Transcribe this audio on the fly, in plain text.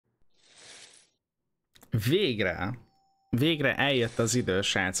Végre eljött az idő,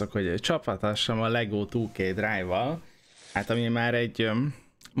 srácok, hogy csapathassam a Lego 2K Drive-val, hát ami már egy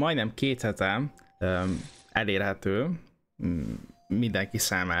majdnem 2 hete elérhető mindenki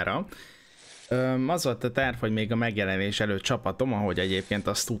számára. Az volt a terv, hogy még a megjelenés előtt csapatom, ahogy egyébként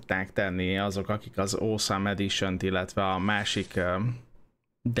azt tudták tenni azok, akik az Awesome Edition-t, illetve a másik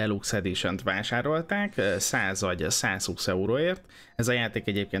Deluxe Edition-t vásárolták 100 vagy 120 euróért. Ez a játék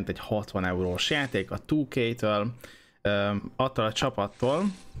egyébként egy 60 eurós játék a 2K-től, attól a csapattól,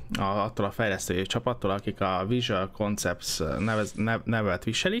 attól a fejlesztői csapattól, akik a Visual Concepts nevet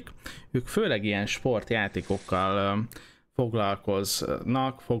viselik. Ők főleg ilyen sportjátékokkal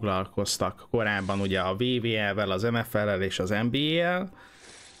foglalkoztak korábban ugye a VVL-vel, az NFL-el és az NBA-el.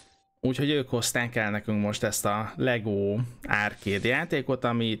 Úgyhogy ők hozták el nekünk most ezt a Lego Arcade játékot,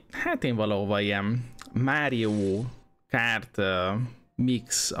 ami hát én valahova ilyen Mario Kart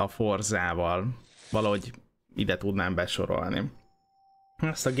mix a Forzával valahogy ide tudnám besorolni.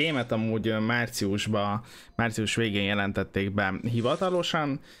 Ezt a gémet amúgy március végén jelentették be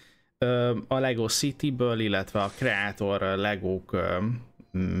hivatalosan, a Lego Cityből, illetve a Creator Legók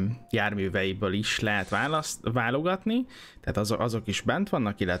járműveiből is lehet válogatni, tehát azok is bent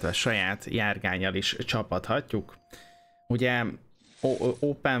vannak, illetve saját járgánnyal is csapathatjuk. Ugye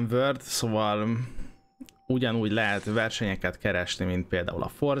Open World, szóval ugyanúgy lehet versenyeket keresni, mint például a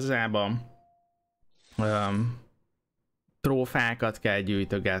Forzában. Trófákat kell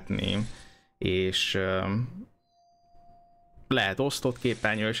gyűjtögetni, és lehet osztott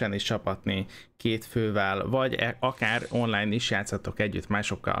képernyősen is csapatni 2 fővel, vagy akár online is játszatok együtt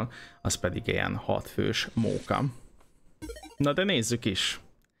másokkal, az pedig ilyen 6 fős móka. Na de nézzük is.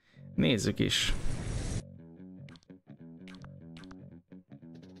 Nézzük is.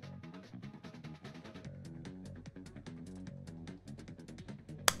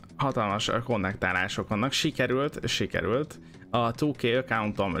 Hatalmas konnektálások vannak. Sikerült. A 2K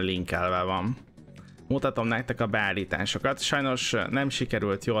accountom linkelve van. Mutatom nektek a beállításokat. Sajnos nem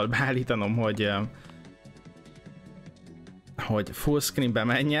sikerült jól beállítanom, hogy full screenbe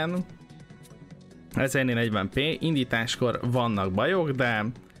menjen. 1440p. Indításkor vannak bajok, de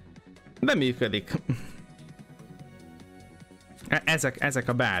működik. Ezek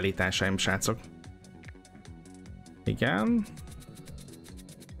a beállításaim, srácok. Igen.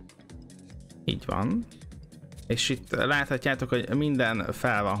 Így van. És itt láthatjátok, hogy minden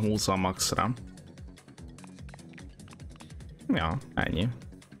fel van húzva maxra. Ja, ennyi.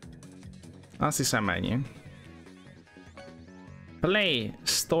 Azt hiszem ennyi. Play,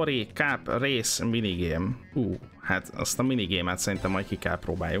 Story, Cup, Race, Minigame. Hát azt a minigame-et szerintem majd ki kell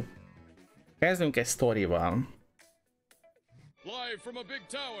próbáljuk. Kezdünk egy sztorival. Live from a big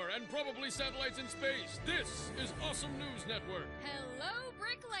tower and probably satellites in space, this is Awesome News Network. Hello,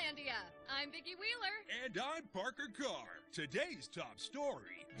 Bricklandia. I'm Vicki Wheeler. And I'm Parker Carr. Today's top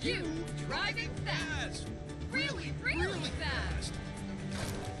story. You driving fast. Really fast.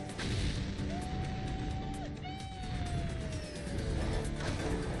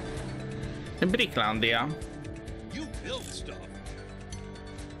 Bricklandia. You build stuff.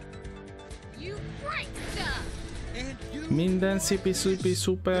 You break stuff. And you Minden szipi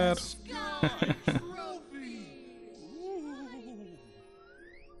szuper.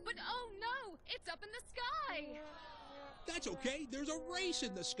 But oh no, it's up in the sky. That's okay. There's a race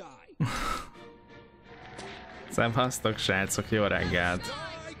in the sky. Szevasztok, srácok, jó reggelt!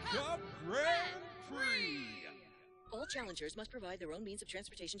 Sky Cup Grand Prix. All challengers must provide their own means of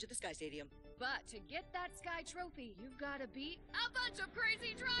transportation to the Sky Stadium. But to get that Sky Trophy, you've got to beat a bunch of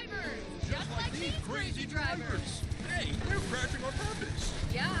crazy drivers. Just like these crazy drivers. Hey, they're crashing on purpose.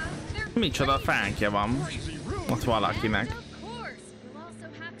 Yeah, they're Micsoda crazy. fánkja van Crazy rules. ott valakinek. And of course, you'll also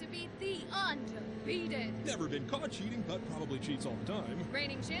have to beat the undefeated. Never been caught cheating, but probably cheats all the time.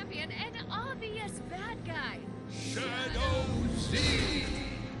 Reigning champion and obvious bad guy. Shadow Z.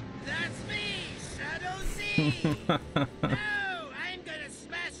 That's me, Shadow Z! No, I'm gonna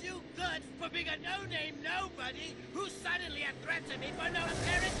smash you good for being a no-name nobody who suddenly a threat to me for no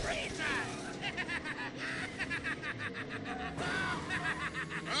apparent reason!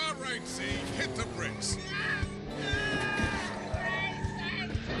 All right, Z, hit the bricks.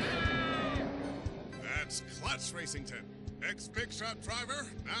 That's Clutch Racington. Ex-big shot driver,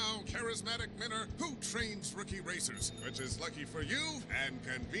 now charismatic winner who trains rookie racers, which is lucky for you and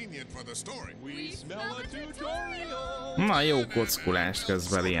convenient for the story. We smell a tutorial. Na, jó kockulást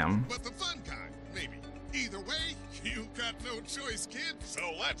közben ilyen. But the fun kind, maybe. Either way, you got no choice, kid, so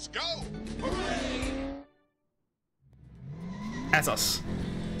let's go! Ez az.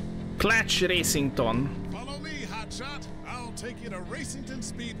 Clutch Racington. Follow me, hotshot. I'll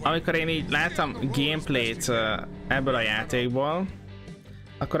amikor én így láttam gameplayt ebből a játékból,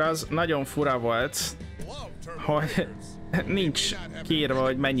 akkor az nagyon fura volt, hogy nincs kiírva,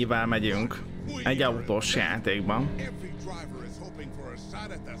 hogy mennyivel megyünk egy autós játékban.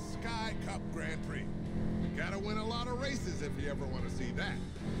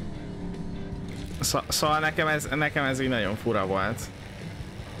 Szóval nekem ez így nagyon fura volt.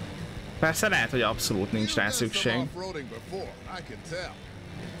 Persze lehet, hogy abszolút nincs rá szükség.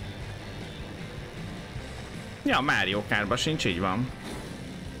 Ja, Mario Kartban sincs, így van.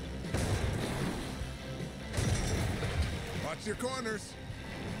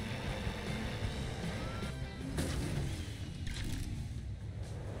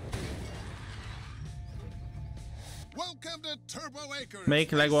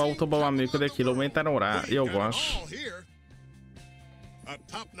 Melyik Lego autóban van működő kilométer-óra? Jogos. A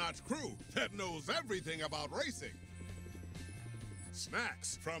top-notch crew that knows everything about racing.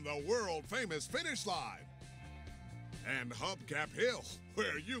 Snacks from the world-famous finish line. And Hubcap Hill,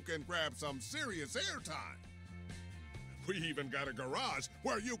 where you can grab some serious airtime. We even got a garage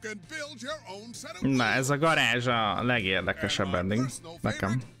where you can build your own set of wheels. Na, ez a garázs a legérdekesebb eddig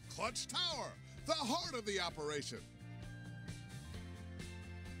nekem. Clutch Tower, the heart of the operation.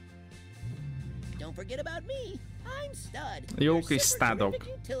 Don't forget about me. I'm Stud. Jó your kis super studok.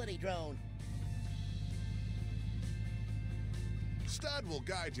 terrific utility drone. Stud will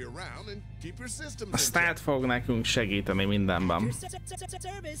guide you around and keep your systems A Stud fog nekünk segíteni mindenben. Your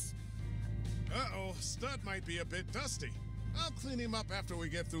service. Uh-oh, Stud might be a bit dusty. I'll clean him up after we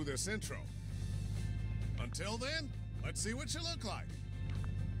get through this intro. Until then, let's see what you look like.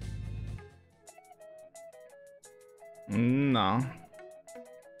 Na.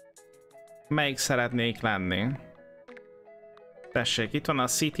 Melyik szeretnék lenni? Tessék, itt van a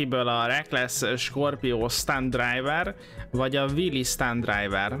Cityből a Reckless Scorpio Stunt Driver, vagy a Willy Stunt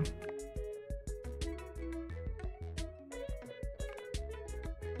Driver.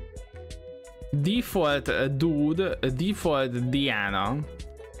 Default Dude, Default Diana.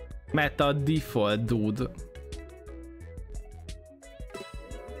 Meta Default Dude.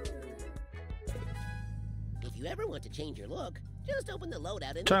 If you ever want to change your look, just open the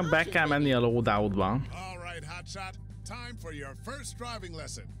loadout in Csak be kell menni a loadoutba. All right, hotshot. Time for your first driving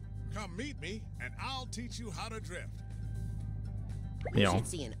lesson. Come meet me, and I'll teach you how to drift. You Jó. should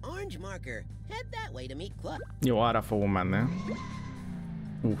see an orange marker. Head that way to meet Club. Jó, arra fogom menni.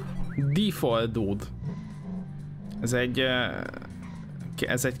 Default Dude. Ez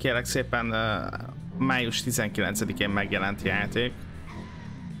egy kérlek szépen május 19-én megjelent játék.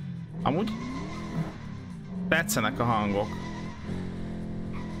 Amúgy tetszenek a hangok.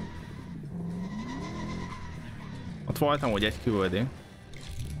 Ott voltam úgy egy küldi.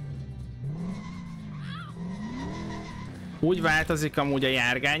 Úgy változik amúgy a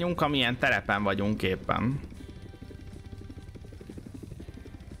járgányunk, amilyen terepen vagyunk éppen.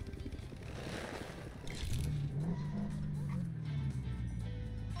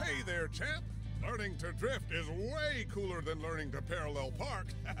 Hey there, champ. Learning to drift is way cooler than learning to parallel park.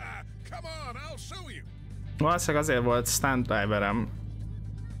 Come on, I'll show you. Valószínűleg azért volt Stunt Driverem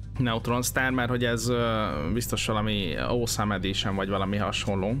Neutron Star, mert hogy ez biztos valami Awesome Edition vagy valami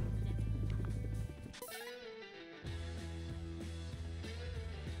hasonló.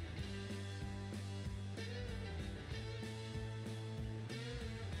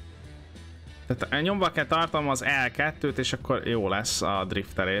 Tehát nyomva kell tartanom az L2-t, és akkor jó lesz a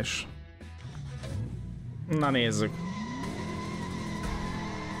driftelés. Na nézzük.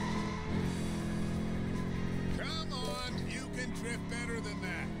 Come on, you can drift better than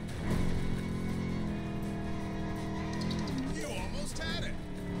that. You almost had it.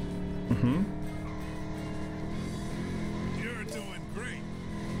 You're doing great.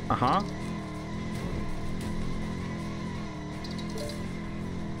 Aha.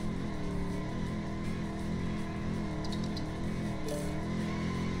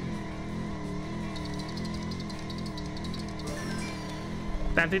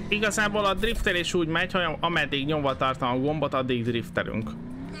 Tehát itt igazából a driftelés úgy megy, hogy ameddig nyomva tartom a gombot, addig driftelünk.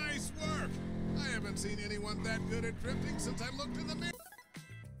 Nice work. I haven't seen anyone that good at drifting since I looked in the mirror.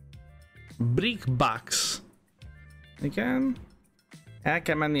 Brickbox. Igen. El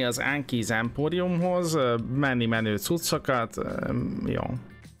kell menni az Anki's Emporiumhoz, menni menő cuccokat. Jó.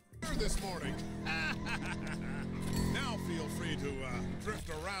 This morning. Now feel free to drift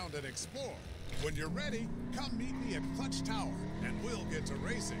around and explore. When you're ready, come meet me at Clutch Tower, and we'll get to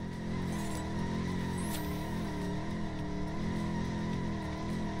racing.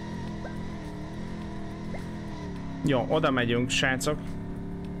 Jó, oda megyünk, srácok.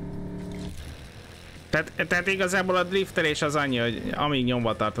 Tehát igazából a driftelés az annyi, hogy amíg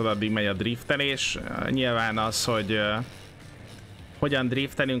nyomva tartod, addig megy a driftelés. Nyilván az, hogy hogyan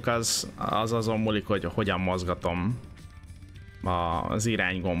driftelünk, az azon múlik, hogy hogyan mozgatom az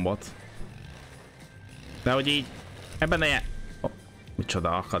iránygombot. De hogy így ebben a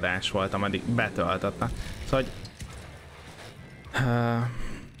micsoda akadás volt, ameddig betöltötte. Szóval, hogy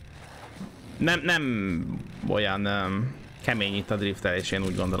nem olyan kemény itt a driftelés, én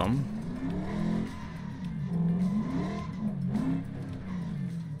úgy gondolom.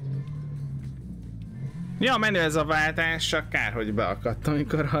 Ja, menő ez a váltás, csak kár, hogy beakadt,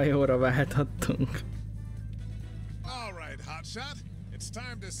 amikor hajóra váltottunk.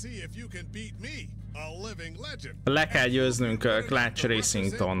 Le kell győznünk Clutch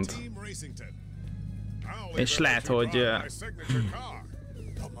Racingtont. És lehet,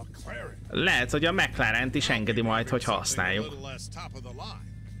 hogy a McLarent is engedi majd, hogy használjuk.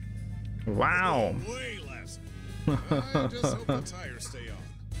 Wow!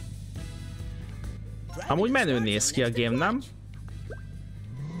 Amúgy menő néz ki a game, nem?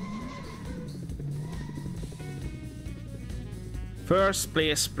 First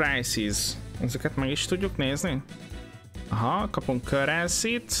place prices. Ezeket meg is tudjuk nézni? Aha, kapunk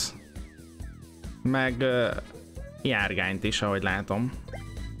currency-t. Meg járgányt is, ahogy látom.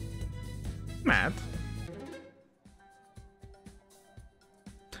 Mert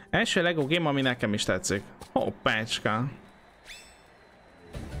első Lego game, ami nekem is tetszik. Hoppácska.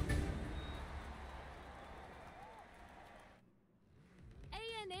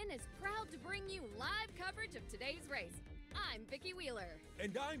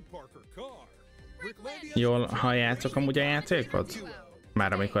 Jól halljátok amúgy a játékot?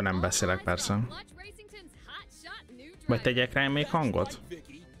 Már amikor nem beszélek, persze. Vagy tegyek rá még hangot?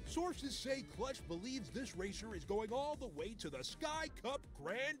 Sources say Clutch believes this racer is going all the way to the Sky Cup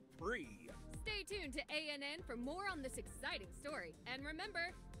Grand Prix. Stay tuned to ANN for more on this exciting story. And remember,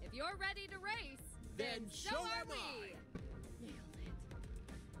 if you're ready to race, then so are we.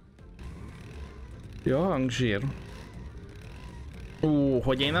 Jó hangzsír.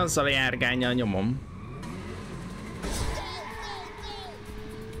 Hogy én azzal a járgánnyal nyomom.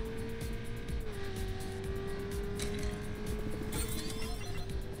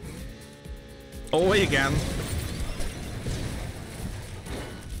 Ó, igen.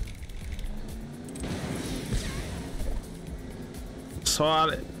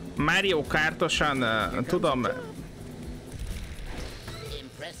 Szóval Mario Kartosan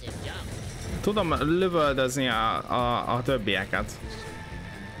tudom lövöldözni a többieket.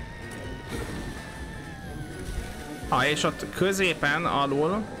 És ott középen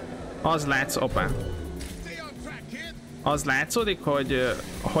alul az az látszódik,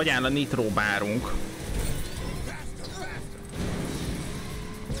 hogy áll a nitro bárunk.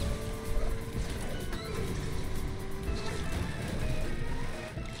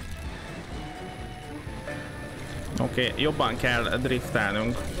 Oké, jobban kell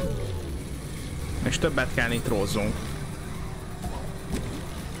driftelnünk. És többet kell nitrózzunk.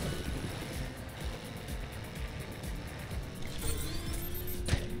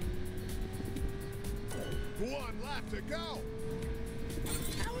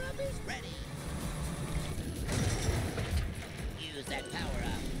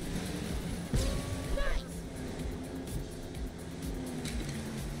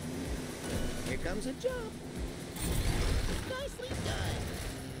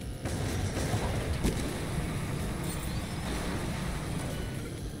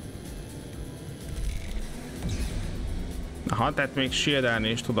 Aha, tehát még shieldelni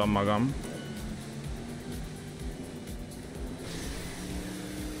is tudom magam.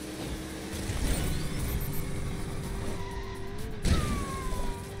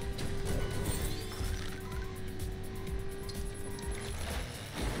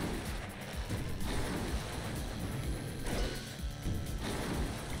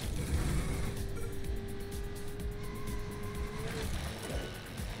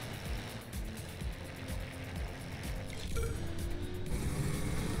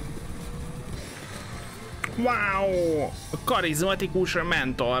 Wow! Karizmatikus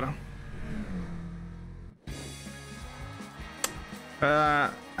mentor.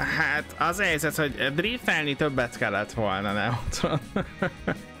 Hát az a helyzet, hogy driftelni többet kellett volna, ne otthon.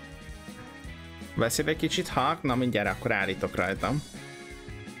 Beszél egy kicsit Hulk? Na mindjárt akkor állítok rajtam.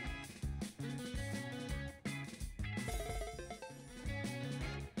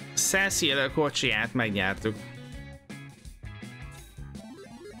 Cecil kocsiját megnyertük.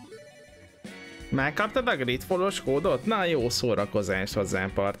 Megkaptad a gridfall-os kódot? Na jó szórakozás hozzá,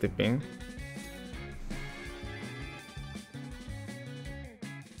 Partyping.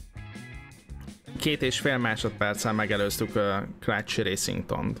 2,5 másodperccel megelőztük a Clutch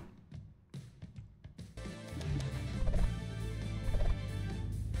Racingtont.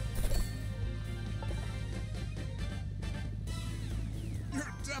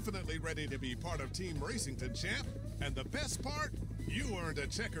 Definitely ready to be part of Team Racington, champ. And the best part, you earned a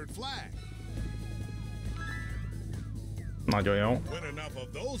checkered flag. Nagyon jó. Win enough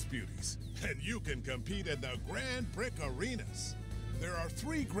of those beauties, and you can compete in the Grand Brick Arenas. There are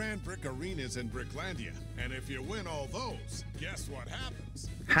 3 Grand Brick Arenas in Bricklandia, and if you win all those, guess what happens?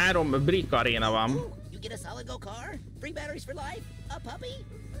 3 Brick Arena van. Ooh, you get a solid gold car, free batteries for life, a puppy.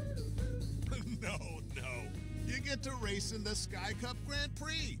 No. You get to race in the Sky Cup Grand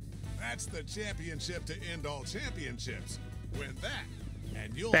Prix. That's the championship to end all championships. Win that,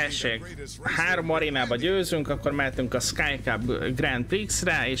 and you'll be the Tessék, greatest racer. 3 arénába győzünk, akkor mehetünk a Sky Cup Grand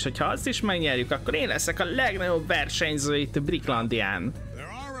Prix-re, és hogyha azt is megnyerjük, akkor én leszek a legnagyobb versenyző itt Bricklandián. There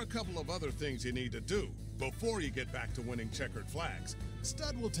are a couple of other things you need to do before you get back to winning checkered flags.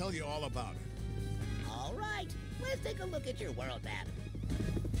 Stud will tell you all about it. All right, let's take a look at your world map.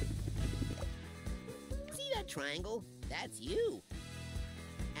 See that triangle? That's you.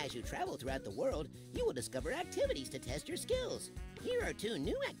 As you travel throughout the world, you will discover activities to test your skills. Here are 2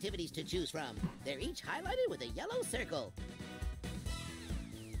 new activities to choose from. They're each highlighted with a yellow circle.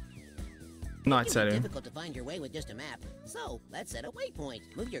 Nagyszerű. It's difficult to find your way with just a map, so let's set a waypoint.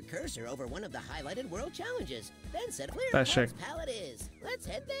 Move your cursor over one of the highlighted world challenges, then set where Tessék. Fox palette is. Let's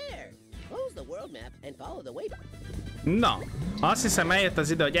head there. Close the world map and follow the waypoint. Na, azt hiszem eljött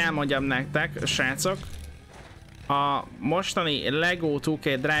az idő, hogy elmondjam nektek, srácok. A mostani LEGO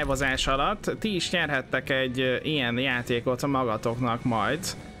 2K drive-ozás alatt ti is nyerhettek egy ilyen játékot magatoknak majd.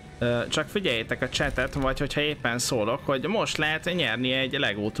 Csak figyeljétek a chatet, vagy hogyha éppen szólok, hogy most lehet nyerni egy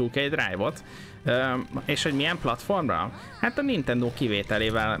LEGO 2K drive-ot. És hogy milyen platformra? Hát a Nintendo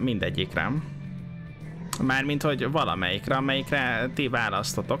kivételével mindegyikre. Mármint, hogy valamelyikre, amelyikre ti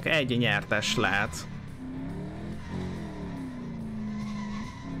választotok. Egy nyertes lehet.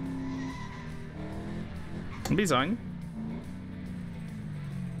 Bizony.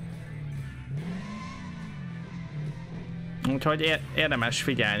 Úgyhogy érdemes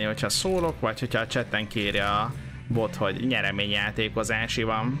figyelni, hogyha szólok, vagy hogyha a chatten kírja a bot, hogy nyereményjátékozási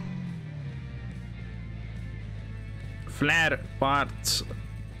van. Flare Parts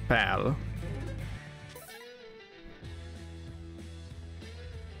Pal.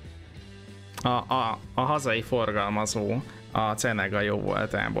 A hazai forgalmazó a Cenega jó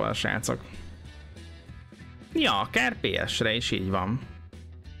voltából, srácok. Ja, akár PS-re is így van.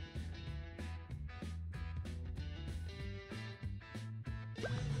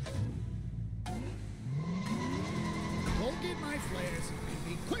 Don't get my flares and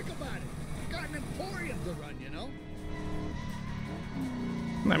be quick about it. Got an emporium to run, you know?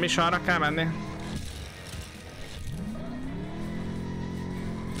 Nem is arra kell menni.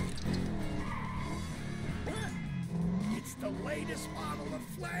 It's the latest model of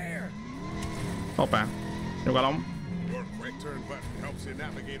flare. Hoppá. Nyugalom. Your quick turn button helps you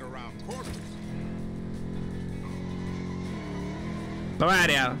navigate around corners. Na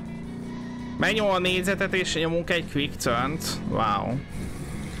várjál. Megnyomom a négyzetet és nyomunk egy quick turnt. Wow.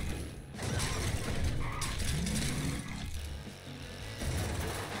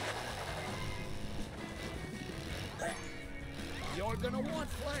 You're gonna want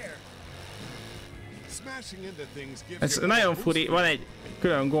flare. Smashing into things gives Ez you nagyon furi, van egy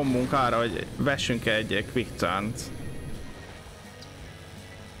külön gombunk arra, hogy vessünk egy quick turnt.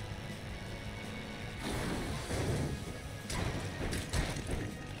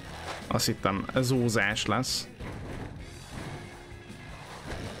 Azt hittem, zúzás lesz.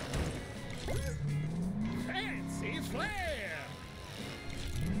 Fancy flare.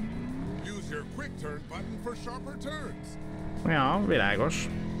 Use your quick turn button for sharper turns. Ja, világos.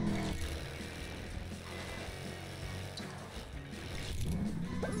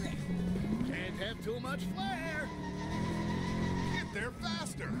 Can't have too much flare. Get there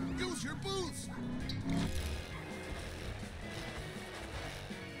faster. Use your boost.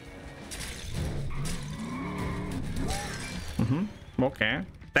 Oké.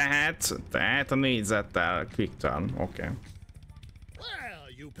 Tehát a négyzettel quick turn. Oké.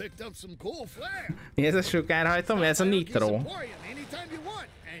 Well, you picked up some cool flare. Mi ez a sugárhajtó? Ez a nitro. Anytime you want,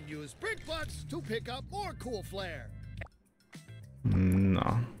 and use brick bucks to pick up more cool flare.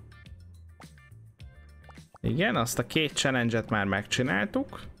 Na. Igen, azt a 2 challenge-et már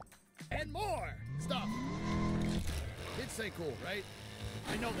megcsináltuk. And more stuff. Kids say cool, right?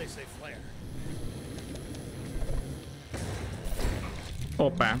 I know they say flare.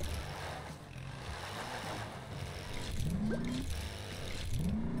 Hoppá.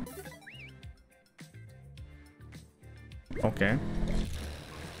 Oké.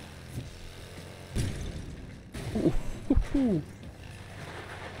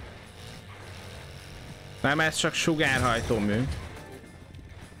 Nem, ez csak sugárhajtómű.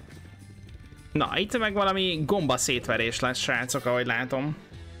 Na, itt meg valami gomba szétverés lesz, srácok, ahogy látom.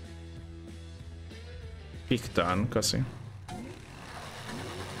 Quick turn, köszi.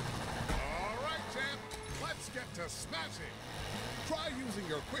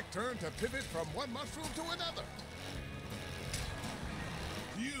 Your quick turn to pivot from one mushroom to another.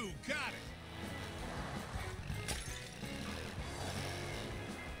 You got it.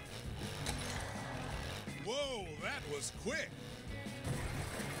 Whoa, that was quick.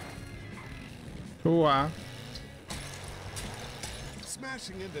 Húha.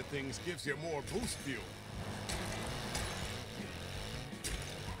 Smashing into things gives you more boost fuel.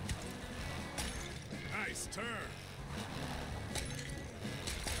 Nice turn.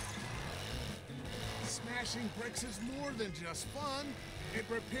 Smashing bricks is more than just fun. It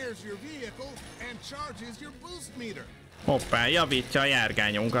repairs your vehicle and charges your boost meter. Hoppá, javítja a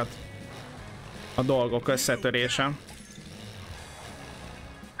járgányunkat. A dolgok összetörése.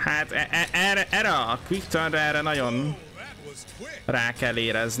 Hát erre a quick turnre erre nagyon rá kell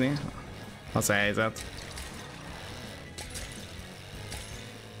érezni az helyzet.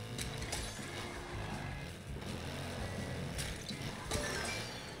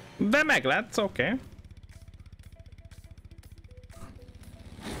 De meg lett, oké. Okay.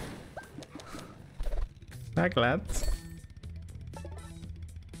 Meg lett.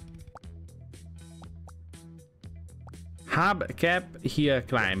 Hub, cap, hill,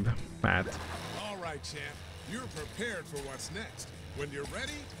 climb. Hát. All right, champ. You're prepared for what's next. When you're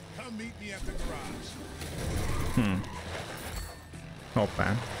ready, come meet me at the garage.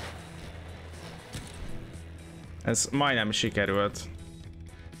 Hoppá. Ez majdnem sikerült.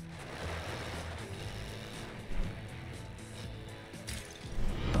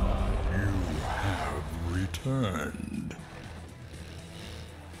 Returned.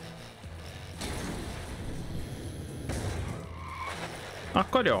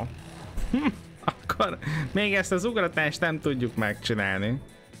 Akkor jó. Akkor még ezt az ugratást nem tudjuk megcsinálni.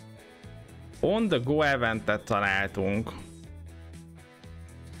 On the go eventet találtunk.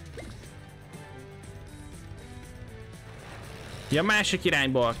 Ja, másik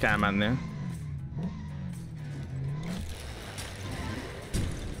irányból kell menni.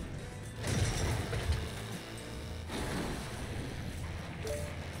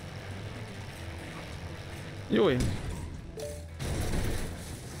 Júj.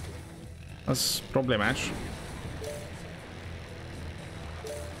 Az problémás.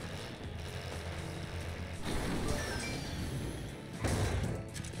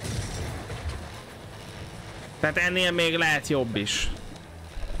 Tehát ennél még lehet jobb is.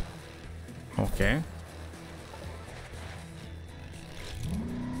 Oké. Okay.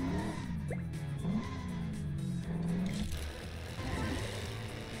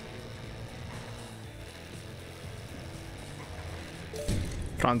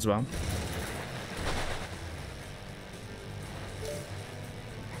 Francba.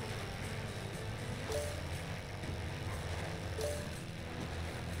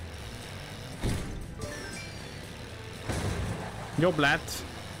 Jobb lett.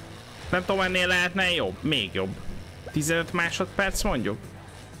 Nem tudom, ennél lehetne jobb. Még jobb. 15 másodperc mondjuk?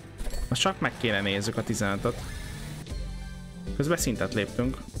 Most csak meg kéne nézzük a 15-öt. Közben szintet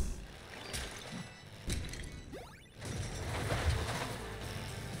léptünk.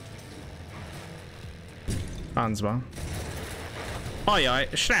 Francba. Ajaj,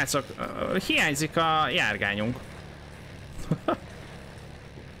 srácok, hiányzik a járgányunk.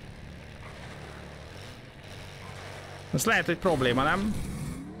 Ez lehet, hogy probléma, nem?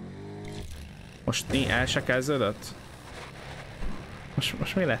 Most el se kezdődött?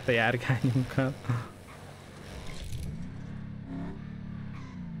 Most mi lett a járgányunkkal?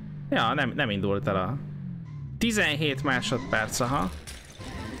 Ja, nem indult el a... 17 másodperc, aha.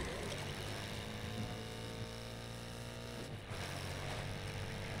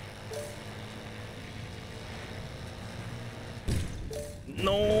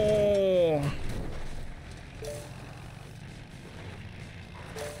 No!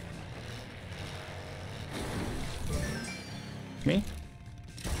 Mi?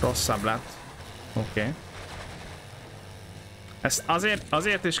 Rosszabb lett. Oké. Okay. Ezt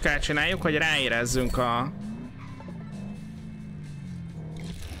azért is kell csináljuk, hogy ráérezzünk a...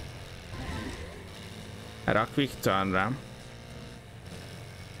 erre a quick turnre.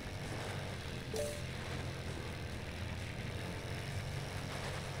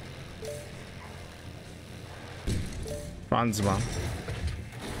 Francba.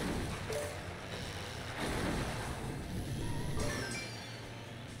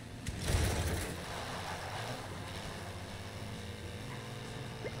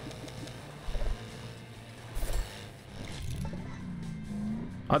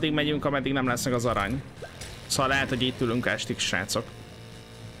 Addig megyünk, ameddig nem lesz meg az arany. Szóval lehet, hogy itt ülünk estig, srácok.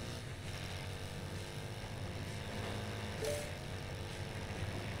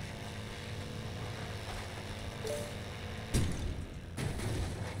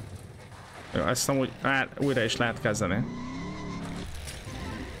 Jó, ezt amúgy már újra is lehet kezdeni.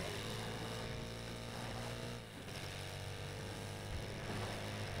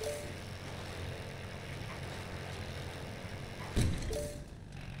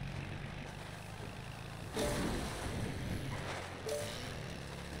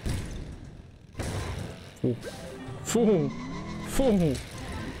 Fú.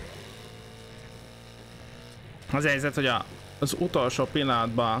 Az helyzet, hogy az utolsó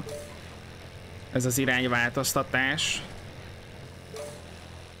pillanatban ez az irányváltoztatás.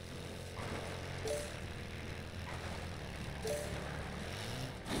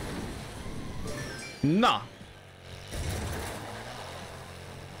 Na!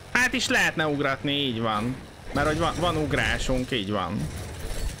 Hát is lehetne ugratni, így van. Mert hogy van ugrásunk, így van.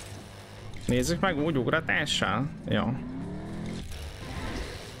 Nézzük meg úgy ugratással? Jó.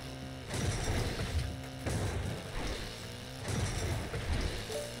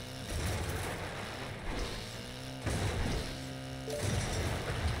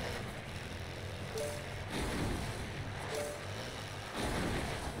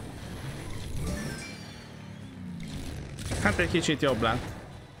 Hát egy kicsit jobb lett.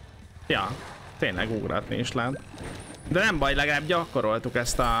 Ja, tényleg ugratni is lehet. De nem baj, legalább gyakoroltuk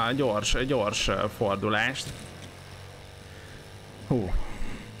ezt a gyors fordulást. Hú.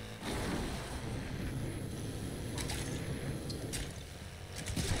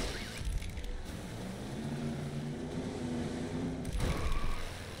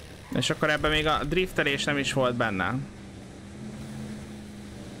 És akkor ebben még a driftelés nem is volt benne.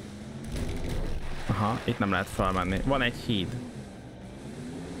 Aha, itt nem lehet felmenni. Van egy híd.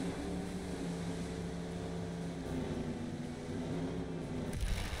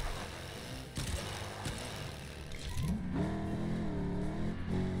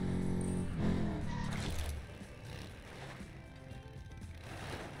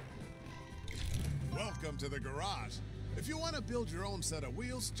 Welcome to the garage. If you want to build your own set of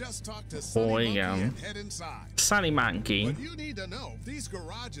wheels, just talk to Sunny Monkey and head inside. Sunny Monkey. But you need to know these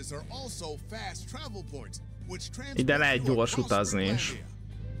garages are also fast travel points, which Ide lehet gyors utazni is.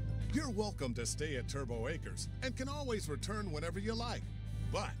 You're welcome to stay at Turbo Acres and can always return whenever you like.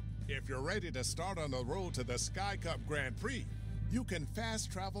 But if you're ready to start on the road to the Sky Cup Grand Prix, you can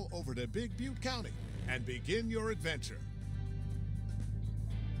fast travel over to Big Butte County and begin your adventure.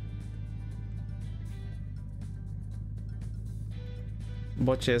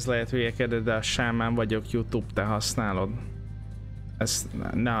 Bocs, ez lehet hülyekedő, de a sámán vagyok, YouTube, te használod? Ezt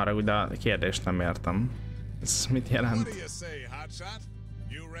ne haragudj, de a kérdést nem értem. Ez mit jelent?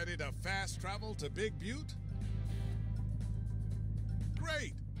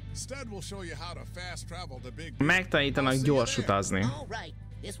 Megtanítanak gyors utazni.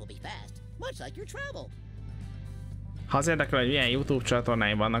 Ha az érdekel, hogy milyen YouTube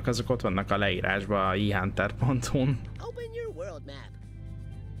csatornái vannak, azok ott vannak a leírásban a Yeahunter.hu-n.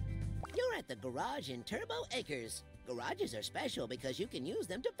 You're at the garage in Turbo Acres. Garages are special because you can use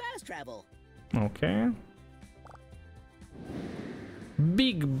them to fast travel. Okay.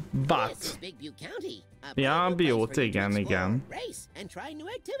 Big Butt. This is Big Butte County. Ja, Butte, igen. Race and try new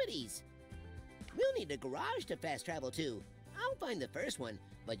activities. We'll need a garage to fast travel to. I'll find the first one,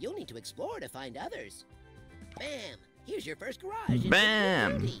 but you'll need to explore to find others. Bam! Here's your first garage.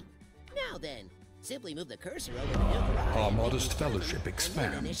 Bam! Now then, simply move the cursor over the new garage. Our modest fellowship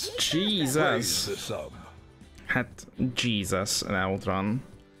expands. Jesus! Hát, Jesus, Neutron.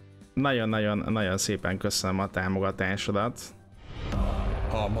 Nagyon szépen köszönöm a támogatásodat.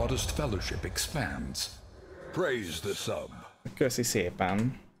 Our modest fellowship expands. Praise the sub. Köszi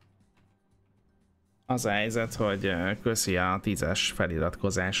szépen. Az a helyzet, hogy köszi a 10-es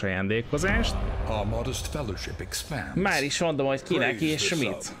feliratkozás ajándékozást. Our modest fellowship expands. Már is mondom, hogy kinek és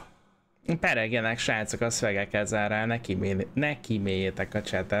mit. Peregjenek, srácok, a szvegek ezzel, ne kíméljétek a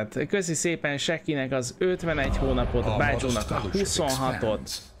csetet. Köszi szépen Sekinek az 51 hónapot, Bácsónak a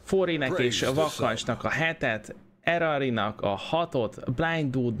 26-ot, Forinek és Vakkancsnak a 7-et, Erarinak a 6-ot,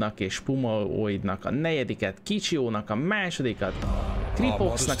 Blind Dude-nak és Pumaoidnak a 4-et, Kicsiónak a 2-dikat,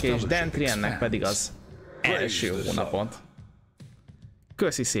 Kripoxnak és Dentriennek pedig az első hónapot.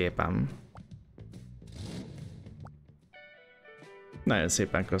 Köszi szépen! Nagyon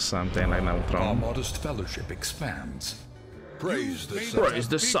szépen köszönöm, tényleg Neutron. Our modest fellowship expands. Praise the sub. Praise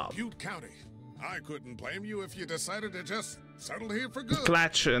the sub. I couldn't blame you if you decided to just settle here for good.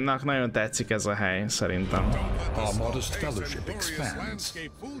 Clutchnak nagyon tetszik ez a hely, szerintem. Our modest fellowship expands.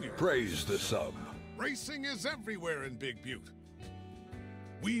 Praise the sub. Racing is everywhere in Big Butte.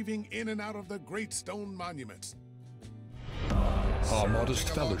 Weaving in and out of the great stone monuments. Our modest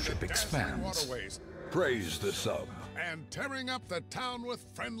fellowship expands. Praise the sub. And tearing up the town with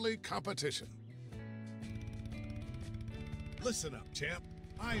friendly competition. Listen up, champ.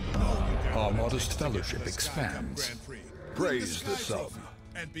 I know you got Our modest fellowship expands. Praise the sub.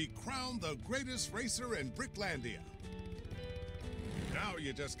 And be crowned the greatest racer in Bricklandia. Now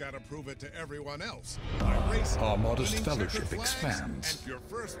you just gotta prove it to everyone else. Our modest fellowship expands.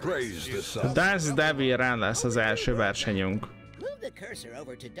 Praise the sub. Dust Devil Run lesz az első versenyünk. Move the cursor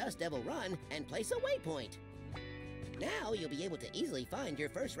over to Dust Devil Run and place a waypoint. Now you'll be able to easily find your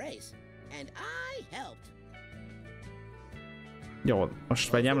first race. And I helped. Jó, most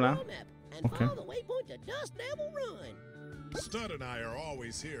vegyem le. Oké. Stud and I are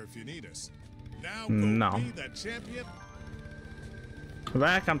always here if you need us. Now No. go be the champion.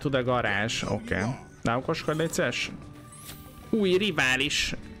 Welcome to the garage. Oké. Ne okoskodj, légy szíves.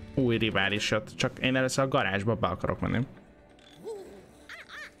 Új rivális jött. Csak én először a garázsba be akarok menni.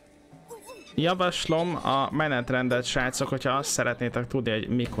 Javaslom a menetrendet, srácok, hogyha azt szeretnétek tudni, hogy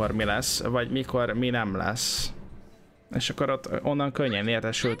mikor mi lesz, vagy mikor mi nem lesz. És akkor ott onnan könnyen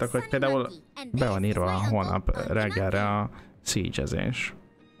értesültek, hogy például be van írva a holnap reggelre a siege-ezés.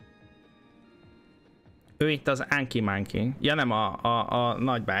 Ő itt az Anki Monkey. Ja nem, a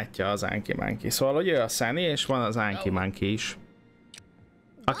nagybátyja az Anki Monkey. Szóval, hogy ő a Sunny, és van az Anki Monkey is.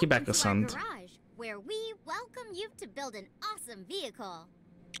 Aki beköszönt.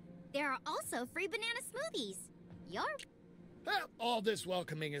 There are also free banana smoothies. Yarp. Well, all this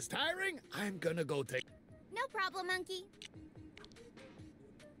welcoming is tiring. I'm gonna go take... No problem, monkey.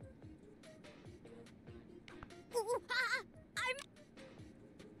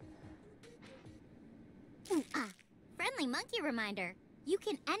 Friendly monkey reminder. You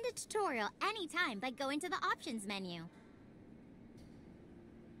can end a tutorial anytime by going to the options menu.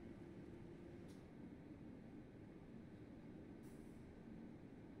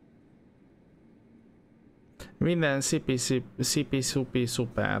 Minden szipi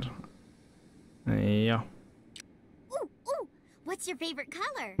szuper. Ja. What's your favorite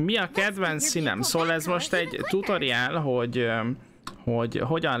color? Mi a kedvenc színem? Szóval ez most egy tutorial, hogy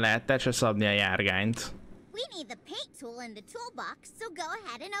hogyan lehet testre szabni a járgányt. We need the paint tool in the toolbox, so go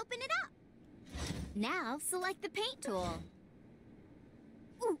ahead and open it up. Now select the paint tool.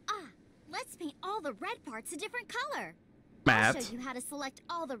 Let's paint all the red parts a different color. I'll show you how to select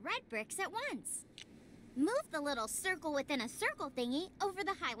all the red bricks at once. Move the little circle within a circle thingy over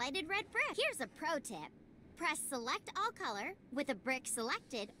the highlighted red brick. Here's a pro tip. Press select all color with a brick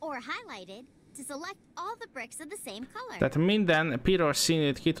selected or highlighted to select all the bricks of the same color. Tehát minden piros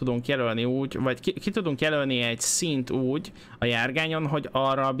színét ki tudunk jelölni úgy, vagy ki tudunk jelölni egy színt úgy a járgányon, hogy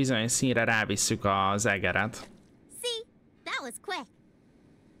arra a bizonyos színre rávisszük az egeret. See, that was quick.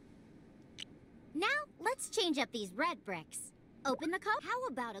 Now let's change up these red bricks. Open the color. How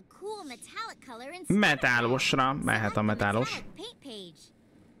about a cool metallic color instead? Metálosra mehet a metálos.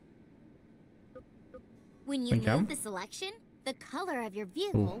 When you move the selection, the color of your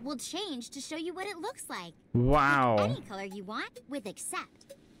vehicle will change to show you what it looks like. Wow. Pick any color you want with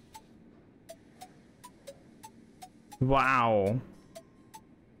accept. Wow.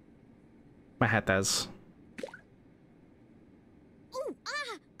 Mehet ez.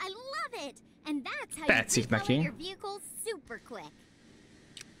 I love it. And that's how Tetszik you neki. your vehicle super quick.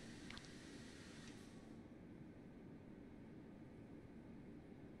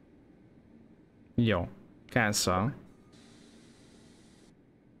 Jó. Cancel.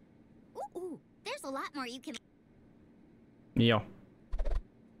 There's a lot more you can. Jó.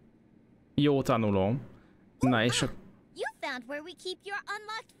 Jó tanuló. Na és You found where we keep your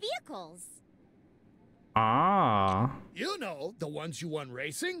unlocked vehicles. You know, the ones you won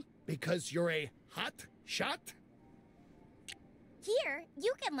racing because you're a hot shot. Here,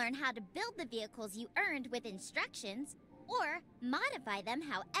 you can learn how to build the vehicles you earned with instructions or modify them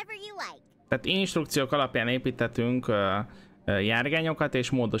however you like. Tehát instrukciók alapján építettünk járgányokat és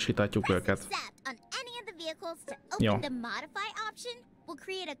módosíthatjuk őket. On any of the vehicles to open the modify option will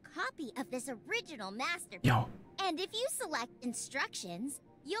create a copy of this original masterpiece. And if you select instructions,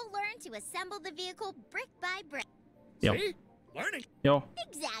 you'll learn to assemble the vehicle brick by brick. Jó. See? Learning. Jó.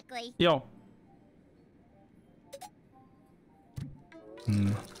 Exactly. Jó.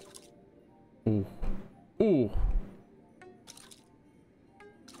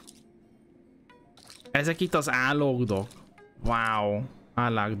 Ezek itt az állókdok. Wow.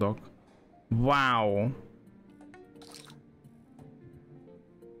 Állókdok. Wow.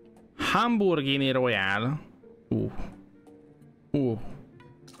 Hamburgini Royal.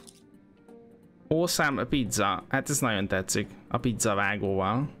 Awesome pizza. Hát ez nagyon tetszik. A pizza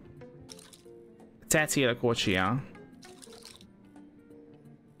vágóval. Cecil kocsia.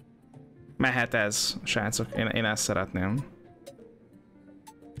 Mehet ez, srácok. Én ezt szeretném.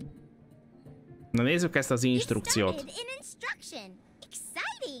 Na nézzük ezt az instrukciót.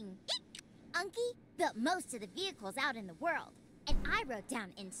 Unky built most of the vehicles out in the world, and I wrote down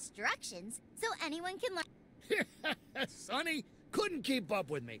instructions so anyone can learn. Sonny couldn't keep up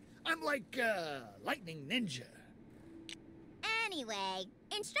with me. I'm like lightning ninja. Anyway,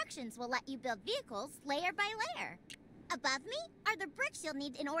 instructions will let you build vehicles layer by layer. Above me are the bricks you'll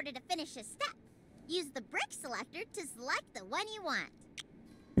need in order to finish a step. Use the brick selector to select the one you want.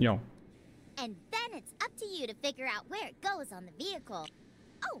 Yo. And then it's up to you to figure out where it goes on the vehicle.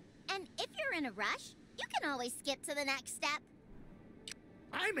 Oh, and if you're in a rush, you can always skip to the next step.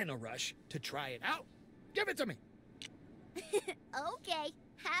 I'm in a rush to try it out. Give it to me. Okay,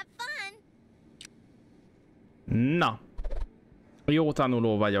 have fun. Na. Jó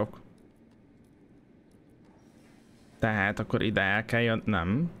tanuló vagyok. Tehát akkor ide el kell jön...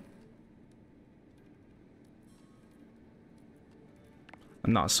 Nem.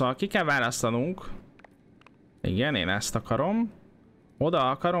 Na, szóval ki kell választanunk. Igen, én ezt akarom. Oda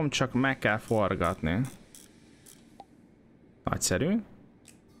akarom, csak meg kell forgatni. Nagyszerű.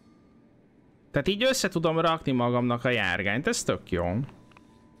 Tehát így össze tudom rakni magamnak a járgányt, ez tök jó.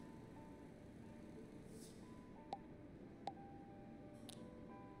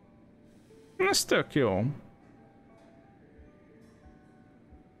 Ez tök jó.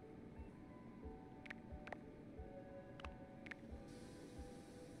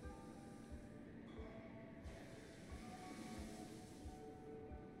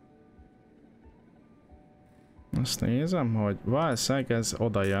 Azt nézem, hogy valószínűleg ez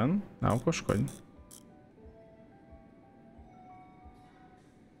oda jön. Ne okoskodj.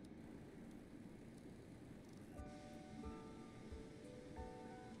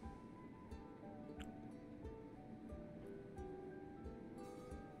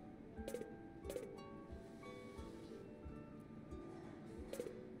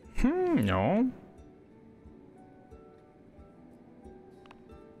 Jó.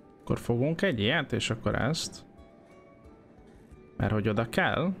 Akkor fogunk egy ilyet, és akkor ezt. Mert hogy oda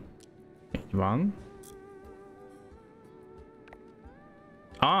kell. Így van.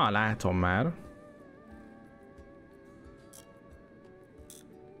 Látom már.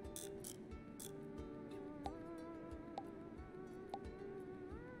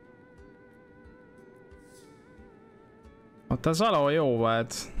 Ott az valahol jó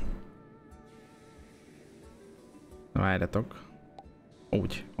volt. Várjatok.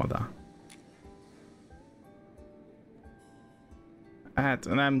 Úgy, oda. Hát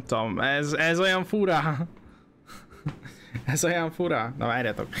nem tudom, ez olyan fura. Ez olyan fura. Na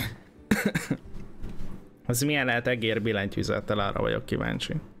várjatok. Az milyen lehet egér billentyűzettel, arra vagyok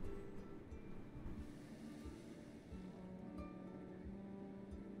kíváncsi.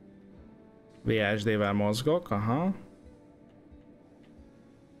 VSD-vel mozgok, aha.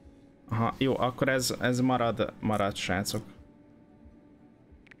 Aha, jó, akkor ez marad, srácok.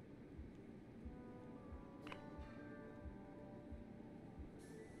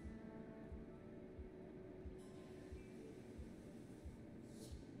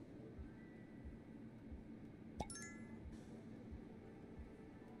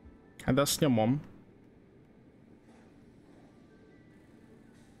 Hát azt nyomom.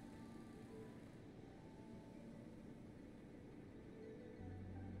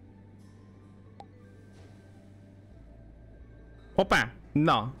 Hoppá!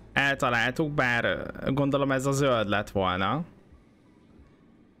 Na, eltaláltuk, bár gondolom ez a zöld lett volna.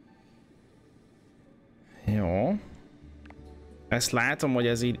 Jó. Ezt látom, hogy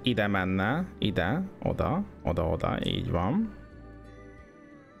ez ide menne. Ide, oda, oda, oda, így van.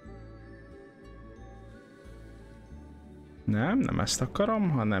 Nem ezt akarom,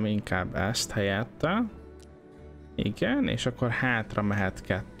 hanem inkább ezt helyette. Igen, és akkor hátra mehet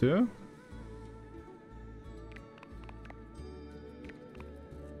 2.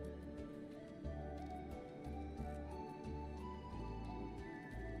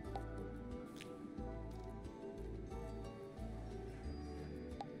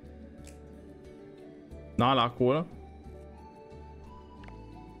 Na, alakul.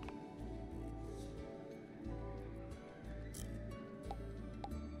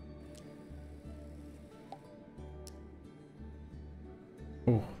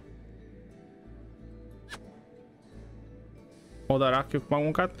 Oda rakjuk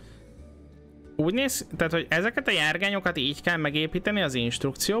magunkat. úgy néz, tehát hogy ezeket a járgányokat így kell megépíteni az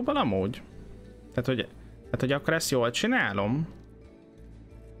instrukcióban amúgy? Tehát hogy akkor ezt jól csinálom?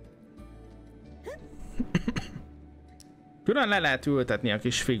 Külön le lehet ültetni a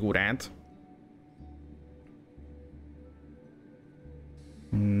kis figurát.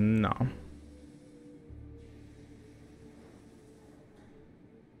 Na.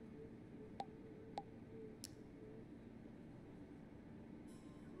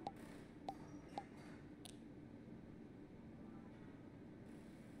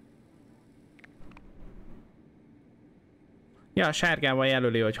 Ja, a sárgával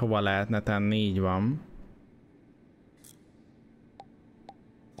jelöli, hogy hova lehetne tenni, így van.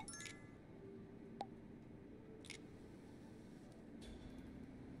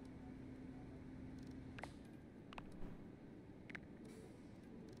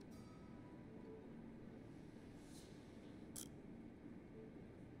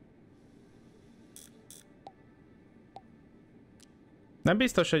 Nem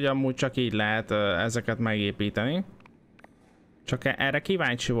biztos, hogy amúgy csak így lehet ezeket megépíteni. Csak erre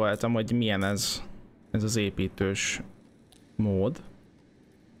kíváncsi voltam, hogy milyen ez az építős mód.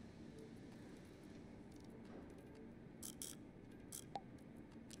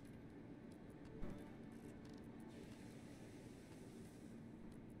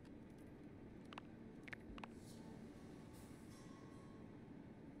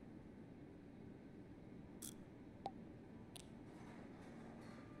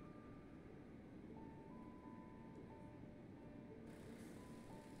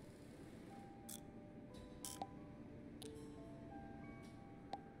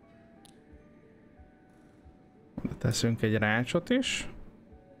 Teszünk egy rácsot is.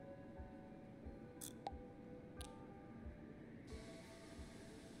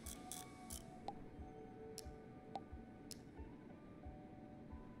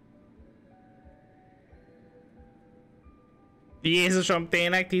 Jézusom,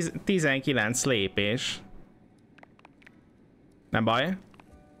 tényleg 19 lépés. Nem baj.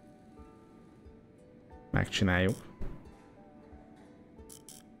 Megcsináljuk.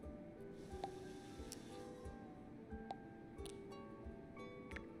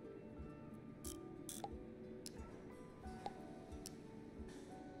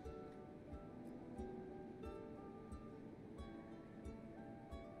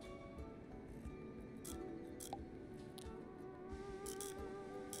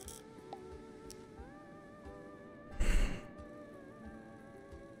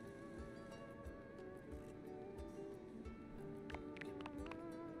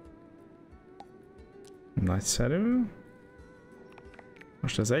 Nagyszerű.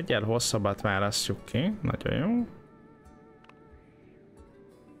 Most az egyel hosszabbat választjuk ki. Nagyon jó.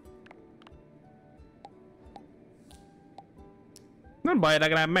 Nem baj,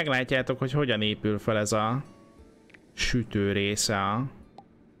 legalább meglátjátok, hogy hogyan épül fel ez a sütő része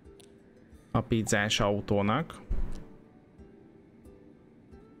a pizzás autónak.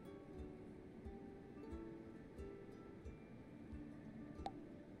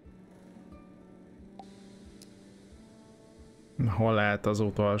 Hol lehet az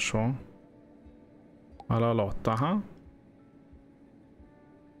utolsó? Valahol ott, aha.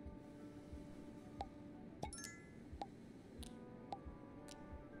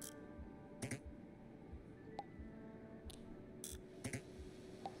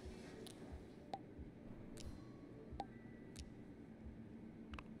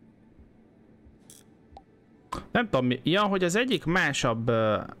 Nem tudom mi. Ja, hogy az egyik másabb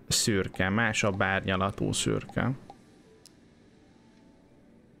szürke, másabb árnyalatú szürke.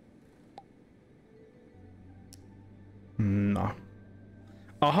 Na.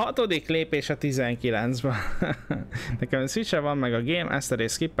 A 6. lépés a 19-ben. Nekem Switch-e van meg a game, ezt a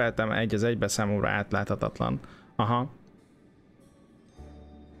részt skippeltem, egy az egybe számomra átláthatatlan. Aha.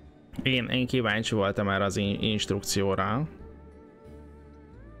 Én kíváncsi voltam erre az instrukcióra.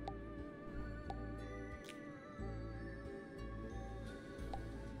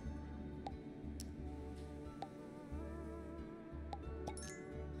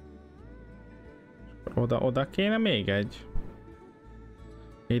 Oda kéne még egy.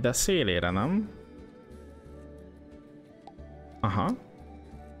 Ide a szélére, nem? Aha.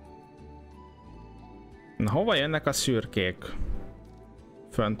 Na, hova jönnek a szürkék?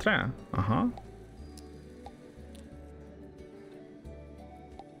 Föntre? Aha.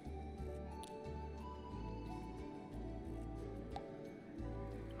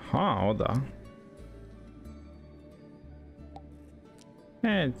 Ha, oda.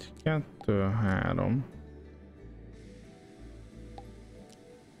 1, 2, 3.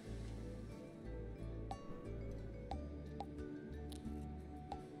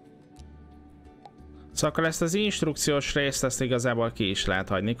 Szóval akkor ezt az instrukciós részt, ezt igazából ki is lehet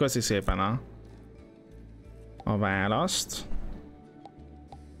hagyni. Köszi szépen a választ.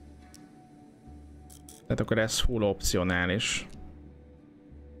 Tehát akkor ez full opcionális.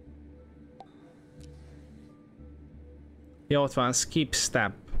 Ja, ott van skip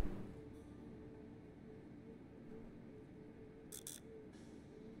step.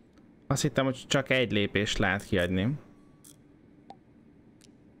 Azt hittem, hogy csak egy lépést lehet kiadni.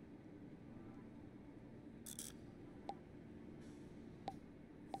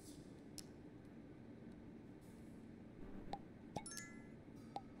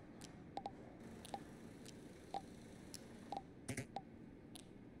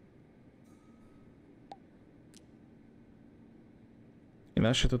 Én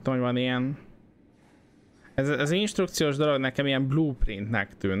azt sem tudtam, hogy van ilyen. Ez az instrukciós dolog nekem ilyen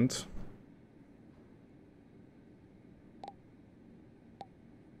blueprintnek tűnt.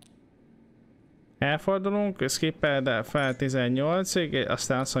 Elfordulunk, skippel fel 18-ig,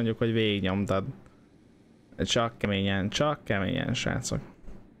 aztán azt mondjuk, hogy végignyomtad. Csak keményen, srácok.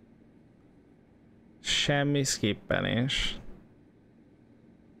 Semmi skippelés.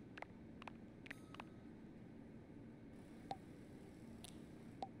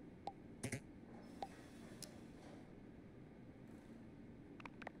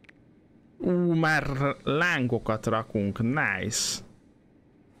 Már lángokat rakunk, nice.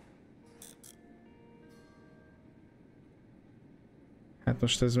 Hát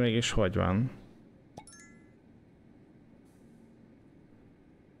most ez mégis hogy van?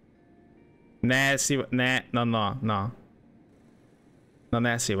 Ne szív... Na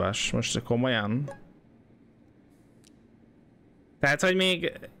ne szívass, most komolyan? Tehát, hogy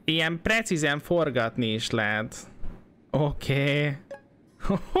még ilyen precízen forgatni is lehet. Oké.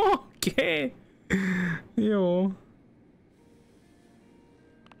 Oké. Jó.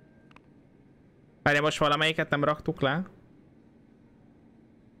 Várjál, most valamelyiket nem raktuk le?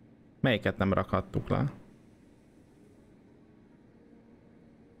 Melyiket nem rakhattuk le?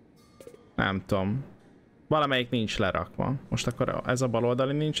 Nem tudom. Valamelyik nincs lerakva. Most akkor ez a bal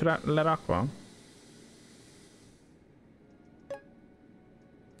oldali nincs lerakva?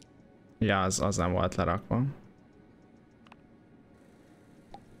 Ja, az nem volt lerakva.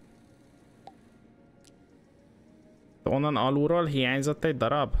 Onnan alulról hiányzott egy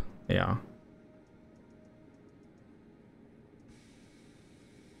darab? Ja.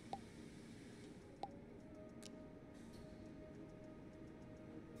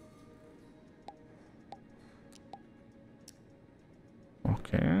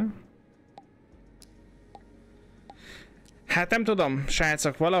 Oké. Hát nem tudom,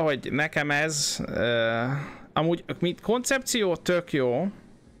 srácok, valahogy nekem ez amúgy mint koncepció tök jó,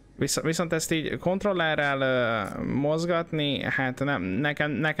 viszont ezt így kontrollerrel mozgatni, hát nem,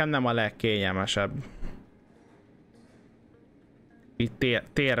 nekem nem a legkényelmesebb. Itt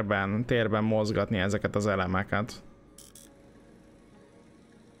térben mozgatni ezeket az elemeket.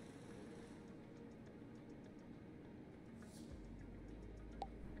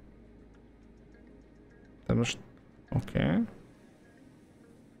 De most... Oké.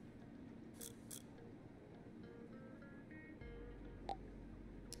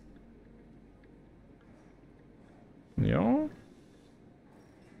 Jó.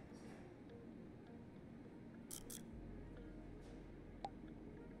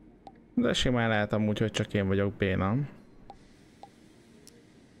 De simán lehet amúgy, hogy csak én vagyok béna.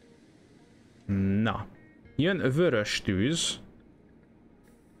 Na. Jön vörös tűz.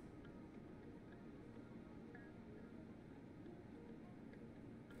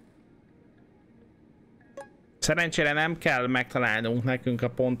 Szerencsére nem kell megtalálnunk nekünk a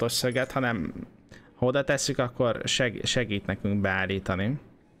pontos szöget, hanem ha oda tesszük, akkor segít nekünk beállítani.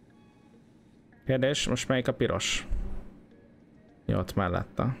 Kérdés, most melyik a piros? Jó, ott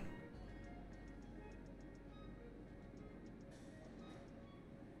mellette.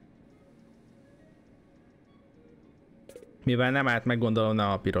 Mivel nem állt meg, gondolom, nem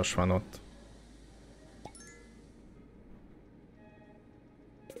a piros van ott.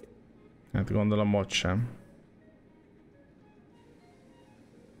 Hát gondolom ott sem.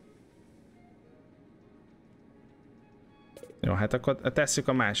 Jó, hát akkor tesszük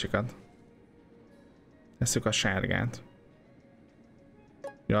a másikat. Tesszük a sárgát.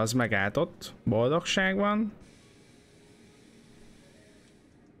 Jó, az megállt ott. Boldogság van.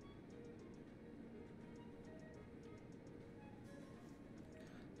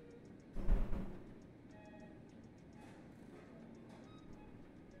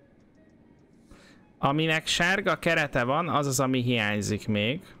 Aminek sárga kerete van, az az, ami hiányzik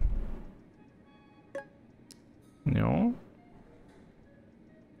még. Jó.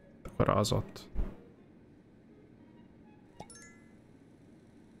 Akkor az ott.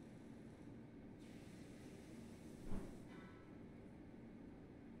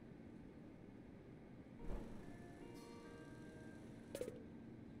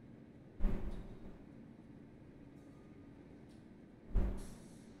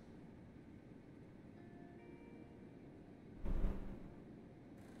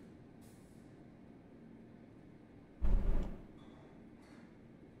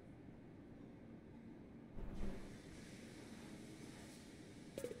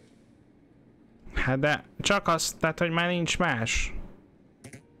 Hát de csak azt, tehát hogy már nincs más.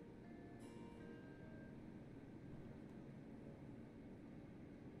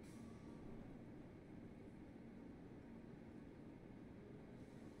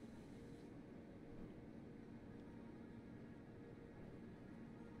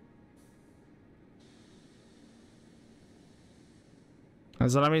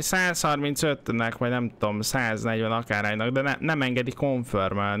 Ez valami 135-nek, vagy nem tudom, 140 akáránynak, de nem engedi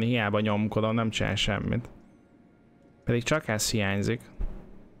konfirmálni, hiába nyomkodom, nem csinál semmit. Pedig csak ez hiányzik.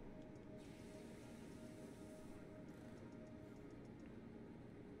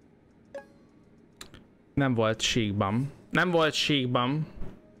 Nem volt síkban. Nem volt síkban.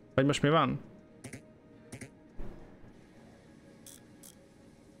 Vagy most mi van?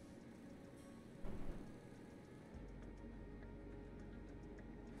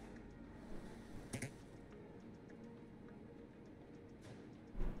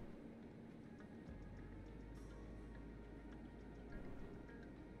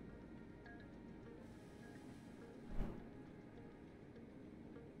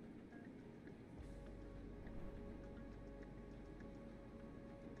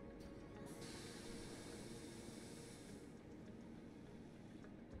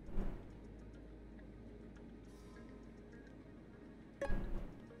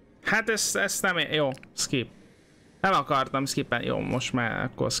 Hát ezt nem... Jó, skip. Nem akartam skippelni. Jó, most már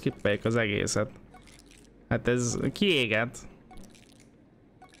akkor skippeljük az egészet. Hát ez kiéget.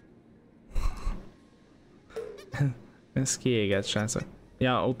 Ez kiéget, srácok.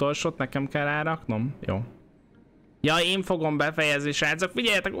 Ja, utolsót nekem kell ráraknom? Jó. Ja, én fogom befejezni, srácok.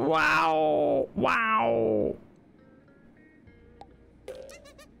 Figyeljetek! Wow! Wow!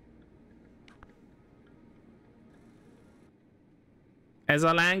 Ez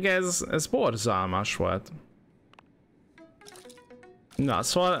a láng, ez borzalmas volt. Na,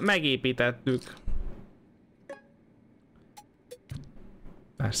 szóval megépítettük.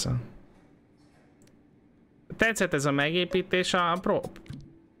 Persze. Tetszett ez a megépítés a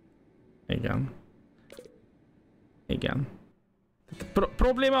Igen. Igen.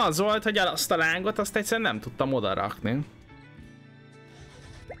 Probléma az volt, hogy azt a lángot azt egyszerűen nem tudtam oda rakni.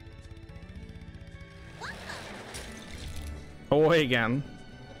 Ó, igen.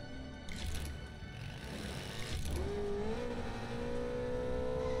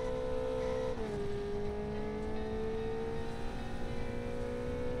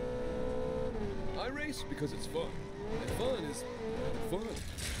 I race because it's fun. And fun is fun.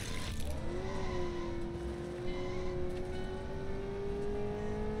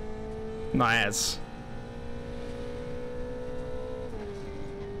 Na ez.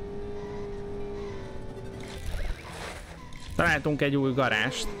 Találtunk egy új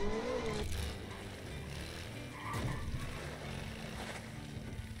garást.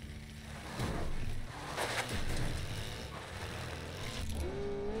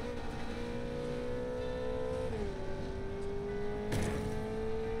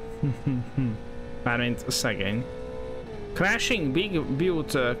 Mármint szegény. Crashing Big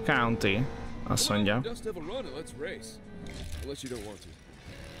Butte County. Azt mondja.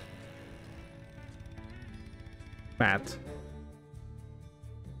 Matt.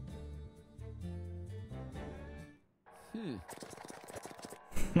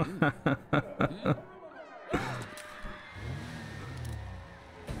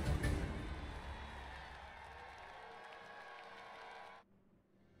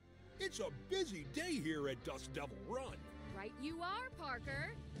 It's a busy day here at Dust Devil Run. Right you are,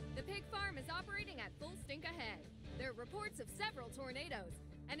 Parker. The pig farm is operating at full stink ahead. There are reports of several tornadoes.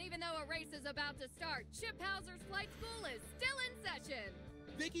 And even though a race is about to start, Chip Hauser's flight school is still in session.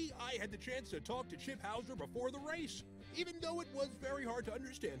 Vicky, I had the chance to talk to Chip Hauser before the race. Even though it was very hard to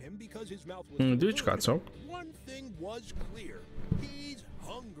understand him because his mouth was one thing was clear. He's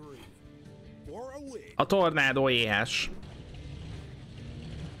hungry for a win. A tornádó éhes.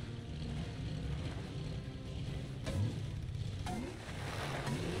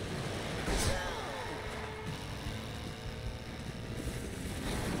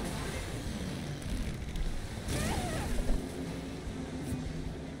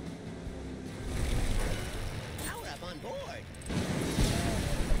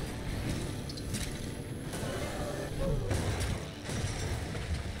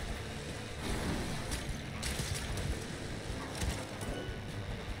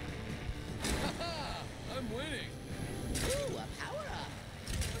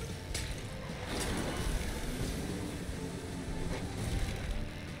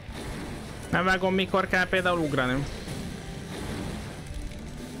 Nem vágom, mikor kell például ugrani.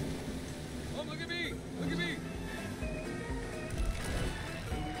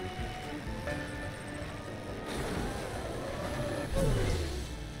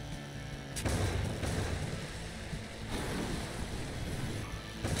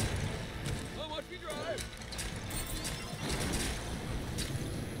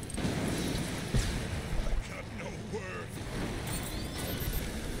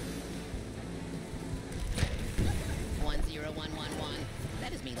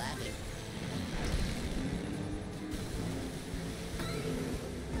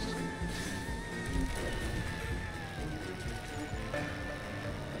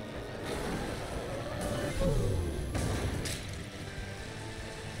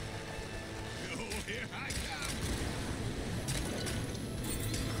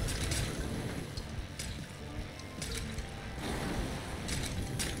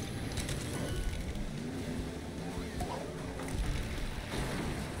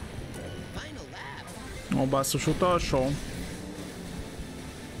 Ó, basszus, utolsó.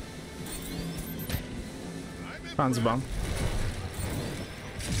 Francban.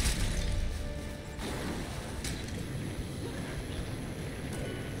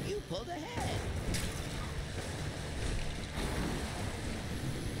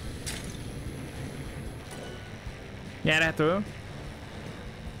 Nyerhető.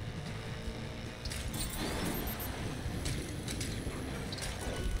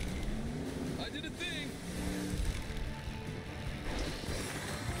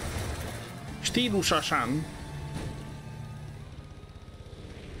 Stílusosan.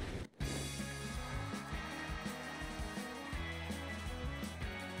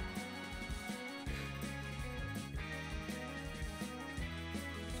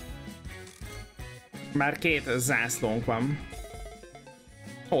 Már 2 zászlónk van.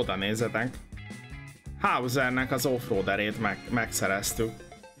 Oda nézzetek. Hausernek az offroaderét megszereztük.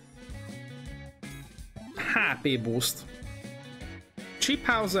 HP boost. Chip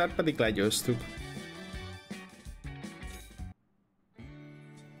Hauser pedig legyőztük.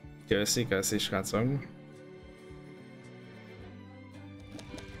 Köszi, srácok.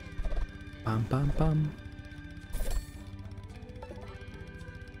 Pam, pam, pam.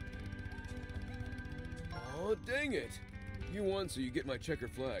 Oh, dang it! You won, so you get my checker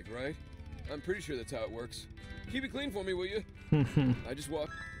flag, right? I'm pretty sure that's how it works. Keep it clean for me, will you? I just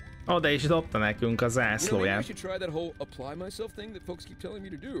walked. Oda is dobta nekünk a zászlóját. You try that whole apply myself thing that folks keep telling me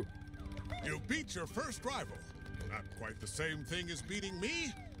to do. You beat your first rival. Not quite the same thing as beating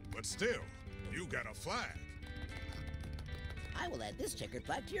me, but still, you got a flag. I will add this checkered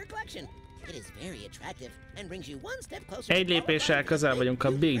flag to your collection. It is very attractive and brings you one step closer. Egy lépéssel közel vagyunk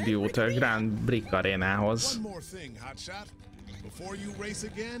a Big Beauty Grand Brick arénához. One more thing, Hotshot. Before you race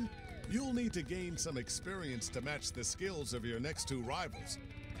again, you'll need to gain some experience to match the skills of your next 2 rivals.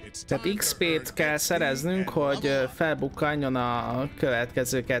 Tehát XP-t kell szereznünk, hogy felbukkanjon a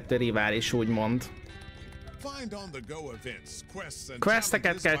következő 2 rivális, úgymond.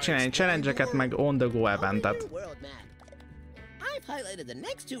 Questeket kell csinálni, challenge-eket, meg on the go eventet.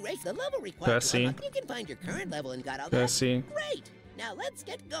 Köszi. Köszi.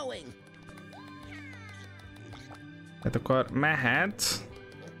 Tehát akkor mehet.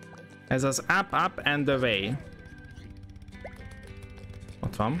 Ez az up and away.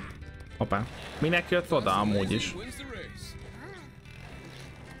 Ott van. Hoppá. Minek jött oda amúgy is?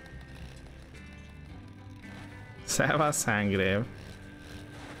 Szevasz, Hungary.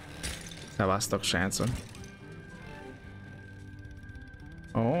 Szevasztok, srácok.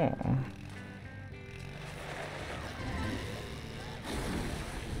 Ó.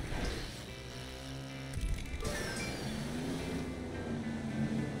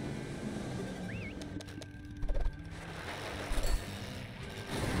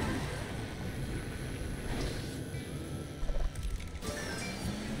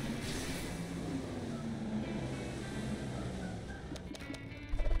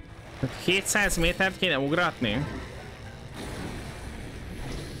 Hát 700 métert kéne ugratni?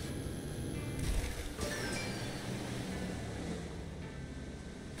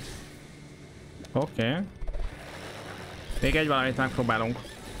 Oké. Még egy valamit megpróbálunk.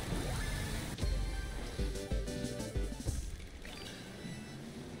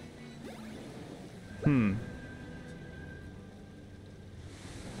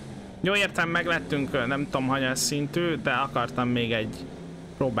 Jó, értem, meglettünk, nem tudom, hanyas szintű, de akartam még egy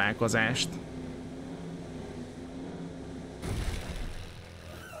próbálkozást.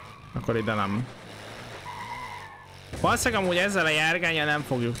 Akkor ide nem. Valószínűleg amúgy ezzel a járgánnyal nem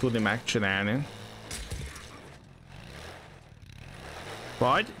fogjuk tudni megcsinálni.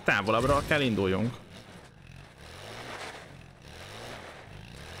 Vagy távolabbról kell induljunk.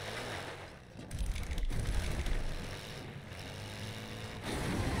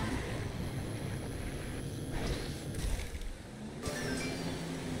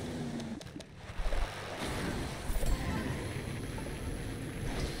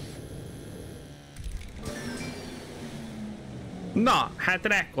 Na, hát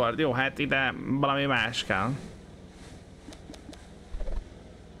rekord. Jó, hát ide valami más kell.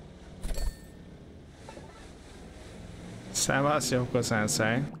 Szevasz, Yoko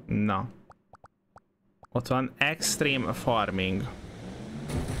Sensei. Na. Ott van Extreme Farming.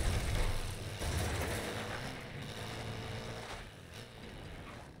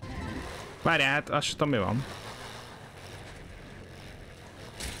 Várjál, hát azt sem tudom, mi van.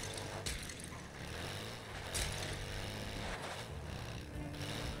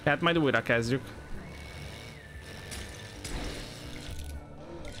 Tehát majd újra kezdjük.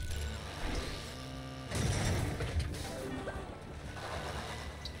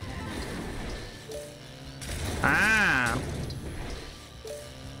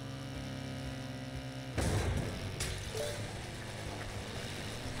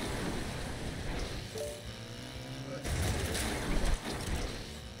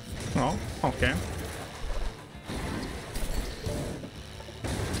 Okay.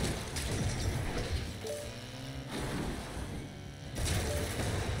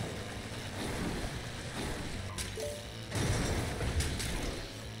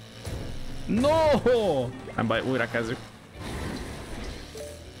 No! Nem baj, újra kezdjük.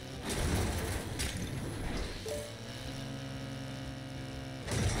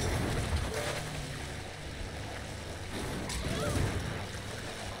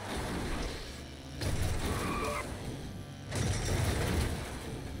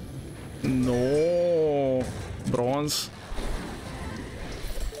 No, bronz.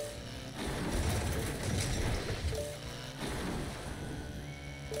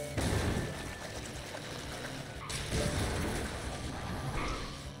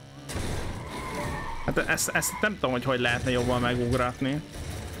 Hát ezt nem tudom, hogy lehetne jobban megugratni.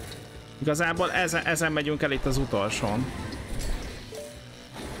 Igazából ezen megyünk el itt az utolsón.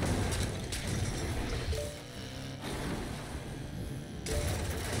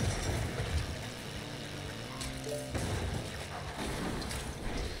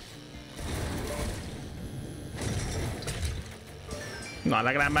 Na,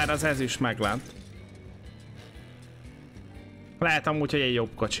 legalább már az ezüst meglett. Lehet amúgy, hogy egy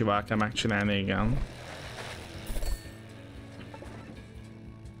jobb kocsival kell megcsinálni, igen.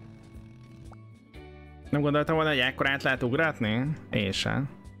 Nem gondoltam volna, hogy ekkor át lehet ugratni? Én sem.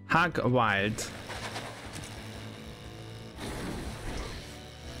 Hug Wild.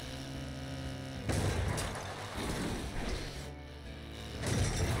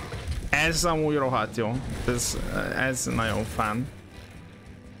 Ez amúgy rohadt jó. Ez nagyon fun.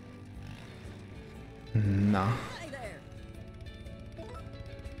 Na.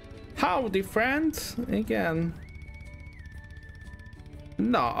 Howdy friend! Igen.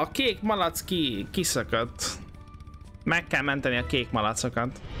 Na, a kék malac kiszakadt. Meg kell menteni a kék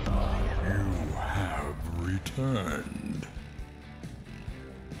malacokat. You have returned.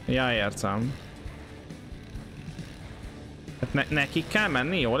 Ja, értem. Hát nekik kell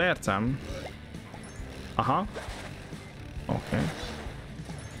menni, jól értem? Aha. Oké.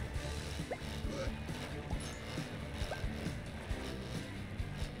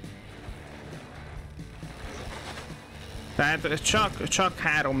 Tehát csak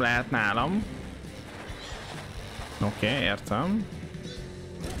 3 lehet nálam. Oké, értem.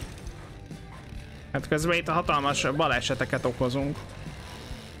 Hát közben itt a hatalmas baleseteket okozunk.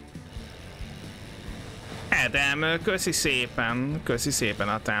 Edem, köszi szépen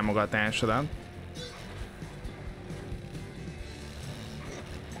a támogatásodat.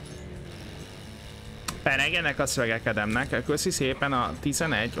 Peregenek a szövegek Edemnek, köszi szépen a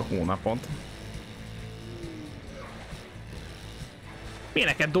 11 hónapot.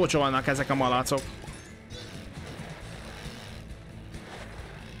 Milyeneket dodge-olnak ezek a malacok?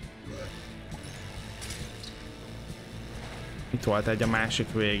 Itt volt egy a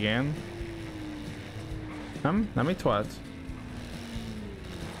másik végén. Nem? Nem itt volt?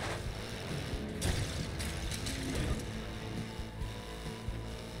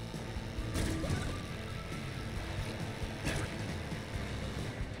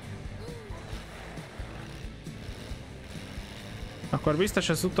 Akkor biztos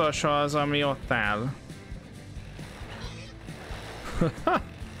az utolsó az, ami ott áll.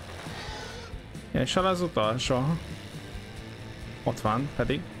 És az utolsó. Ott van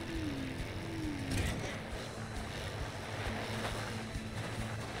pedig.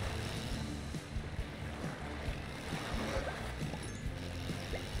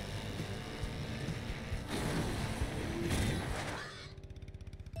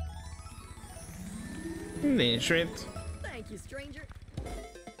 Nincs mit.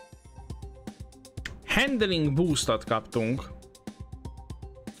 Handling boostot kaptunk.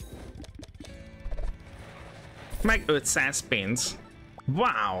 Meg 500 pénz.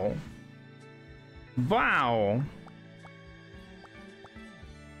 Wow! Wow!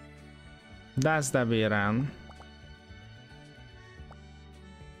 Das de Bérán.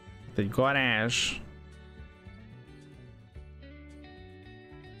 Itt egy garázs.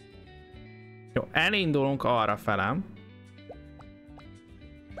 Jó, elindulunk arra felem.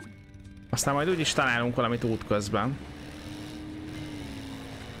 Aztán majd úgyis találunk valamit útközben.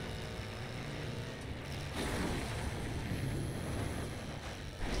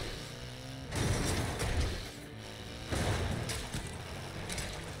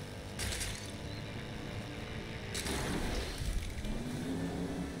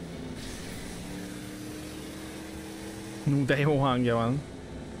 De jó hangja van.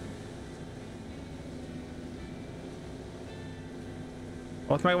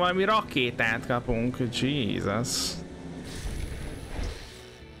 Ott meg valami rakétát kapunk, Jesus.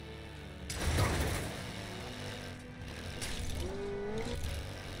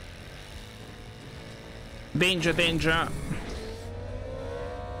 Danger, danger!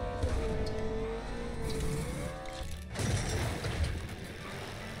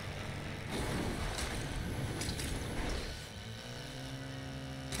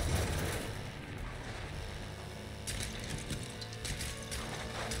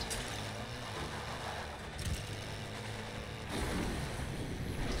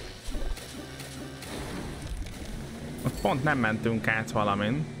 Pont nem mentünk át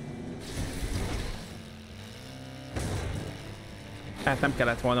valamin. Hát nem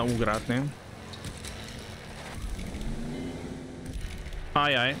kellett volna ugratni.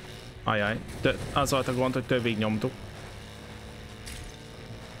 Ajaj. Ajaj. Az volt a gond, hogy többig nyomtuk.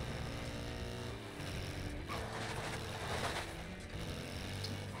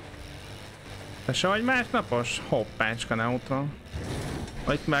 Te se vagy másnapos? Hoppácska neutral.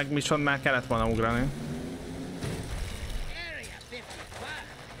 Vagy meg viszont már kellett volna ugrani.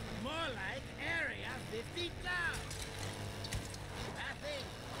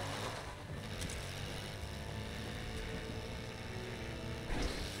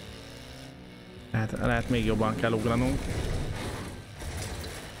 Lehet még jobban kell ugranunk.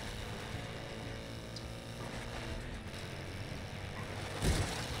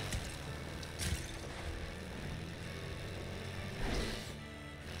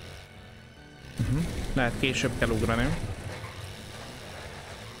 Lehet később kell ugrani.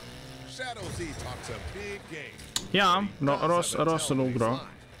 Ja, rosszul ugrok.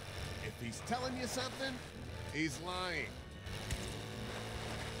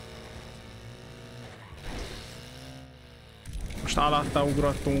 Most alatta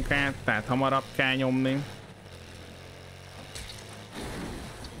ugrottunk át, tehát hamarabb kell nyomni.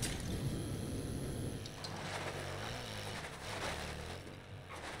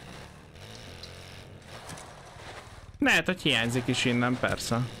 Lehet, hogy hiányzik is innen,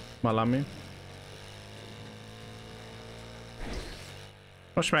 persze. Valami.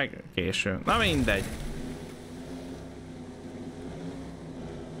 Most meg késő. Na mindegy.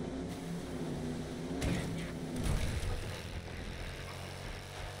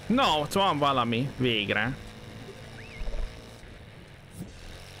 No, ott van valami, végre.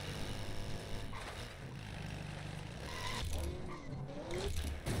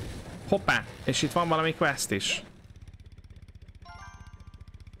 Hoppá, és itt van valami quest is.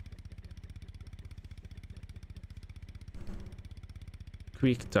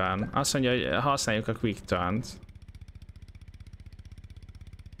 Quick turn. Azt mondja, hogy használjuk a quick turn-t.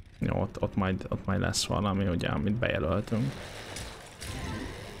 Jó, ott majd lesz valami, ugye, amit bejelöltünk.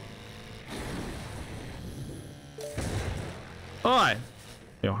 Oj!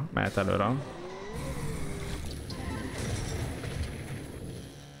 Jó, mehet előre.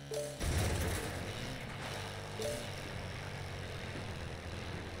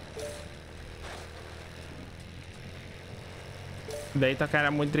 De itt akár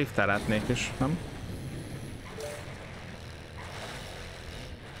amúgy driftelhetnék is, nem?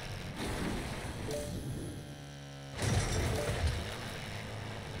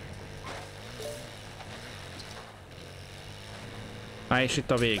 És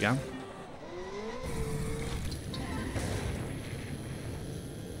itt a vége.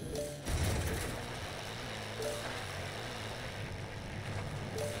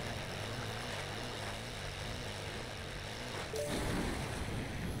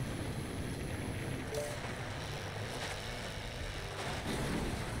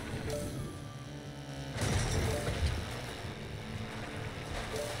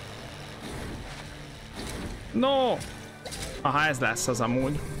 No! Aha, ez lesz az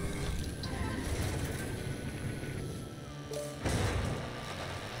amúgy.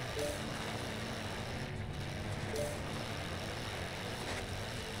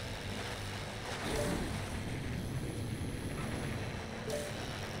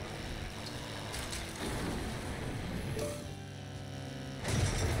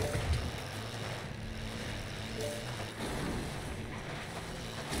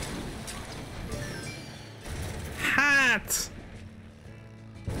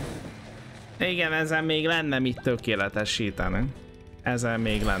 Igen, ezen még lenne mit tökéletesíteni. Ezen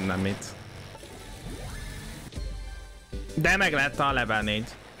még lenne mit. De meg lett a level 4.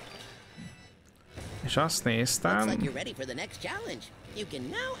 És azt néztem...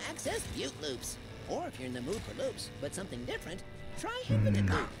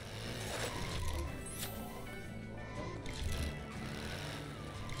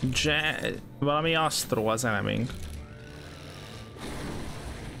 Valami Astro az enemünk.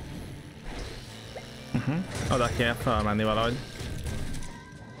 Oda kell felmenni valahogy.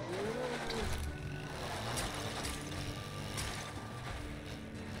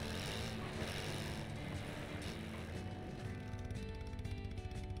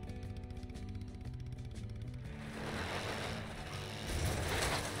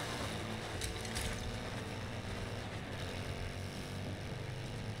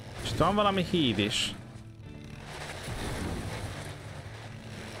 És van valami híd is.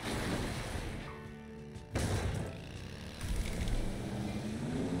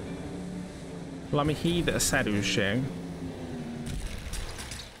 Valami híd-szerűség.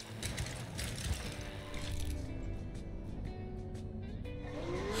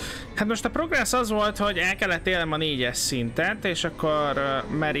 Hát most a progress az volt, hogy el kellett élnem a 4-es szintet, és akkor,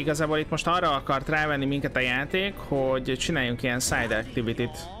 mert igazából itt most arra akart rávenni minket a játék, hogy csináljunk ilyen side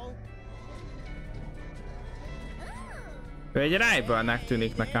activity-t. Ő egy rivalnek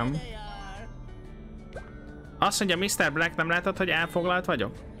tűnik nekem. Azt mondja, Mr. Black, nem látod, hogy elfoglalt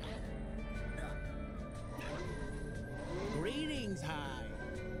vagyok?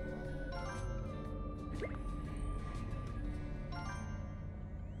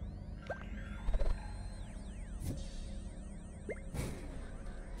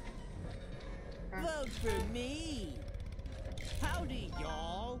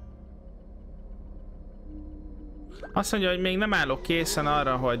 Azt mondja, hogy még nem állok készen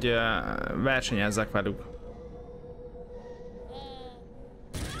arra, hogy versenyezzek velük.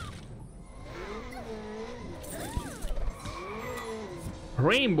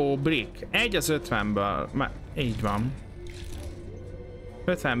 Rainbow Brick. 1 az 50-ből. Így van.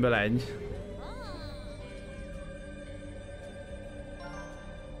 50-ből 1.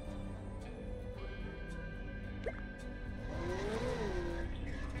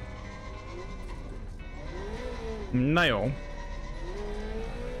 Na jó.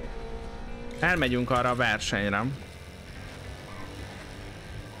 Elmegyünk arra a versenyre.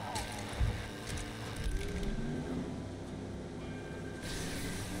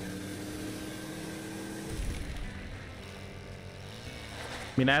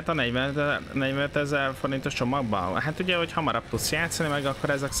 Mi lehet a 45 000 forintos csomagban? Hát ugye, hogy hamarabb tudsz játszani, meg akkor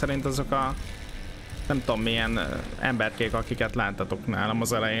ezek szerint azok a... nem tudom milyen emberkék, akiket láttatok nálam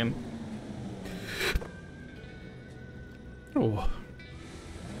az elején. Ó.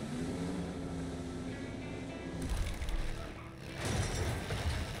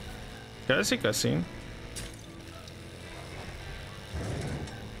 Köszi, köszi.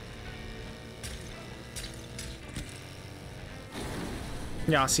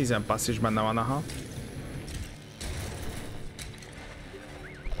 Ja, a Season Pass is benne van, aha.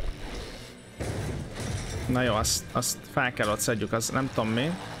 Na jó, azt fel kell ott szedjük, az nem tudom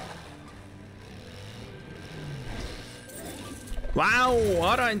mi. Wow,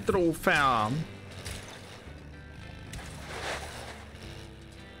 aranytrófea!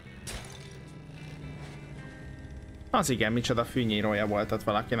 Az igen, micsoda fűnyírója volt ott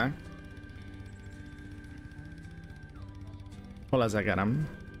valakinek. Hol az egerem?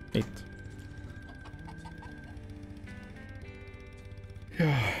 Itt.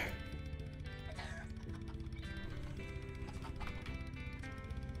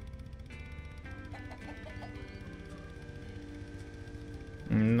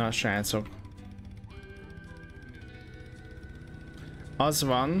 Na, srácok. Az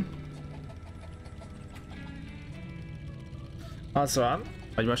van,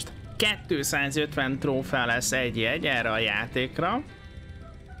 hogy most 250 trófea lesz egy jegy erre a játékra.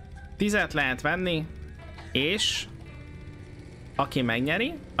 10-et lehet venni, és aki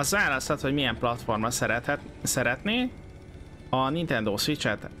megnyeri, az választhat, hogy milyen platformra szeretné, a Nintendo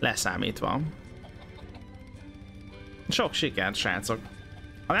Switch-et leszámítva. Sok sikert, srácok!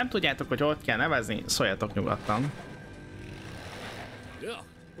 Ha nem tudjátok, hogy hogy kell nevezni, szóljatok nyugodtan.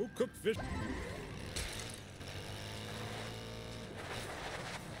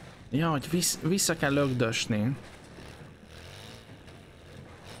 Ja, hogy vissza kell lögdösni.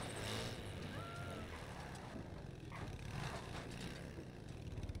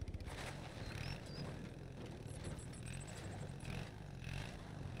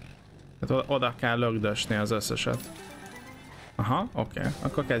 Tehát oda kell lögdösni az összeset. Aha, oké.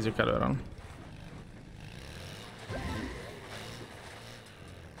 Akkor kezdjük előről.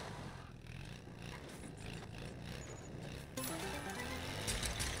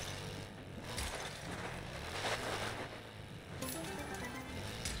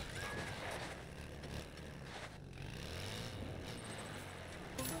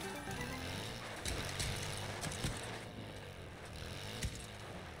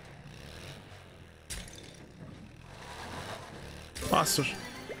 Basszus.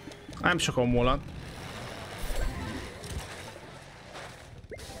 Nem sokon múlott.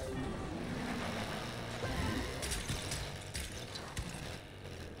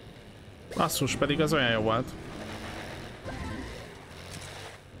 Basszus, pedig az olyan jó volt.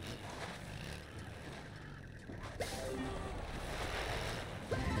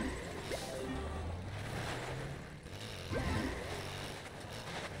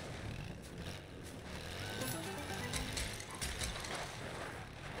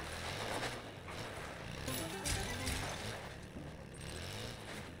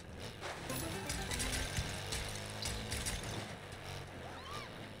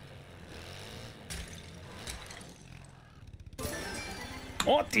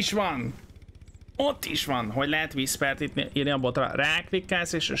 Ott is van! Ott is van! Hogy lehet Whispert itt írni a botra.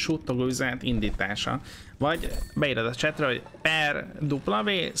 Ráklikkelsz és suttogó üzenet indítása. Vagy beírod a chatre, hogy per W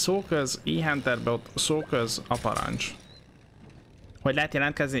szóköz Yeahunter bot szóköz a parancs. Hogy lehet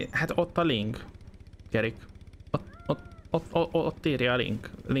jelentkezni? Hát ott a link. Gerik. Ott írja a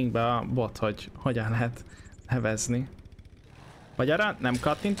linkbe a bot, hogy hogyan lehet nevezni. Vagy arra nem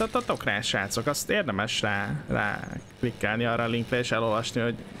kattintottatok rá, srácok? Azt érdemes rá klikkelni arra a linkre és elolvasni,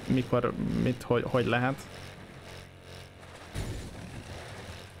 hogy mikor, mit, hogy lehet.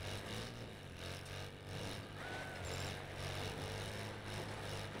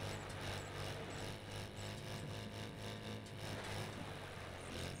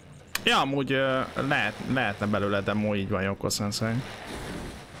 Ja, amúgy lehetne belőle demo, így van, Joko Sensei.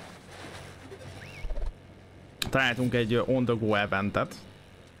 Találtunk egy on the go eventet.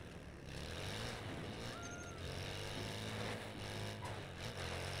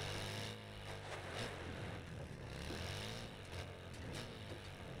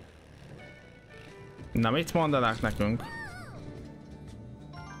 Na, mit mondanak nekünk?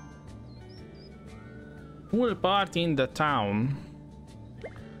 Pool party in the town.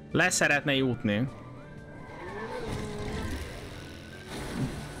 Le szeretne jutni.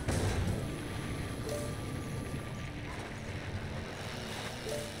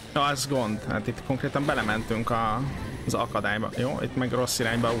 Ja, az gond. Hát itt konkrétan belementünk az akadályba. Jó, itt meg rossz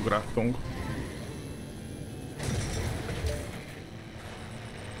irányba ugrattunk.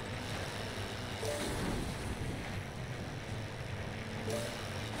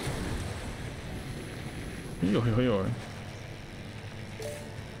 Jó.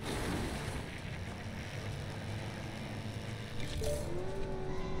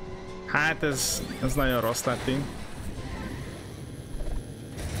 Hát ez nagyon rossz lett így.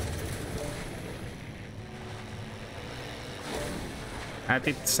 Hát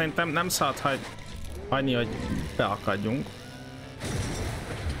itt szerintem nem szabad hagyni, hogy beakadjunk.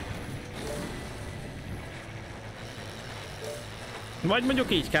 Vagy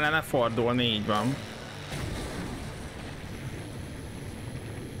mondjuk így kellene fordulni, így van.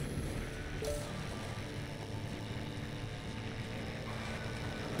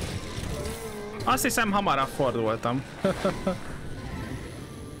 Azt hiszem, hamarabb fordultam.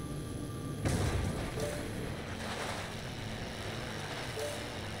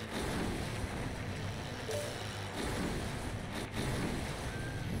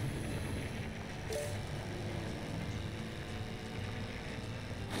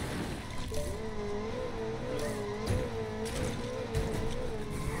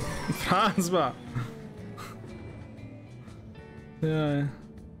 Francba! Jaj.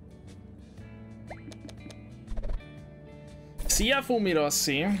 Szia Fumi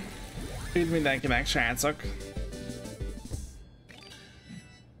Rossi! Üdv mindenkinek, srácok!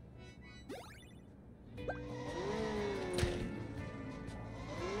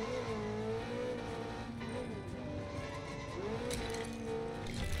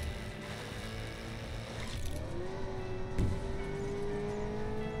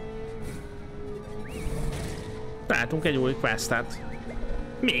 Találtunk egy új questet.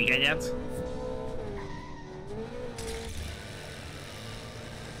 Még egyet.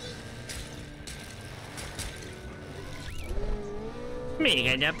 Még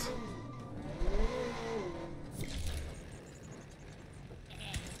egyet.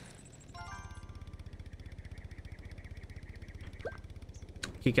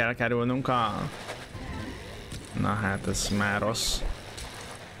 Ki kell kerülnünk a... Na hát ez már rossz.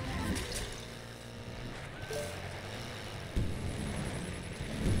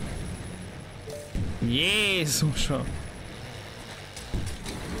 Jézusom!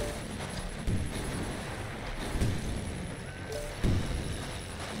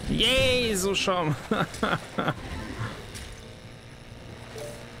 Jézusom!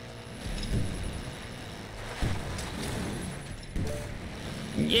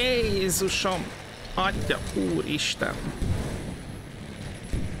 Jézusom! Atya úristen!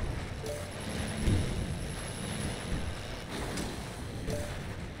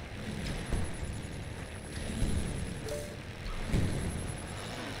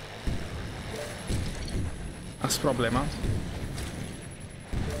 Az probléma.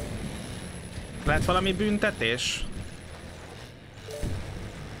 Lehet valami büntetés?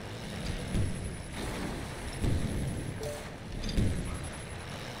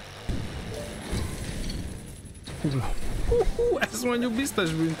 Ez mondjuk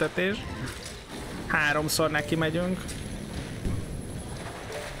biztos büntetés. 3-szor neki megyünk.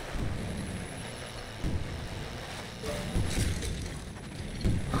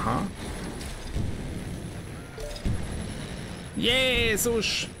 Aha.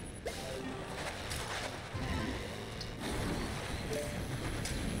 Jézus!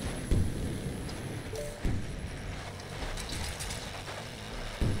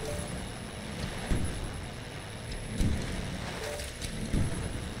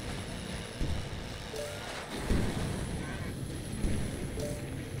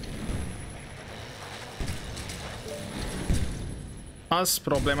 Az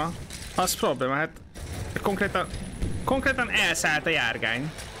probléma. Az probléma, hát konkrétan elszállt a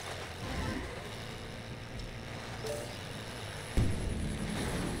járgány.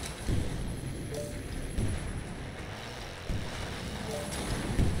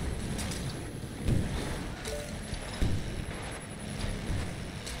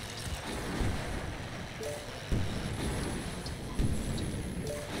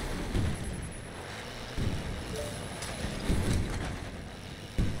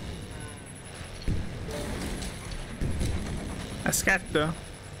 Ez 2.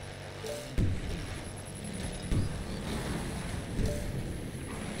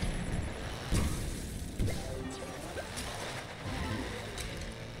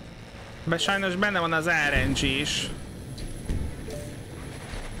 De sajnos benne van az RNG is.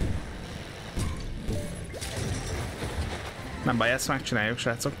 Nem baj, ezt megcsináljuk,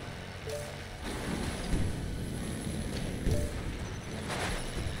 srácok.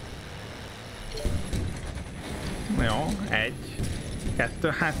 Jó, 1, 2,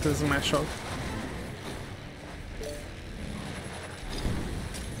 hát ez már sok.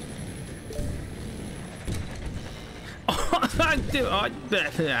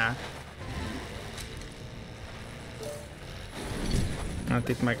 Hát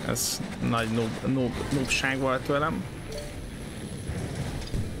itt meg ez nagy noobság volt tőlem.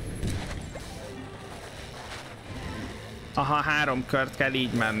 Aha, 3 kört kell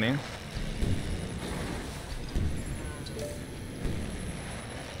így menni.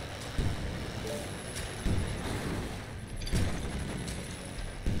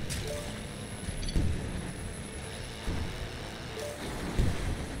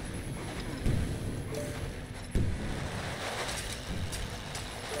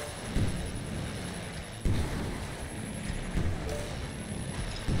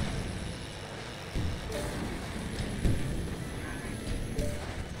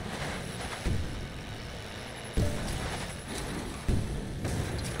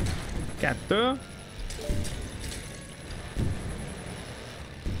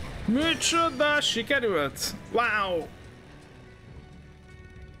 Micsoda, sikerült! Wow!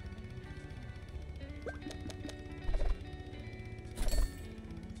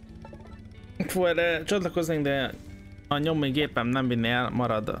 Fú, erre csatlakoznék, de a nyomói gépem nem vinni el,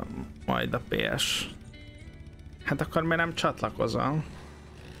 marad majd a PS. Hát akkor miért nem csatlakozol?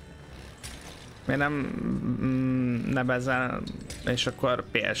 Miért nem nevezel, és akkor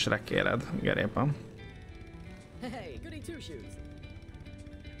PS-re kéred, Gerépa? Hey, goody two-shoes.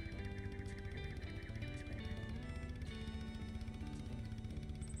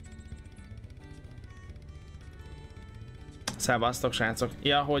 Szevasztok, srácok.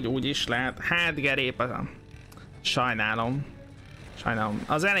 Ja, hogy úgy is lehet. Hát, Gerépa. Sajnálom. Sajnálom.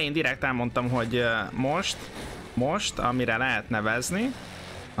 Az elején direkt elmondtam, hogy most, amire lehet nevezni,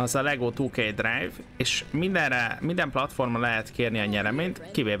 az a Lego 2K Drive, és minden platformon lehet kérni a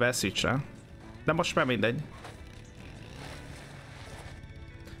nyereményt, kivéve a Switch-re. De most már mindegy.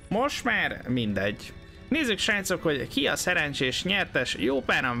 Most már mindegy. Nézzük, srácok, hogy ki a szerencsés nyertes. Jó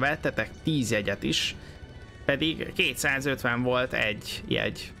páran vettetek 10 jegyet is, pedig 250 volt egy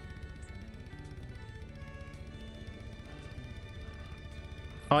jegy.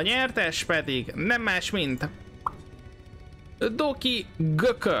 A nyertes pedig nem más, mint Doki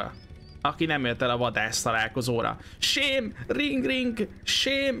Gökö, aki nem jött el a vadász találkozóra. Shame, ring ring,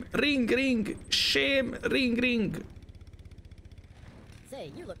 shame, ring ring, shame, ring ring.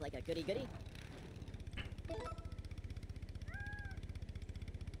 Say, you look like a goody goody.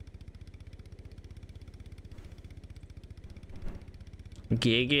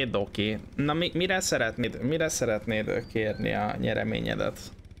 GG Doki. Na mire szeretnéd kérni a nyereményedet?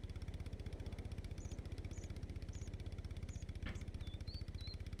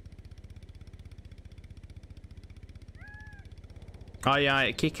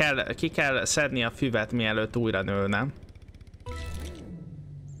 Ajjaj, ki kell szedni a füvet, mielőtt újra nőne.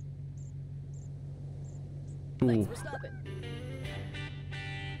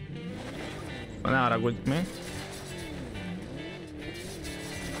 Ne haragudj, mi?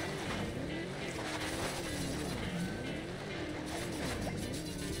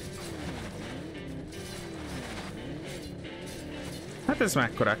 Hát ez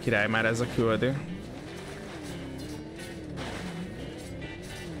mekkora király már ez a küldő.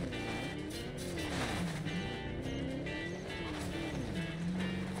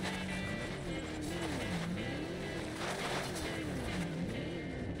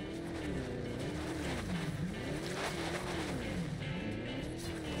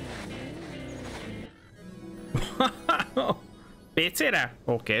 PC-re?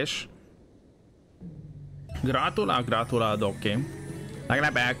 Okés. Gratulálok, oké.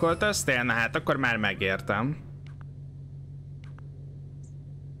 Legalább elköltöztél? Na hát akkor már megértem.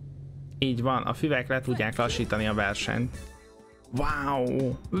 Így van, a füvek le tudják lassítani a versenyt.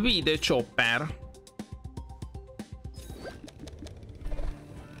 Wow! Video chopper!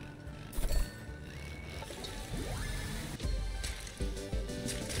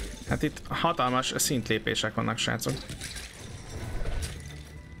 Hát itt hatalmas szintlépések vannak, srácok.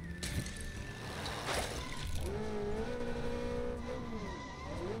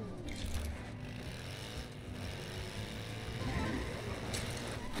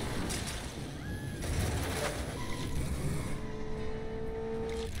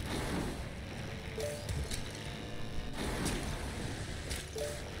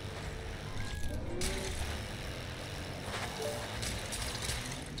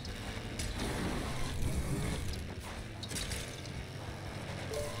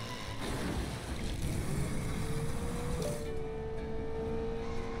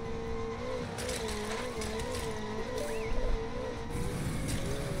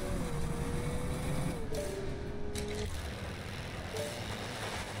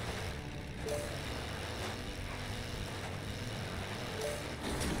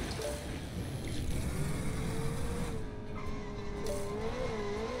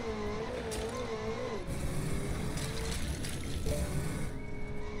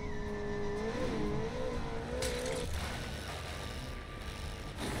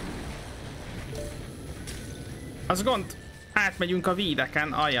 Az gond, átmegyünk a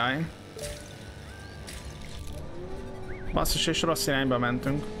vídeken, ajaj. Basszus, és rossz irányba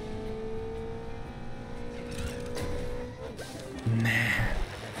mentünk. Ne.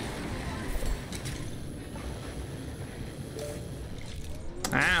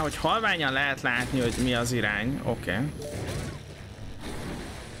 Hogy halványan lehet látni, hogy mi az irány, oké.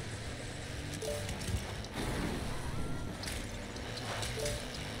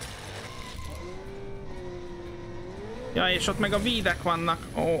 Ja, és ott meg a vídek vannak.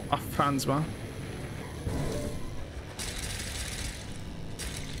 Ó, a francba.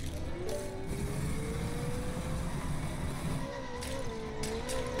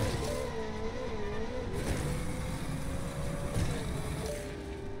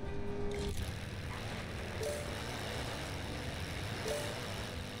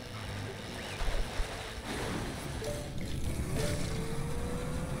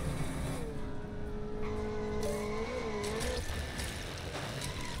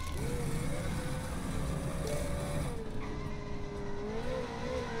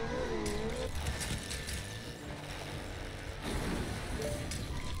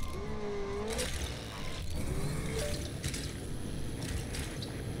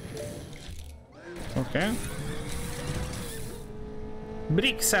 Oké.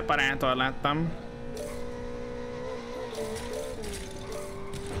 Brick szeparátor láttam.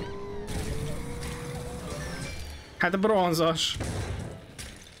 Hát bronzos.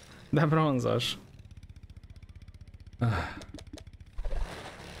 De bronzos.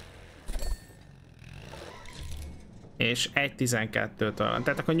 És 1.12-től.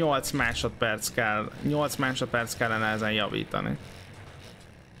 Tehát akkor 8 másodperc kell. 8 másodperc kellene ezen javítani.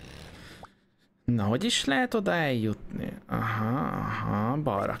 Na, hogy is lehet oda eljutni? Aha,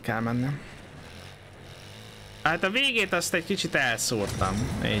 balra kell mennem. Hát a végét azt egy kicsit elszúrtam.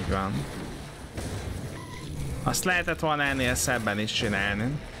 Így van. Azt lehetett volna ennél szebben is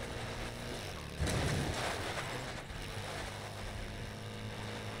csinálni.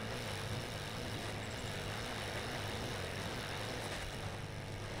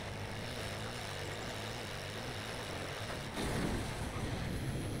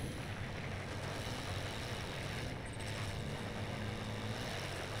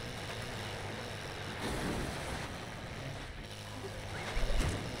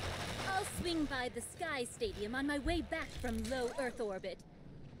 swing by the Sky Stadium on my way back from low Earth orbit.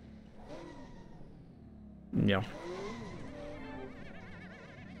 Jó.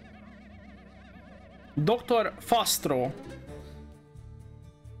 Dr. Fastro.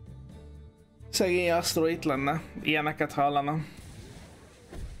 Szegény Astro itt lenne. Ilyeneket hallana.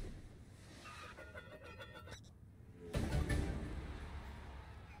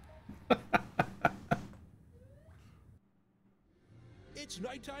 It's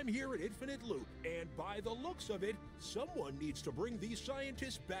nighttime here at Infinite Loop, and by the looks of it, someone needs to bring these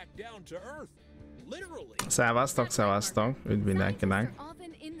scientists back down to Earth. Literally. Szevasztok, szevasztok. Üdv mindenkinek.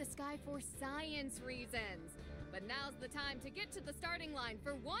 Often in the sky for science reasons, but now's the time to get to the starting line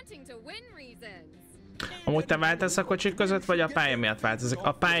for wanting to win reasons. Amúgy te váltasz a kocsik között, vagy a pálya miatt változik?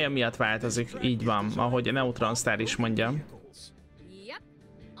 A pálya miatt változik, így van, ahogy a Neutron Star is mondja. Yep.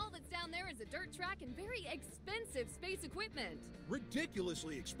 All that's down there is a dirt track and very expensive space equipment.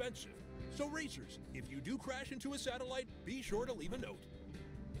 Ridiculously expensive. So racers, if you do crash into a satellite, be sure to leave a note.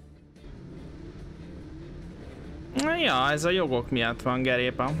 Ja, ez a jogok miatt van,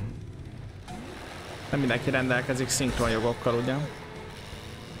 Gerépa. Nem mindenki rendelkezik szinkron jogokkal, ugye?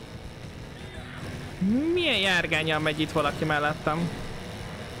 Milyen járgánnyal megy itt valaki mellettem?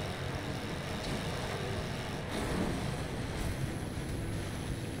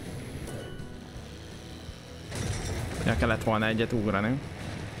 Ja, kellett volna egyet ugrani.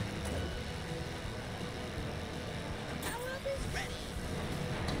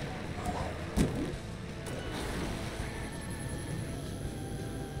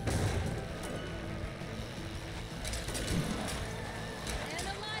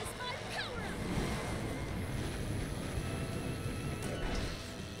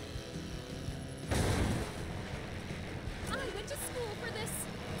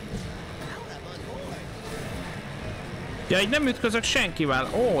 Ja, így nem ütközök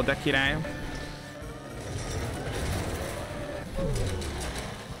senkivel. Ó, de király.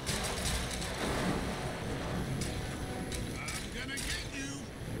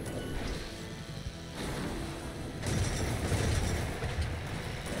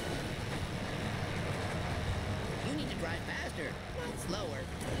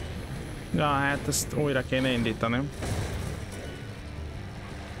 Ja, hát ezt újra kéne indítani.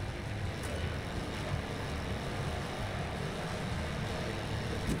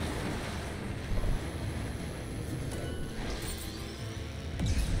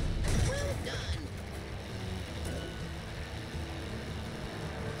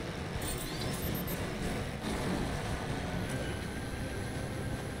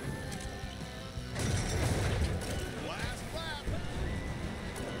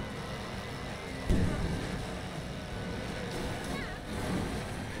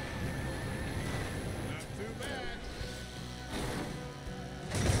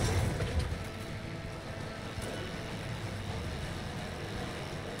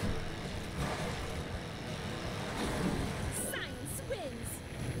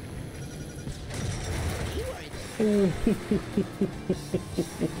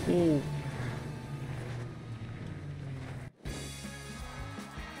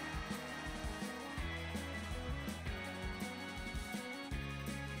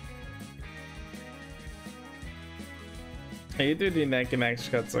 Üdv mindenkinek,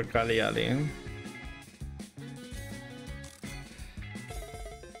 skacok, Ali.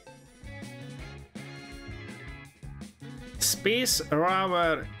 Space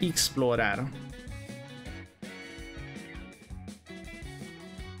Rover Explorer.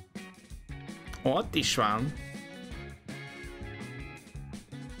 Ott is van.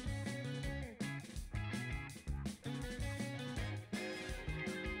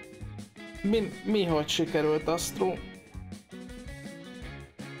 Mi hogy sikerült, Astro?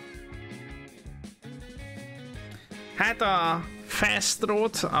 Hát a Fast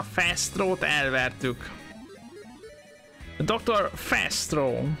Road elvertük. Dr.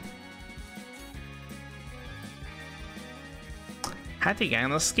 Fastro. Hát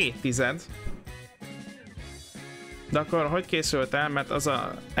igen, az 2/10. De akkor hogy készült el? Mert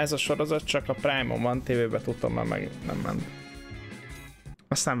ez a sorozat csak a Prime-on van, tévében tudtam, már meg nem ment.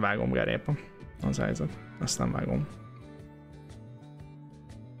 Azt nem vágom, Gerépa. Az helyzet. Azt nem vágom.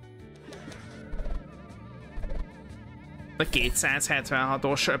 A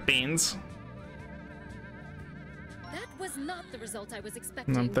 276-os pénz.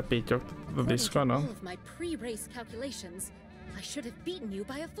 Nem te pittyogtad a Discordon?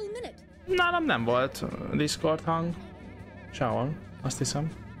 Nálam nem volt Discord hang. Sehol, azt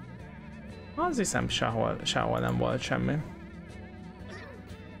hiszem. Azt hiszem, sehol nem volt semmi.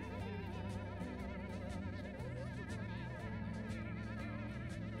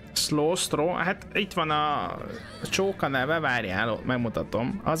 Slow Straw, hát itt van a csóka neve, várjál,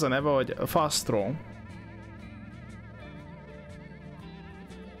 megmutatom. Az a neve, hogy Fast Straw.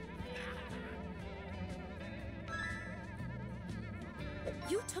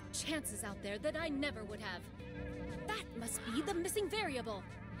 You took chances out there that I never would have. That must be the missing variable.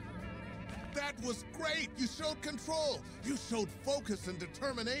 That was great! You showed control! You showed focus and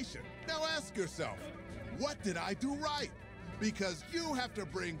determination. Now ask yourself, what did I do right? Because you have to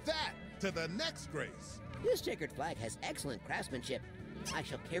bring that to the next race. This checkered flag has excellent craftsmanship. I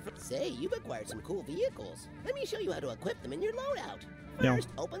shall carefully say you've acquired some cool vehicles. Let me show you how to equip them in your loadout. First,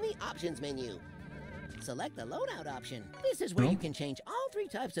 open the options menu. Select the loadout option. This is where you can change all 3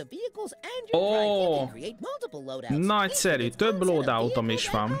 types of vehicles and your drive and create multiple loadouts. Nagyszerű, több loadoutom is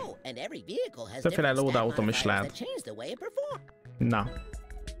van. Többféle loadoutom is lehet. Na,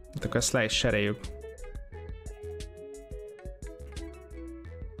 hát akkor ezt le is seréljük.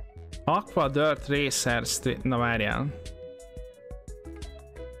 Aqua Dirt Racer Street... Na várjál.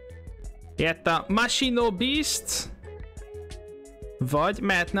 Ilyet a Machino Beast... Vagy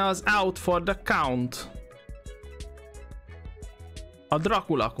mehetne az Out for the Count. A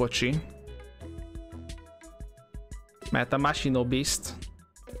Dracula kocsi. Mehet a Machino Beast.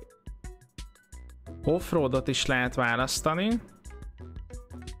 Offroadot is lehet választani.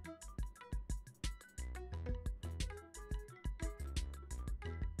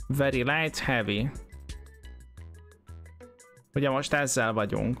 Very light, heavy. Ugye most ezzel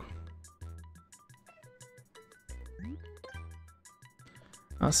vagyunk.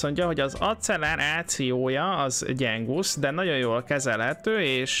 Azt mondja, hogy az accelerációja az gyengusz, de nagyon jól kezelhető,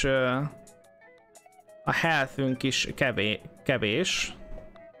 és a healthünk is kevés.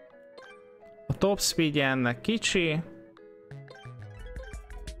 A top speedje ennek kicsi.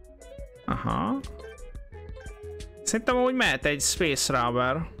 Aha. Szerintem úgy mehet egy Space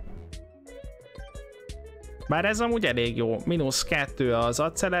Rubber. Bár ez amúgy elég jó. -2 az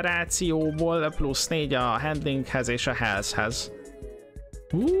accelerációból, +4 a handlinghez és a healthhez.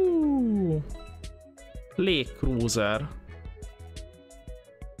 Lake Cruiser.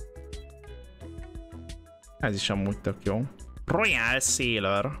 Ez is amúgy tök jó. Royal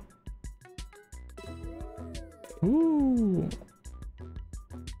Sailor.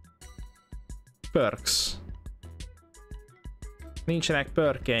 Perks. Nincsenek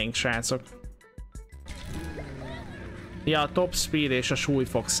perkeink, srácok. Ja, a top speed és a súly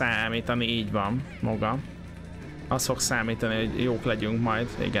fog számítani, így van, maga. Az fog számítani, hogy jók legyünk majd.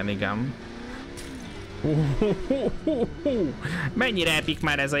 Igen, igen. Mennyire epik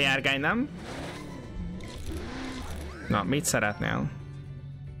már ez a járgány, nem? Na, mit szeretnél?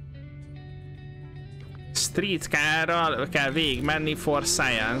 Streetcar-ral kell végigmenni for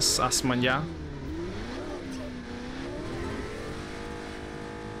science, azt mondja.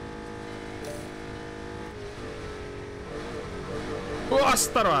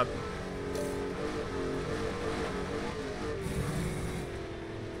 Azt a rohadt!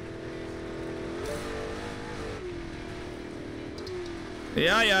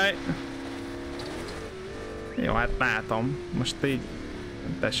 Jajjaj! Jó, hát látom. Most így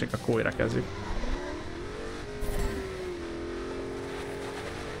tessék, akkor újra kezdjük.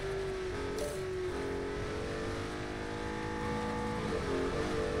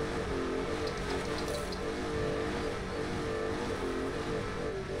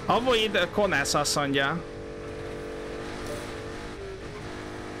 Avoid Konász azt mondja.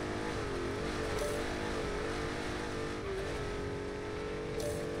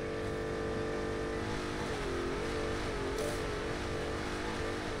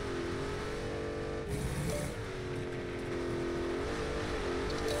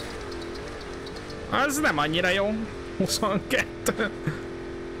 Az nem annyira jó. 22.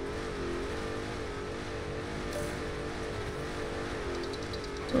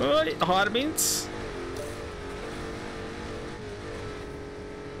 Oly, 30.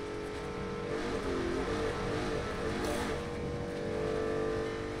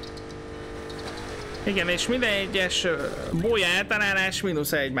 Igen, és minden egyes bója eltalálás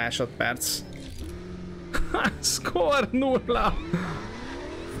 -1 másodperc. Score 0.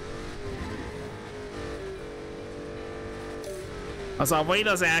 Az avoid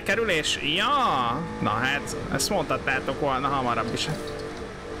az elkerülés? Ja! Na hát, ezt mondhattátok volna hamarabb is.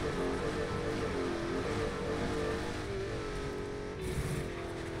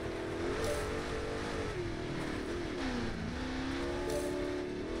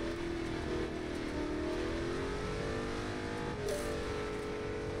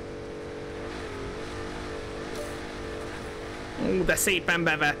 De szépen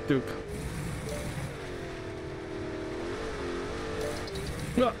bevettük.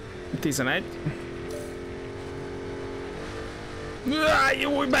 11.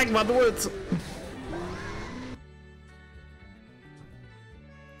 Jó, megvadult!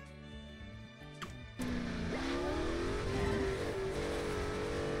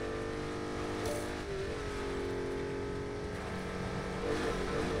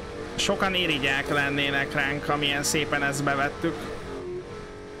 Sokan irigyák lennének ránk, amilyen szépen ezt bevettük.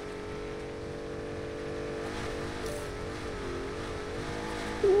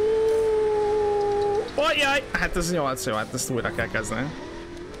 Ajjaj! Hát ez 8, jó, hát ezt újra kell kezdeni.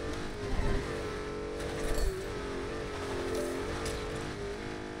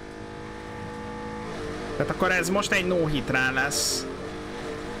 Tehát akkor ez most egy no-hit rá lesz.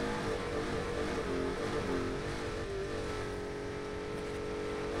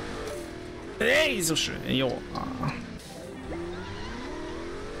 Jézus! Jó.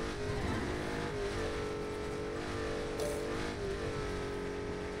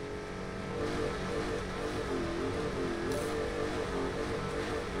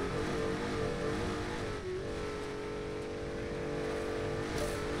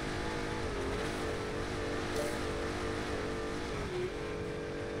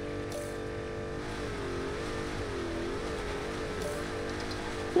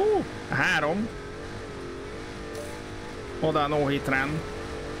 Három. Oda a no-hit run.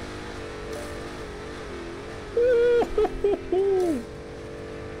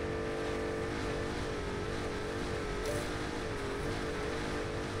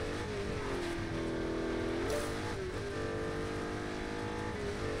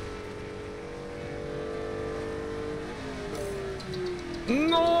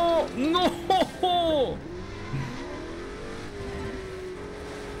 No! No!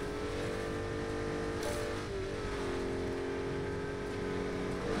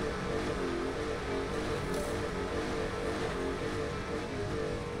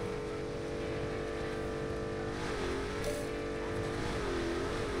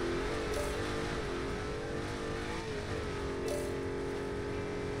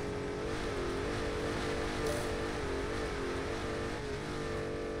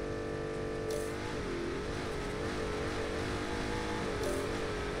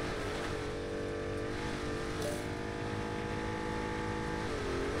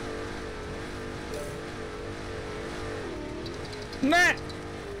 Ne!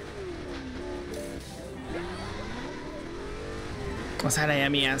 Az eleje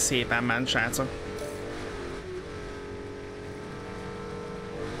milyen szépen ment, srácok.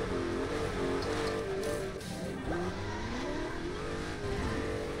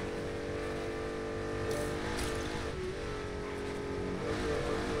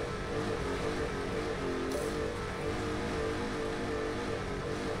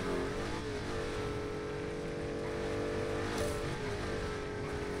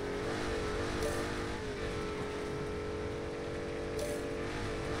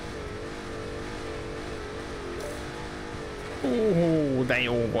 De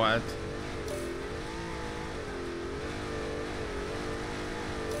jó volt.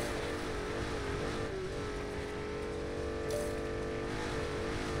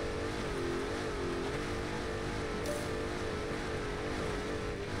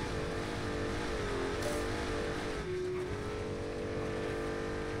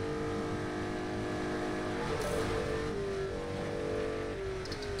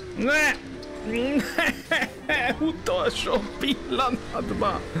 Ne! Utolsó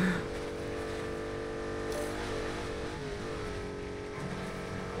pillanatban.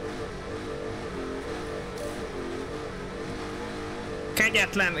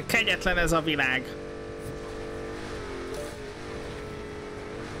 Kegyetlen ez a világ.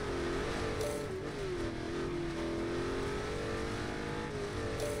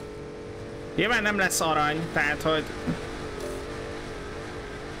 Nyilván nem lesz arany, tehát hogy...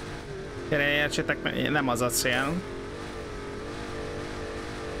 Értsétek, nem az a cél.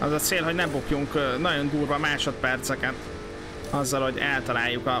 Az a cél, hogy ne bukjunk nagyon durva másodperceket azzal, hogy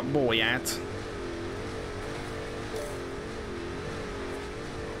eltaláljuk a bóját.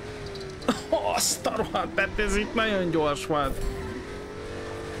 Azt a rohadt, tehát ez itt nagyon gyors volt.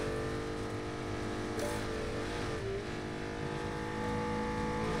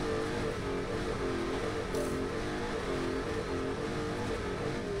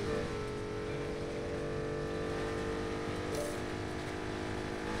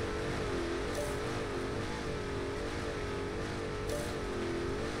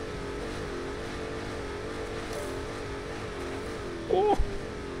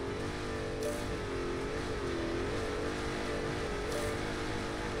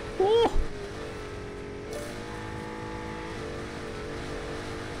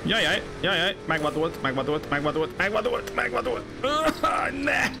 Jajjaj, jajjaj, megvadult.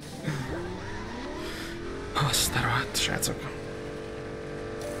 Ne! Azt a rohadt, srácok.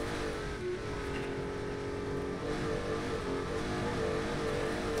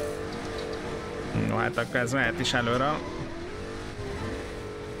 No, hát akkor ez mehet is előre.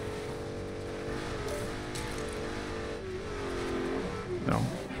 No.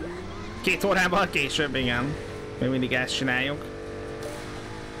 2 órával később, igen. Még mindig ezt csináljuk.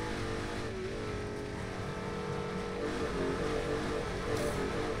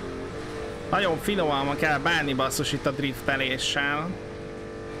 Nagyon finoman kell bánni basszus itt a drifteléssel.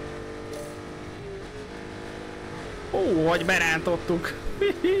 Ó, hogy berántottuk.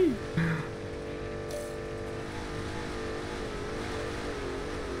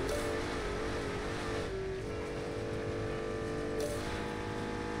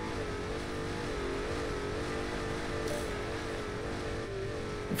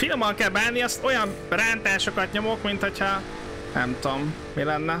 Finoman kell bánni, azt olyan rántásokat nyomok, mint hogyha nem tudom, mi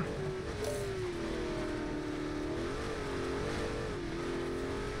lenne.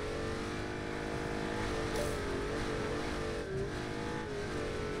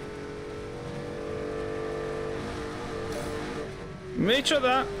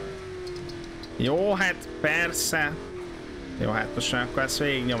 Micsoda? Jó, hát persze. Jó, hát most akkor ezt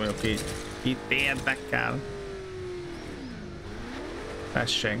végig nyomjuk így. Itt érdekel.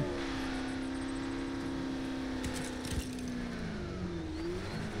 Tessék.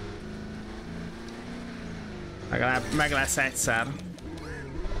 Legalább meg lesz egyszer.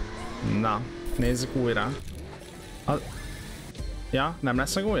 Na, nézzük újra. Ja, nem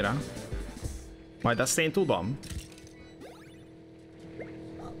lesz meg újra? Majd azt én tudom.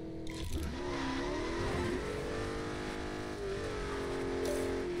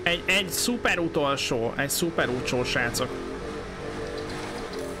 Egy szuper utolsó, srácok.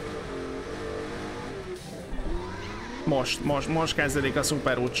 Most kezdődik a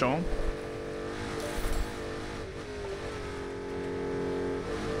szuper utolsó.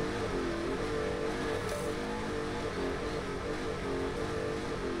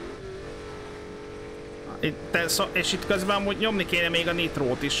 És itt közben amúgy nyomni kéne még a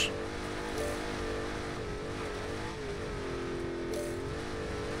nitrót is.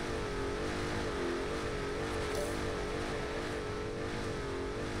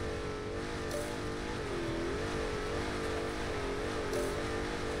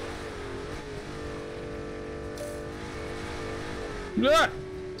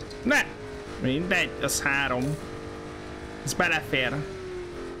 Ne! Mindegy, az 3. Ez belefér.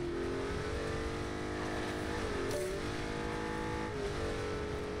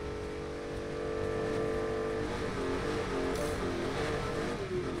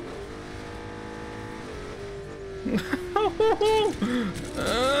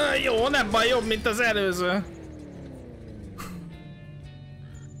 Jó, nem baj, jobb, mint az előző.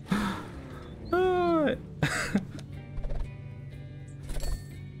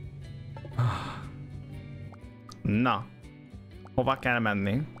 Na, hova kell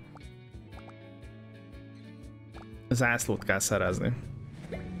menni? Zászlót kell szerezni.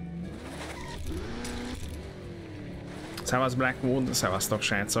 Szevasz Blackwood, szevasztok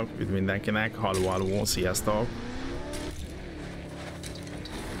srácok, üdv mindenkinek, haló, sziasztok!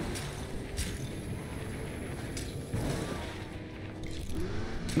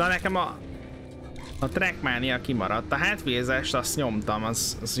 Na nekem a Trackmania kimaradt, a hátvézest azt nyomtam,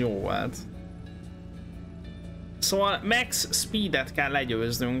 az jó volt. Szóval max speedet kell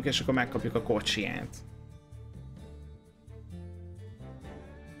legyőznünk, és akkor megkapjuk a kocsiját.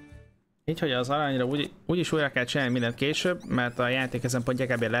 Így, hogy az aranyra úgyis újra kell csinálni mindent később, mert a játék ezen pontja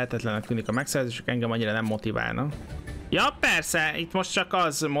kb. Lehetetlenek tűnik a megszerzésük, engem annyira nem motiválna. Ja persze, itt most csak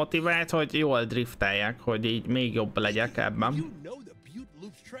az motivált, hogy jól drifteljek, hogy így még jobb legyek ebben.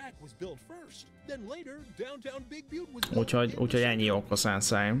 Úgyhogy ennyi okosan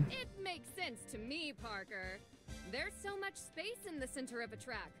szájm.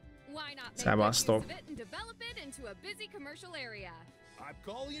 Szevasztok. I'm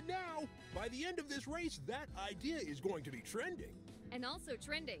calling it now. By the end of this race, that idea is going to be trending.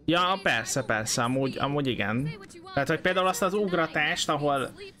 Ja, persze, amúgy igen. Tehát, hogy például azt az ugratást,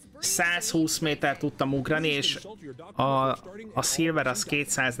 ahol 120 méter tudtam ugrani, és a Silver az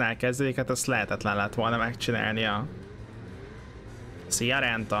 200-nál kezdődik, hát azt lehetetlen lett volna megcsinálni a... Szia,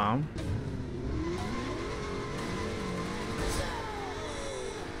 Renta!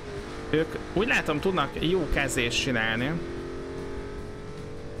 Ők úgy látom tudnak jó kezdést csinálni.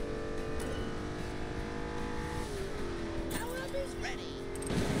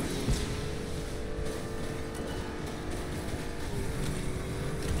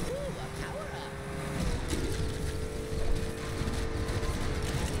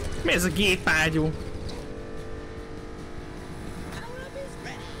 Mi ez a gépágyú?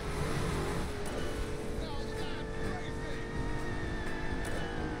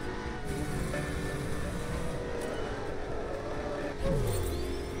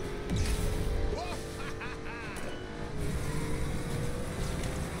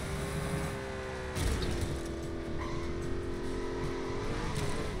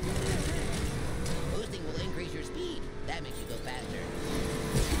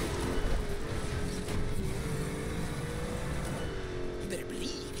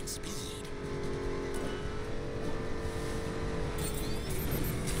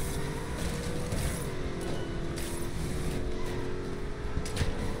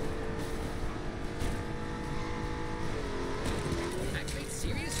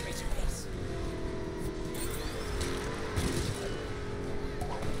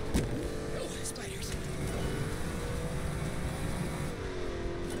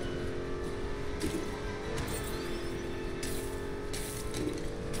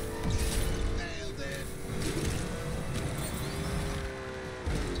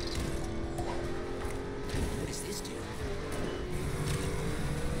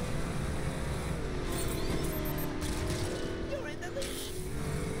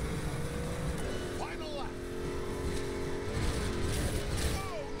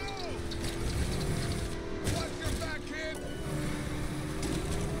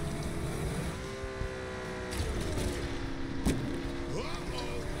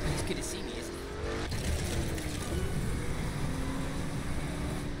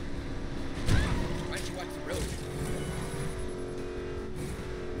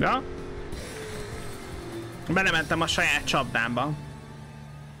 Ja? Belementem a saját csapdámba.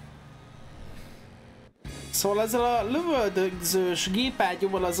 Szóval ezzel a lövöldözős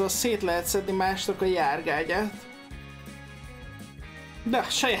gépágyúval azzal szét lehet szedni másnak a járgágyát. De a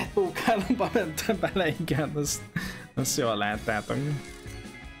saját pókálomba mentem bele, igen, azt jól láttátok.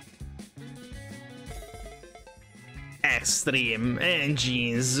 Extreme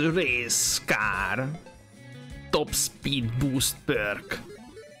Engines Race Car Top Speed Boost Perk.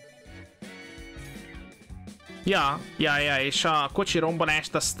 Ja, és a kocsi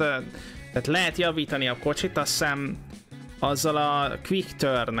rombolást azt tehát lehet javítani a kocsit, azt hiszem azzal a Quick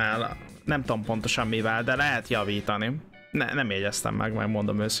Turn-nel, nem tudom pontosan mivel, de lehet javítani. Nem jegyeztem meg,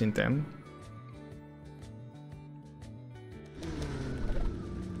 megmondom őszintén.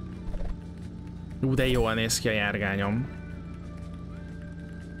 De jól néz ki a járgányom.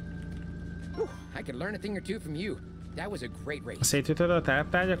 Szétütöd a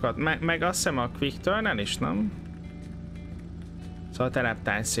tereptárgyakat? Meg azt hiszem a Quick Turn-en is, nem? Szóval a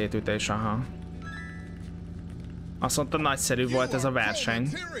tereptárgy szétütés, aha. Azt mondta, nagyszerű volt ez a verseny.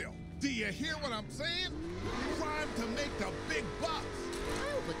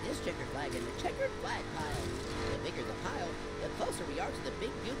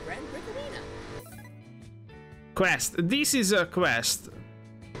 Quest. This is a quest.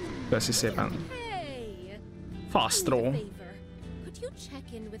 Köszi szépen. Fastro.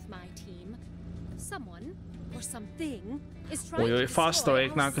 Új,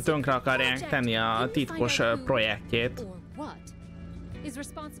 Fastroéknak tönkre akarják tenni a titkos projektjét.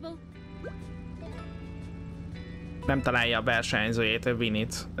 Nem találja a versenyzőjét,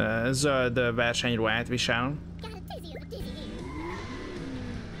 Winnie-t. Zöld versenyruhát visel.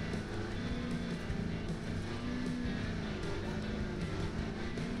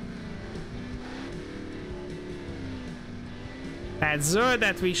 Tehát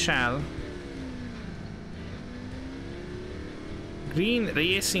zöldet visel. Green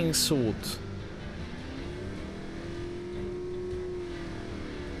Racing Suit.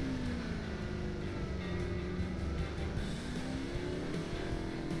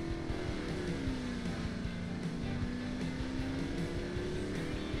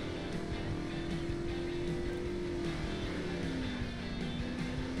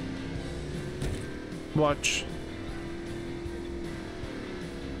 Watch.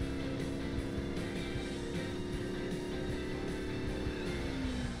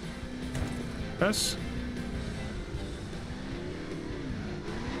 Kösz.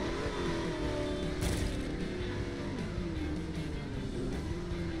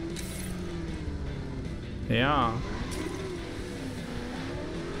 Ja.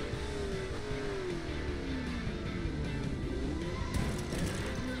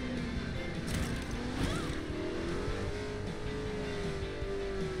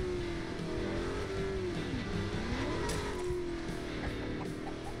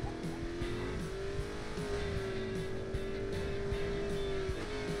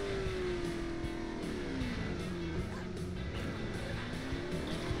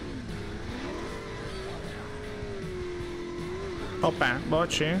 Hoppá,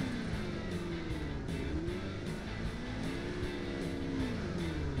 bocsi.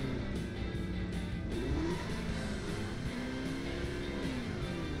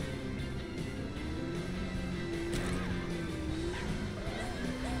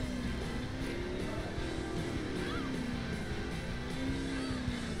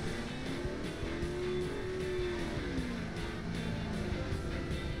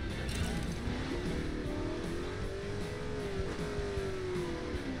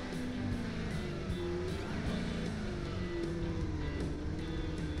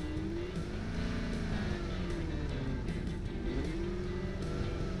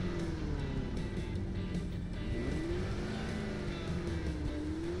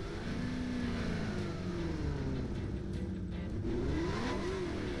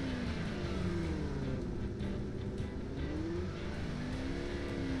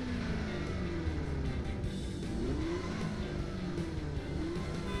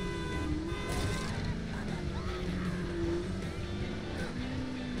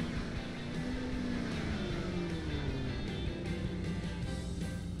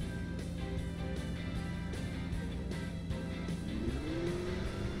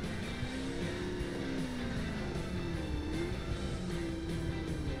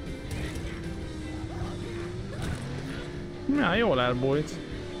 Ja, jól elbújt.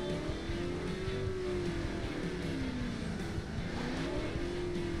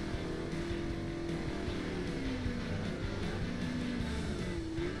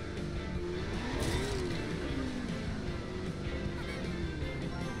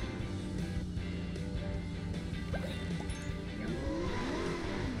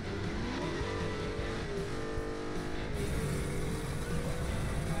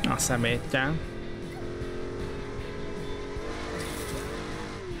 A szemétje.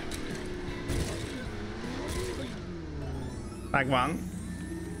 Megvan.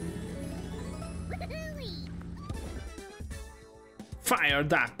 Fire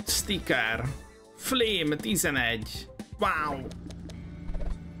Duct sticker. Flame 11. Wow.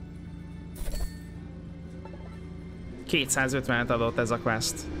 250-et adott ez a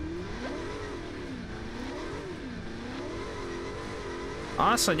quest.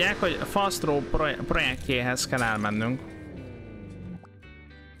 Azt mondják, hogy a Fast Row projektjéhez kell elmennünk.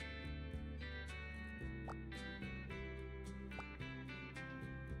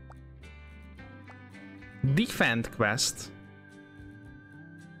 Defend quest.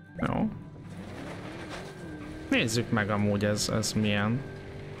 Jó. Nézzük meg amúgy ez milyen.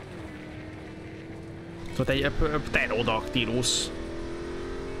 Ott egy pterodactylus.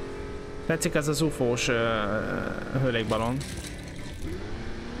 Tetszik ez az ufós hőlékbalon.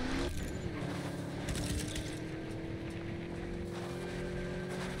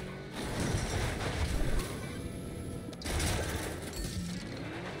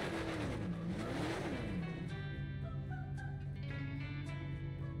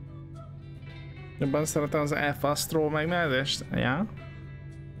 Jobban szeretem az elfasztró megnevezést? Ja.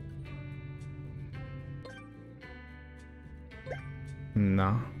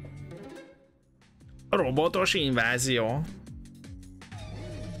 Na. Robotos invázió.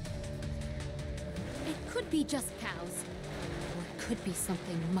 It could be just cows. Or it could be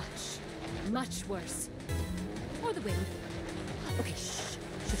something much worse. Or the wind. Okay, shh,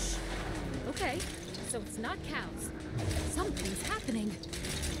 shh. Okay, so it's not cows. Something's happening.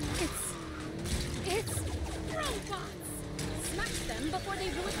 It's robots! Smash them before they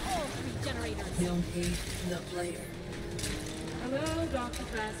ruin all 3 generators. Don't hate the player. Hello, Dr.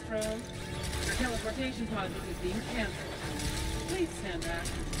 Fastro. Your teleportation project is being cancelled. Please stand back.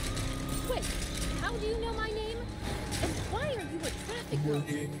 Wait, how do you know my name? And why are you a traffic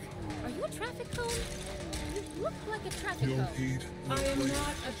cone? Are you a traffic cone? You look like a traffic cone. I am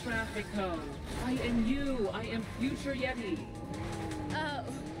not a traffic cone. I am you. I am future Yeti.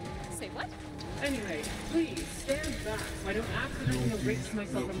 Say what? Anyway, please stand back so I don't accidentally erase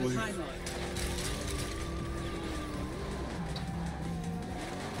myself from the timeline.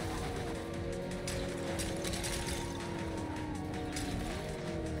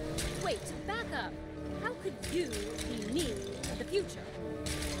 Wait, back up. How could you be me in the future?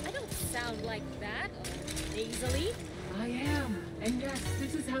 I don't sound like that, nasally. I am, and yes,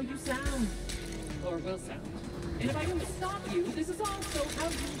 this is how you sound. Or will sound. And if I don't stop you, this is also how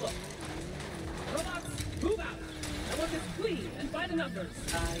you look. Robots, move out! I want this clean and by the numbers.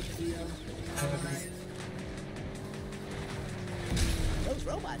 I feel alright. Those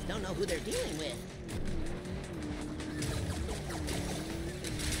robots don't know who they're dealing with.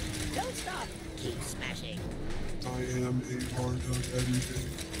 Don't stop. Keep smashing. I am a part of everything.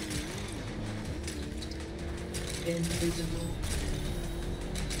 Invisible.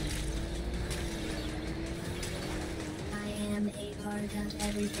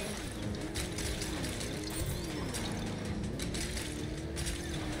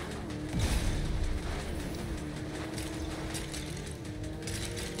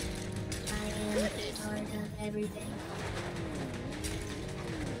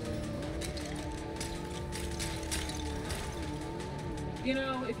 You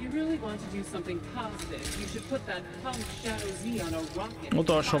know, if you really want to do something positive, you should put that punk Shadow Z on a rocket.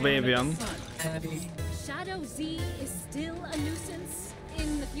 Utolsó wave jön. Shadow Z is still a nuisance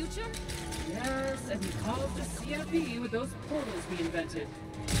in the future? Yes, and he caused a CFE with those portals we invented.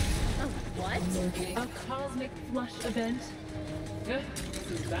 A what? A cosmic flush event. Yeah,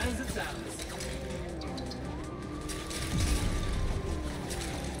 it's as bad as it sounds.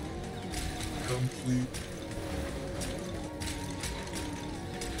 Complete.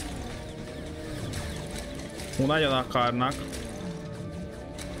 Nagyon akarnak.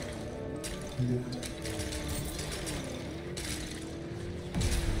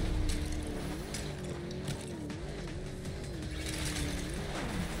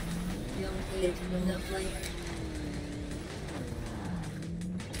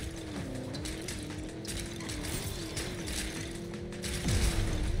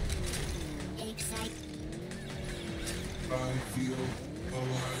 I feel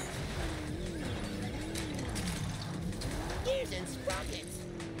alive. Gears and sprockets.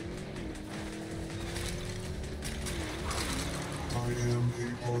 I am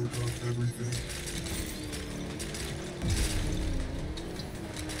a part of everything.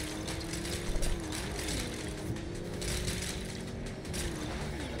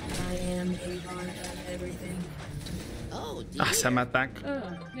 I am a part of everything. Oh, dear. Szemetek.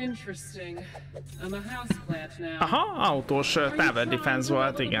 Oh, interesting. I'm a houseplant now. Aha, autós tower defense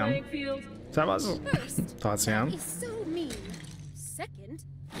volt, igen. Szevasz? Tacián. So mean. Second,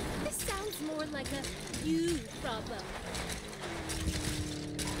 this sounds more like a you problem.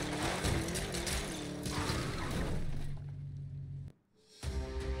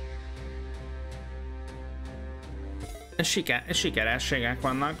 Sikerességek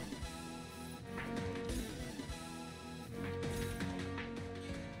vannak.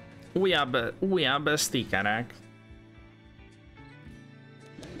 Újabb stickerek.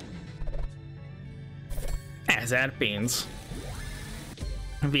 1000 pénz.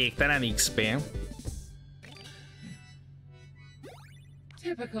 Végtelen XP.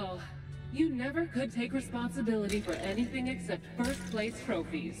 Typical. You never could take responsibility for anything except first place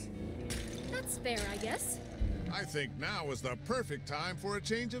trophies. That's fair, I guess. I think now is the perfect time for a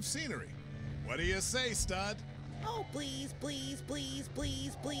change of scenery. What do you say, stud? Oh, please, please, please,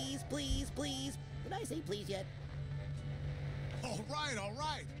 please, please, please, please. Did I say please yet? All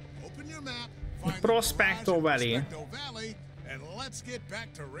right. Open your map, find Prospecto Valley. And let's get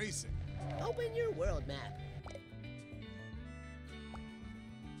back to racing. Open your world map.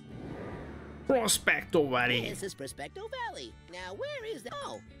 Prospecto Valley. This is Prospecto Valley. Now where is that?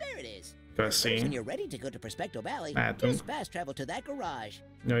 Oh, there it is. Köszi. When you're ready to go to Prospecto Valley, Mehetünk. just fast travel to that garage.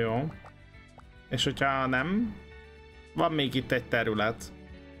 Jó. És hogyha nem, van még itt egy terület.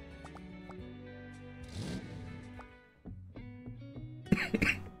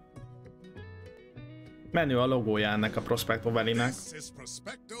 Menő a logója ennek a Prospecto Valley-nek. This is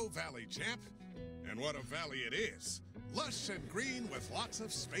Prospecto Valley, champ. And what a valley it is. Lush and green with lots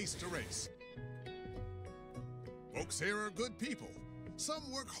of space to race. Folks here are good people.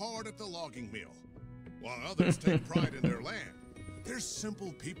 Some work hard at the logging mill, while others take pride in their land. They're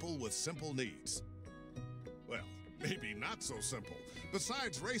simple people with simple needs. Well, maybe not so simple.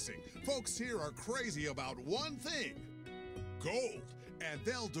 Besides racing, folks here are crazy about one thing. Gold. And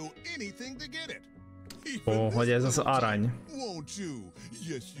they'll do anything to get it. Ó, hogy ez az arany. Won't you?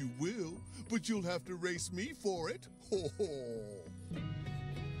 Yes, you will. But you'll have to race me for it. Ho ho.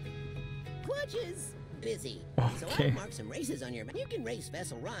 Clutches. Busy. So I'll mark some races on your map. You can race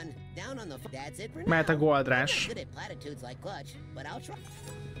Vessel Run down on the. That's it for now. Mehet a Gold Rush. I'm not good at platitudes like Clutch, but I'll try.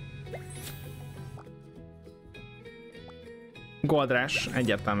 Gold Rush,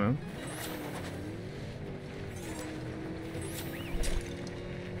 egyértelmű.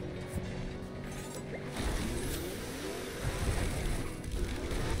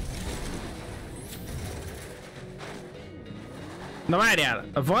 Na várjál,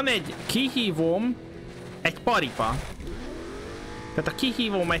 van egy kihívóm, egy paripa. Tehát a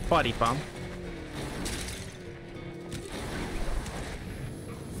kihívóm egy paripa.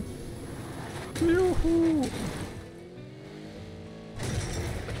 Juhu!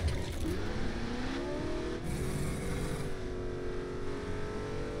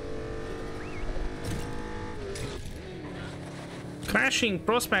 Crashing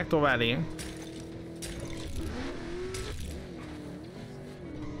Prospecto Valley.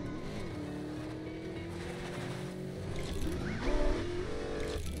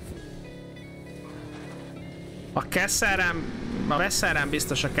 A Veszelrán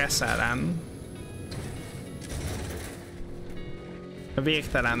biztos a Keszelrán.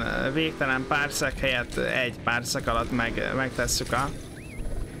 Végtelen párszek helyett egy párszek alatt megtesszük a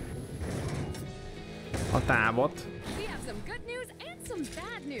távot.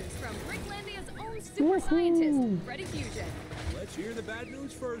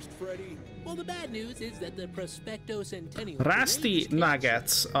 Rusty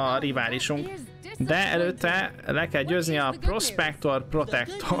Nuggets a riválisunk, de előtte le kell győzni a Prospector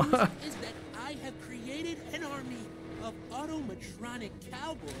Protector.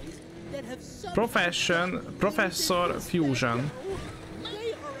 Professor Fusion.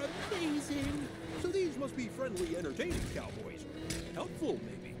 They are amazing. So these must be friendly, entertaining cowboys. Helpful,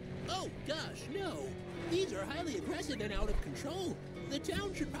 maybe. Oh gosh, no. These are highly aggressive and out of control. The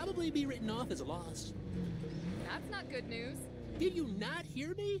town should probably be written off as a loss. That's not good news. Did you not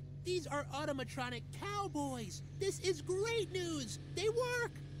hear me? These are automatronic cowboys. This is great news. They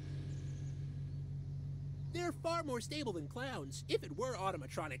work. They're far more stable than clowns. If it were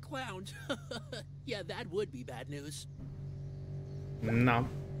automatronic clowns, yeah, that would be bad news. No.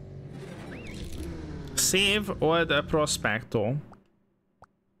 Save all the Prospector.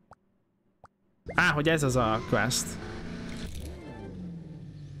 Hogy ez az a quest.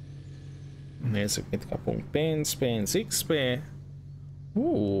 Nézzük, mit kapunk. Pénz, XP.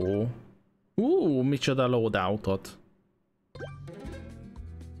 Micsoda loadoutot.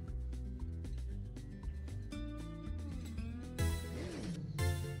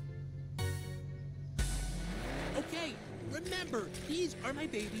 Remember, these are my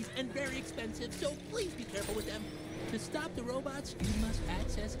babies and very expensive, so please be careful with them. To stop the robots, you must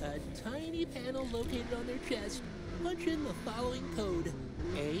access a tiny panel located on their chest. Punch in the following code: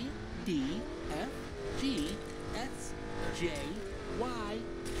 A, D, F, G, S, J, Y,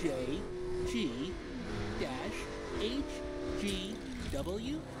 J, G, dash, H, G,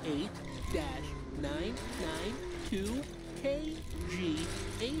 W, 8, dash, 992, K, G,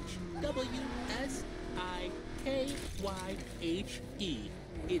 H, W, S, I, K-Y-H-E.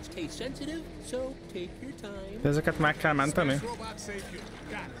 It's case sensitive, so take your time. Ezeket meg kell menteni?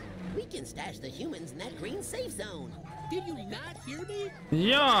 We can stash the humans in that green safe zone. Did you not hear me?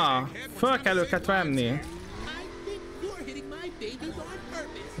 Ja, föl kell őket venni. I think you're hitting my babies on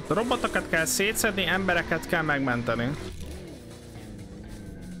purpose. Robotokat kell szétszedni, embereket kell megmenteni.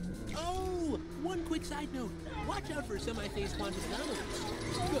 Oh, one quick side note. Watch out for semi-phase quantum anomalies.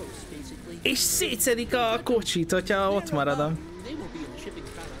 Ghosts, basically. És szétszedik a kocsit, hogyha ott marad a... They won't be in the shipping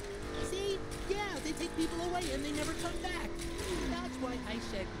product. See? Yeah, they take people away and they never come back. That's why I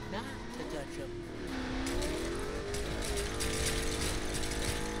said not to touch them.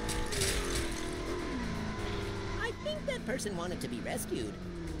 I think that person wanted to be rescued.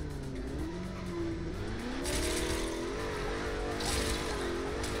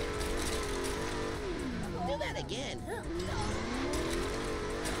 Do that again.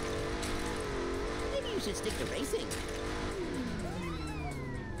 Maybe you should stick to racing.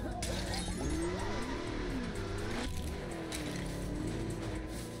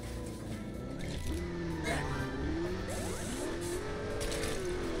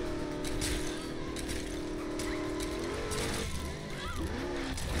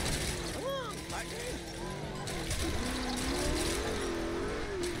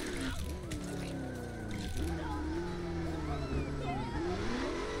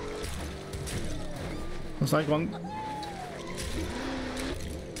 Az nagy gond.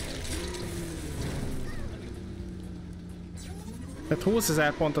 Tehát 20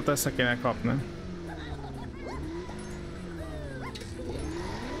 000 pontot össze kéne kapni.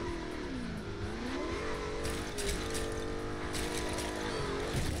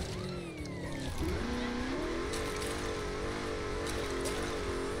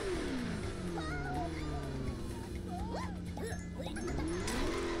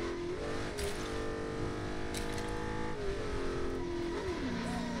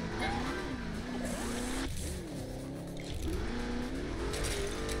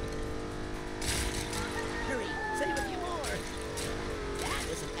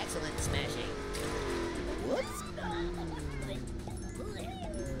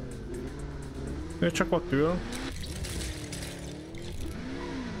 Ő csak ott ül.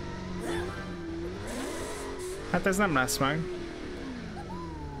 Hát ez nem lesz meg.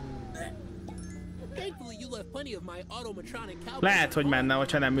 Lehet, hogy menne,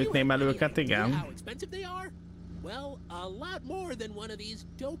 hogyha nem ütném el őket, igen.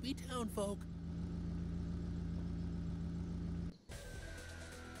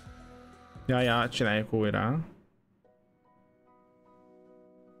 Ja, csináljuk újra.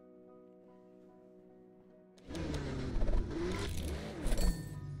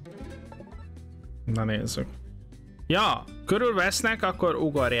 Na nézzük. Ja, körülvesznek, akkor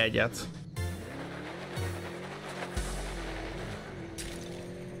ugorj egyet.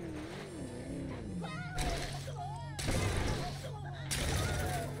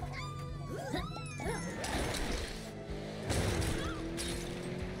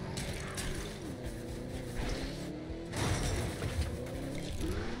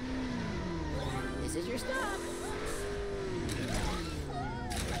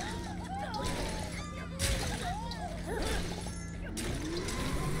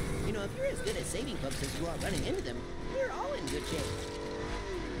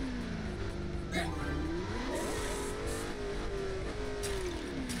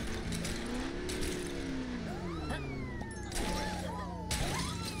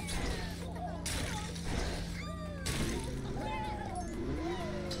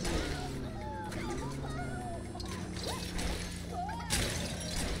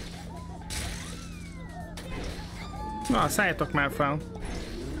 Na, szálljatok már fel.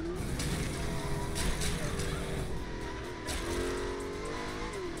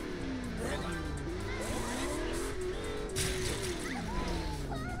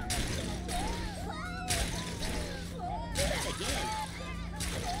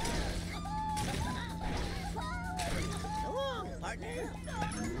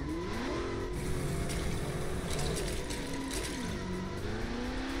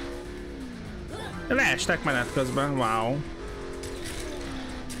 Leestek menet közben, wow.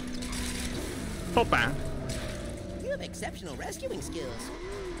 Hoppá! You have exceptional rescuing skills.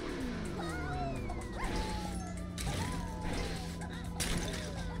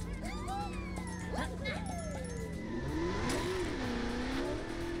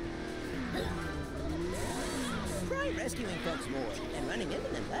 Try rescuing folks more and running into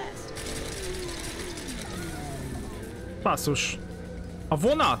them less. Basszus. A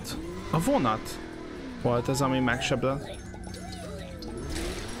vonat! A vonat volt ez, ami megsebzett.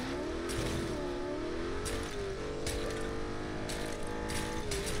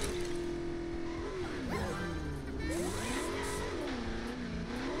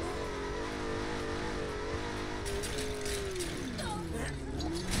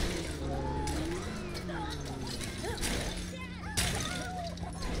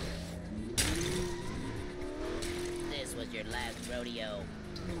 This was your last rodeo.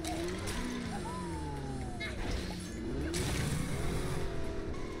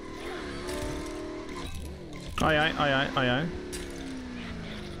 Ajaj, ajaj, ajaj.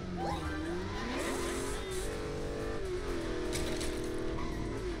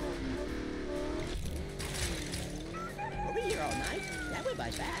 We'll be here all night. That went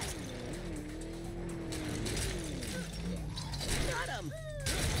by fast. Got him.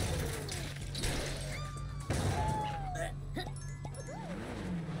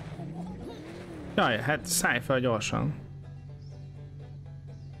 Jaj, hát szállj fel gyorsan.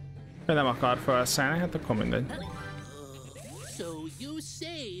 Ő nem akar felszállni, hát akkor mindegy. So you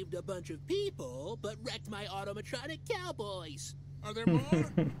saved a bunch of people, but wrecked my automatronic cowboys. Are there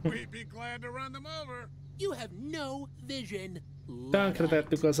more? We'd be glad to run them over. You have no vision.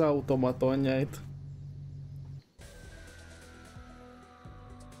 Tönkretettük az automatonjait.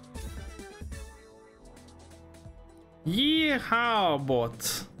 Yeehaw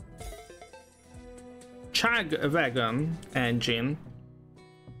bot. Chug Wagon Engine.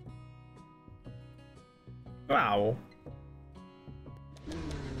 Wow.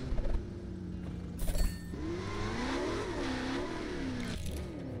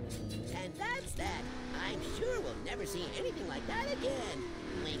 And that's that. I'm sure we'll never see anything like that again.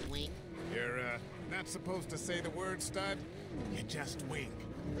 Wink, wink. You're, not supposed to say the word, stud. You just wink.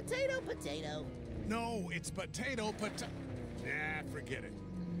 Potato, potato. No, it's potato. Nah, forget it.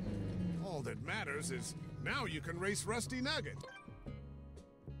 All that matters is now you can race Rusty Nugget.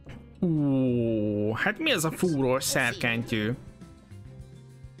 Hát mi ez a fúrós szerkentyű?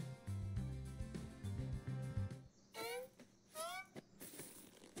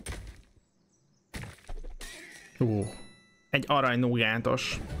 Egy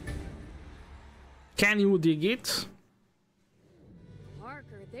aranynúgátos. Can you dig it?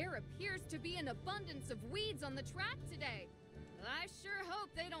 Parker, there appears to be an abundance of weeds on the track today. I sure hope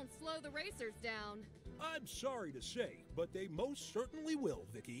they don't slow the racers down. I'm sorry to say, but they most certainly will,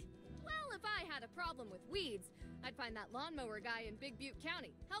 Vicky. Well, if I had a problem with weeds, I'd find that lawnmower guy in Big Butte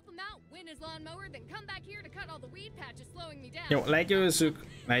County, help him out, win his lawnmower, then come back here to cut all the weed patches slowing me down. Jó,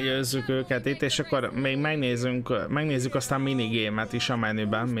 legyőzzük őket itt, és akkor még megnézzük aztán minigémet is a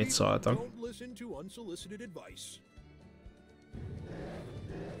menüben, mit szóltak.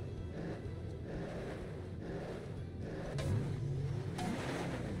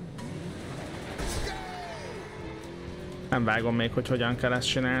 Nem vágom még, hogy hogyan kell ezt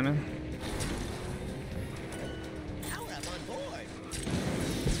csinálni.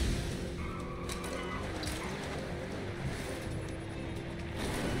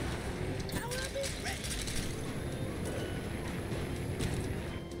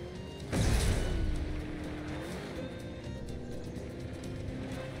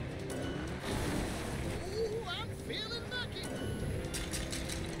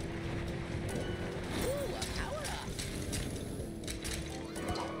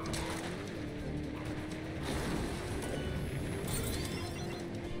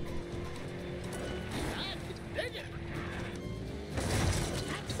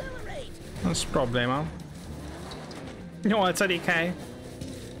 Ez probléma. 8. hely.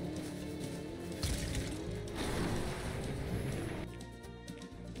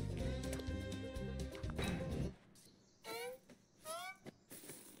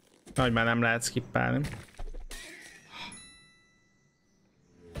 Hogy már nem lehet skippelni.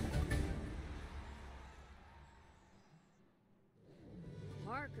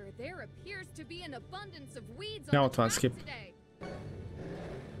 Ja, ott van skip.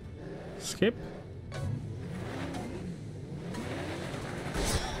 Skip.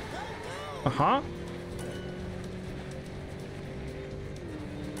 Aha.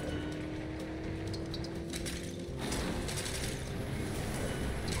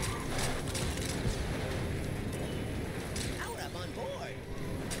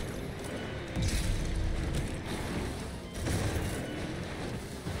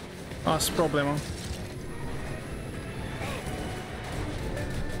 Az probléma.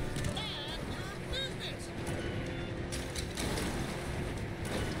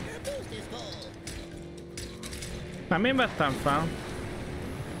 Nem én vettem fel.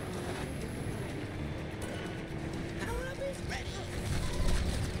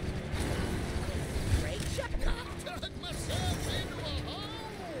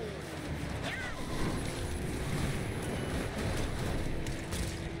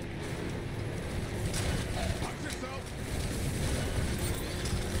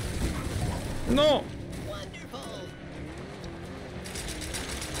 No!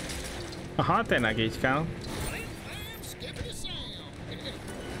 Aha, tényleg így kell.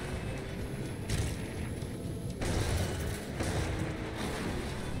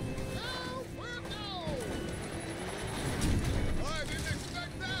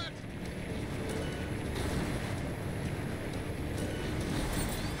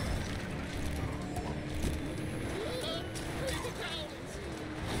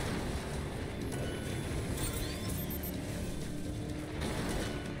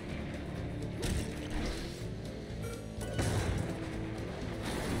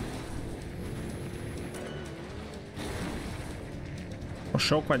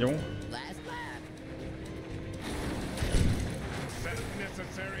 Sok vagyunk.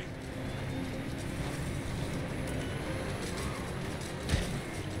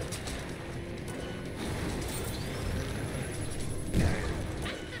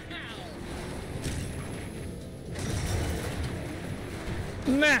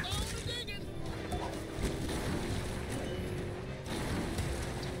 Ne!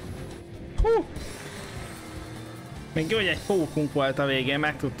 Hú! Még jó, hogy egy pókunk volt a végén,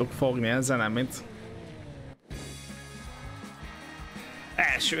 meg tudtuk fogni ezzel, nem mint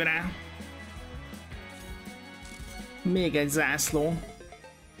elsőre. Még egy zászló.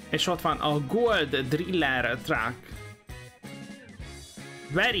 És ott van a Gold Driller Truck.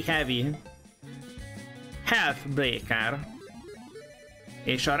 Very Heavy. Health Breaker.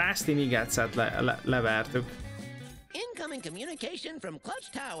 És a Rusty Nigetset levertük. Incoming communication from Clutch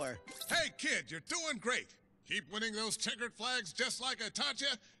Tower. Hey kid, you're doing great. Keep winning those checkered flags just like I taught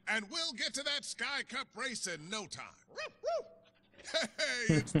you, and we'll get to that Sky Cup race in no time.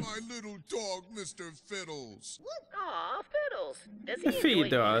 Hey, it's my little dog, Mr. Fiddles. Aw, Fiddles. Does he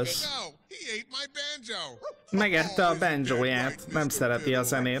Fiddles. No, he ate my banjo. Megette a banjóját, nem szereti a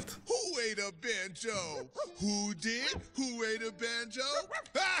zenét. Who ate a banjo? Who did? Who ate a banjo?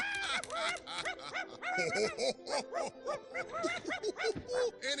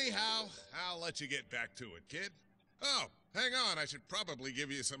 Anyhow, I'll let you get back to it, kid. Oh, hang on, I should probably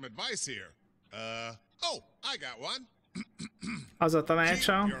give you some advice here. Oh, I got one. Az a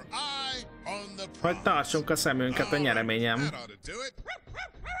tanácsa, hogy tartsunk a szemünket a nyereményem.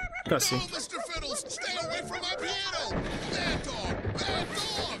 Köszi.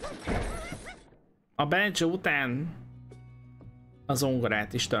 A banjo után a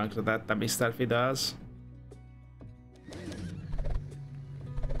zongorát is tönkretette Mr. Fiddles.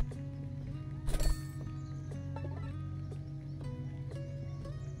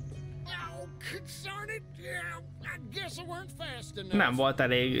 Nem volt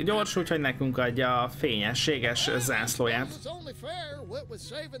elég gyors, úgyhogy nekünk adja a fényességes zászlóját.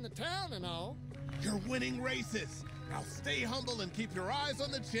 You're winning races. Now stay humble and keep your eyes on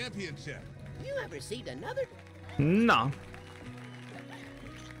the championship. You have received another. Na.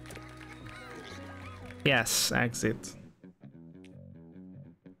 Yes, exit.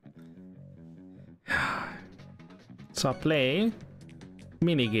 Szóval play.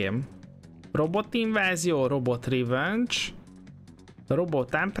 Minigame. Robot invázió, robot revenge.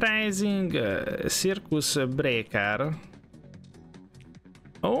 Robot uprising, circus breaker.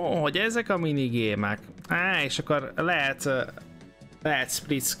 Ó, hogy ezek a minigémek. Á, és akkor lehet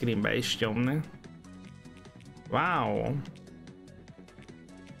split screenbe is nyomni. Wow.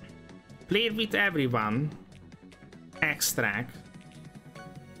 Play with everyone. Extrák.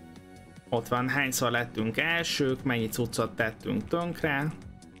 Ott van, hányszor lettünk elsők, mennyi cuccot tettünk tönkre,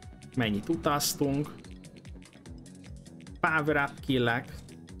 mennyit utaztunk. Power up killek.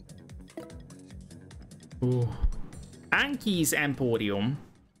 Anki's Emporium.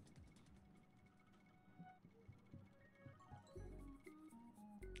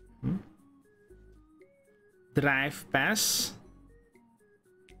 Drive Pass.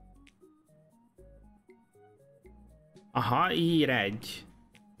 Aha, ír egy.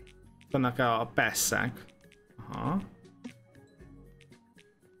 Vannak a passzák. Aha.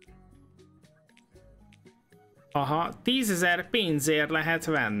 Aha, 10.000 pénzért lehet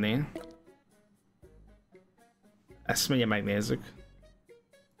venni. Ezt mindjárt megnézzük.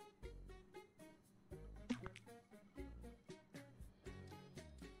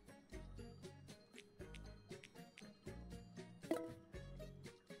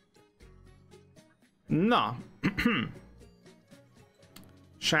 Na.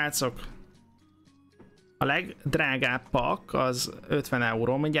 Srácok. A legdrágább pak az 50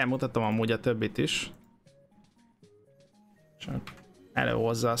 euró. Mindjárt mutatom amúgy a többit is. Csak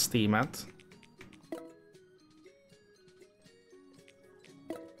előhozza a Steam-et.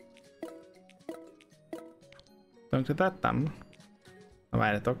 Tönkretettem? Na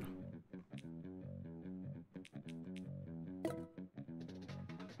várjatok.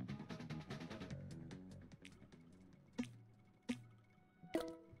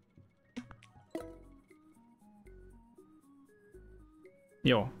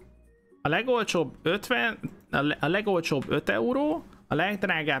 Jó. A legolcsóbb 5 euró, a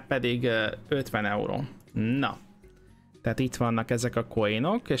legdrágább pedig 50 euró. Na. Tehát itt vannak ezek a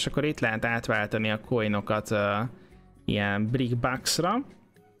coinok, és akkor itt lehet átváltani a coinokat ilyen brickbucksra.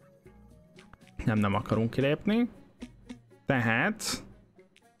 Nem akarunk kilépni. Tehát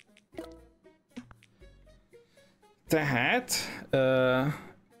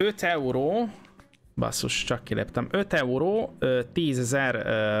 5 euró, basszus, csak kiléptem, 5 euró,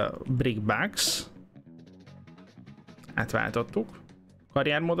 10.000 brickbucks. Átváltottuk.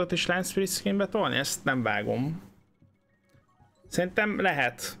 Karriermódot is lehet split screenbe tolni? Ezt nem vágom. Szerintem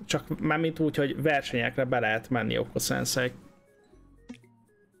lehet, csak mármint úgy, hogy versenyekre be lehet menni Okosensei.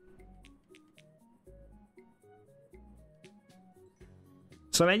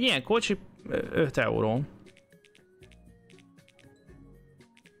 Szóval egy ilyen kocsi 5 euró.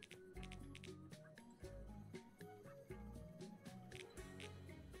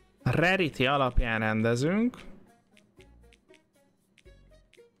 Rarity alapján rendezünk.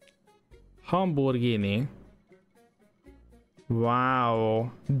 Hamburgini. Wow,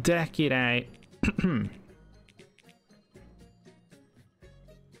 de király.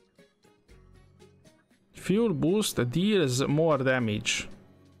 Fuel boost deals more damage.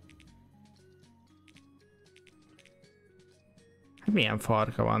 Milyen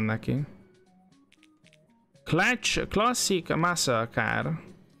farka van neki? Clutch Classic Muscle Car.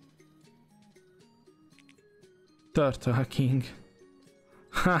 Turtle King.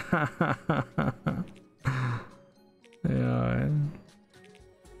 Jaj.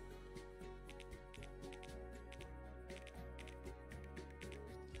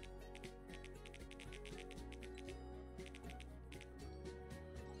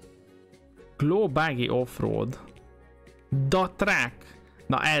 Glow Buggy Offroad. Da Track.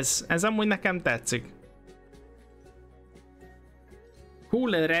 Na ez amúgy nekem tetszik.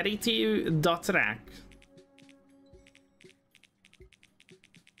 Cool Rarity Da Track.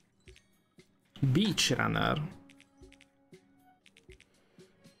 Beach Runner.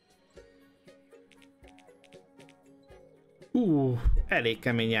 Elég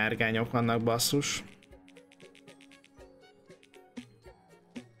kemény járgányok vannak, basszus.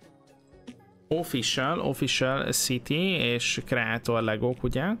 Official City és Creator Legók,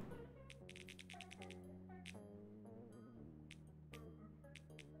 ugye?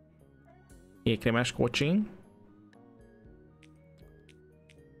 Ékrémes kocsi.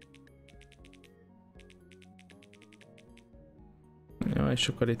 Jó, és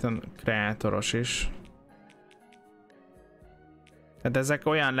akkor itt a kreátoros is. Hát ezek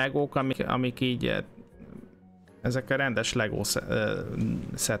olyan legók, amik így... Ezek a rendes legó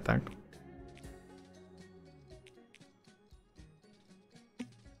szettek.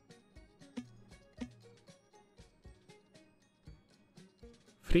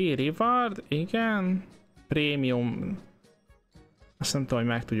 Free reward, igen. Premium. Azt nem tudom, hogy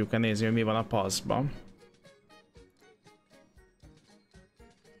meg tudjuk-e nézni, hogy mi van a passzban.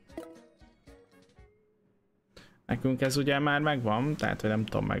 Nekünk ez ugye már megvan, tehát hogy nem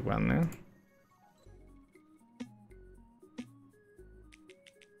tudom megvenni.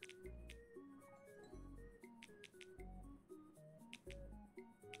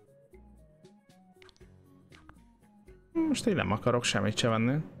 Most én nem akarok semmit se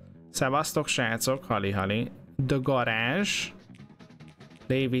venni. Szevasztok srácok, hali-hali. The Garage.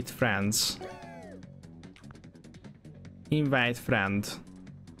 Play with friends. Invite friend.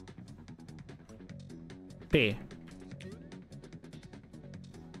 P.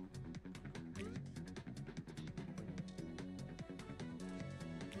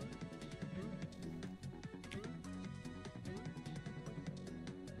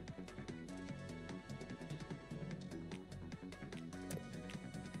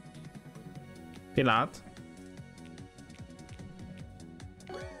 Pillanat.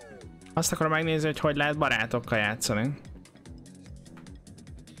 Azt akarom megnézni, hogy lehet barátokkal játszani.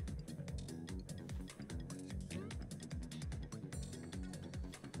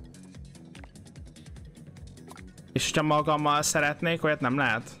 És ha magammal szeretnék, olyat nem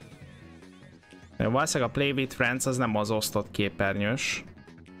lehet? Valószínűleg a Play with Friends az nem az osztott képernyős.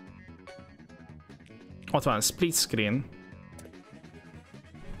 Ott van split screen.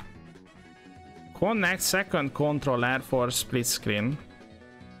 Connect second controller for split screen.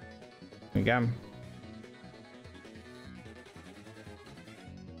 Igen.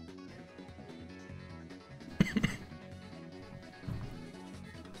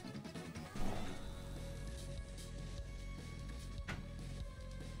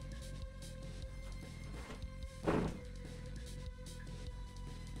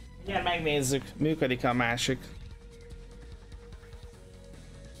 Gyere, megnézzük, működik a másik.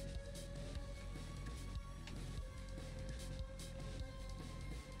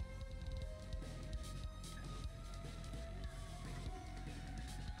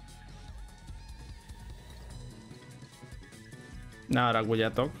 Ne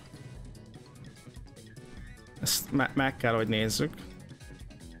haragudjatok. Ezt meg kell, hogy nézzük.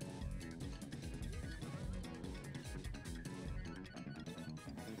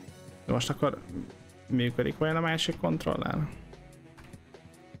 Most akkor működik olyan a másik kontroller?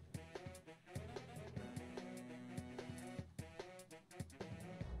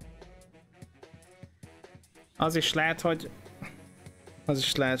 Az is lehet,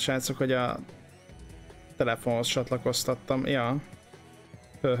 srácok, hogy a telefonhoz csatlakoztattam. Ja.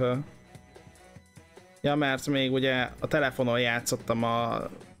 Höhö. Ja, mert még ugye a telefonon játszottam a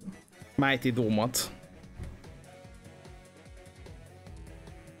Mighty Doom-ot.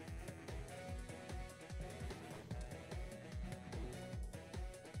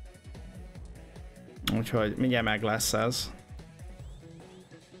 Úgyhogy mindjárt meg lesz ez.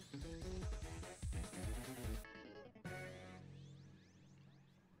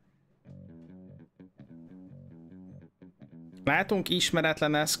 Látunk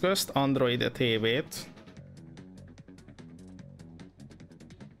ismeretlen eszközt, Android TV-t.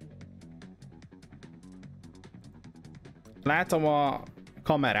 Látom a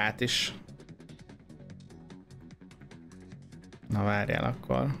kamerát is. Na várjál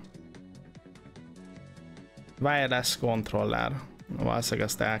akkor. Wireless controller. Valószínűleg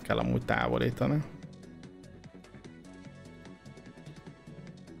ezt el kell amúgy távolítani.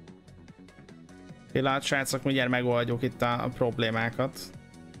 Pillanat, srácok, mindjárt megoldjuk itt a problémákat.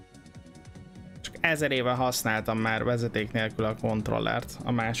 Csak 1000 éve használtam már vezeték nélkül a kontrollert,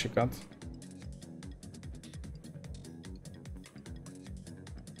 a másikat.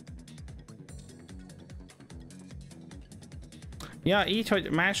 Ja, így,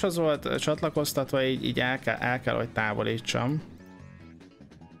 hogy máshoz volt csatlakoztatva, így el kell, hogy távolítsam.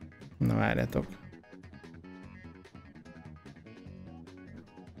 Na várjatok.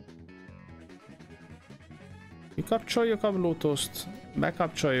 Kikapcsoljuk a Bluetooth-t,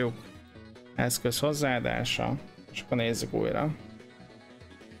 bekapcsoljuk, eszköz hozzáadása, és akkor nézzük újra.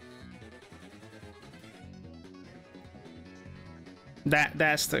 De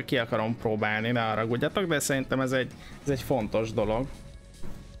ezt ki akarom próbálni, ne haragudjatok, de szerintem ez egy fontos dolog.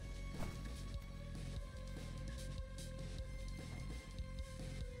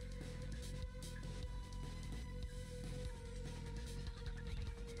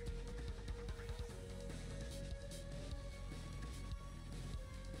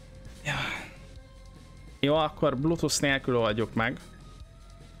 Jó, akkor Bluetooth nélkül oldjuk meg.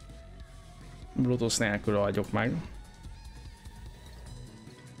 Bluetooth nélkül oldjuk meg.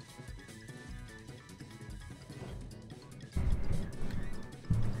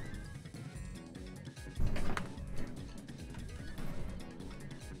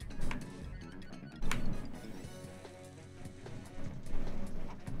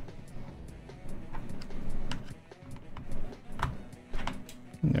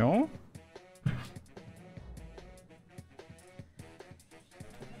 Jó.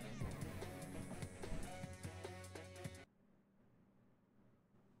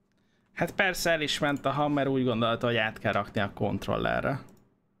 Hát persze el is ment a Hammer, úgy gondolta, hogy át kell rakni a kontrollerre.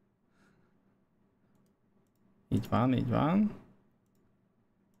 Így van, így van.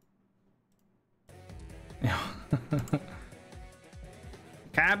 Jó.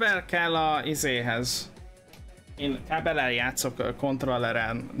 Kábel kell a izéhez. Én kábellel játszok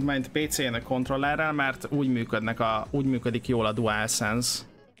kontrolleren, majd PC-n a kontrollerrel, mert úgy működik jól a DualSense.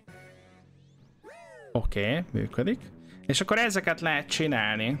 Oké, működik. És akkor ezeket lehet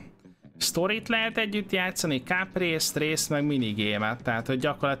csinálni. Storyt lehet együtt játszani, részt, meg minigémet, tehát hogy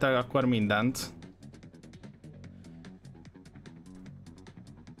gyakorlatilag akkor mindent.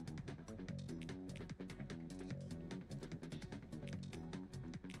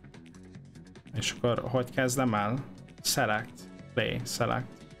 És akkor hogy kezdem el? Select, play, select.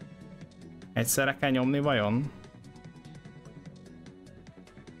 Egyszerre kell nyomni vajon?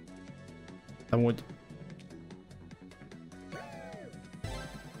 Amúgy...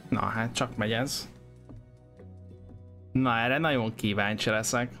 Na hát csak megy ez. Na erre nagyon kíváncsi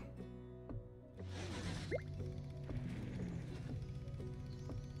leszek.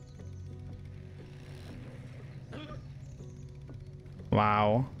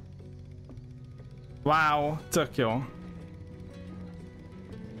 Wow. Wow, tök jó.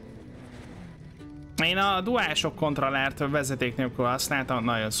 Én a DualShock kontrollert vezeték nélkül használtam,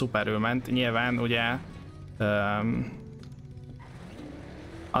 nagyon szuperül ment. Nyilván ugye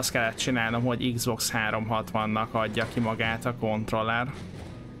azt kellett csinálnom, hogy Xbox 360-nak adja ki magát a kontroller.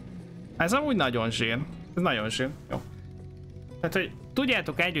 Ez amúgy nagyon zsír. Ez nagyon zsír. Jó. Tehát, hogy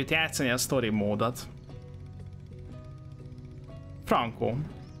tudjátok együtt játszani a story módot. Frankó.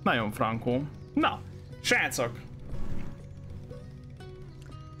 Nagyon frankó. Na, srácok!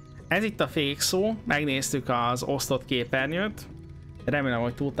 Ez itt a fék szó. Megnéztük az osztott képernyőt. Remélem,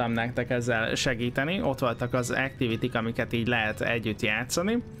 hogy tudtam nektek ezzel segíteni. Ott voltak az activity-k, amiket így lehet együtt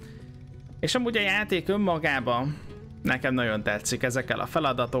játszani. És amúgy a játék önmagában nekem nagyon tetszik ezekkel a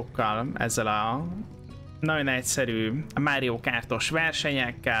feladatokkal, ezzel a nagyon egyszerű Mario Kartos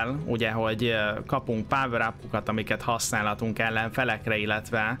versenyekkel, ugye, hogy kapunk power-upokat, amiket használhatunk ellenfelekre,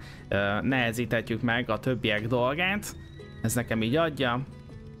 illetve nehezíthetjük meg a többiek dolgát. Ez nekem így adja.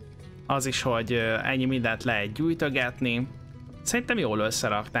 Az is, hogy ennyi mindent lehet gyűjtögetni. Szerintem jól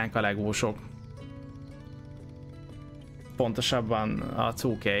összerakták a legósok. Pontosabban a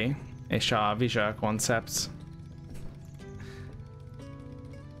 2K és a Visual Concepts.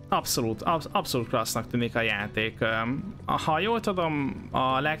 Abszolút klassznak tűnik a játék. Ha jól tudom,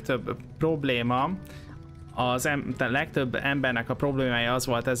 a legtöbb probléma, a legtöbb embernek a problémája az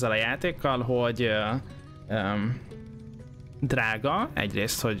volt ezzel a játékkal, hogy drága,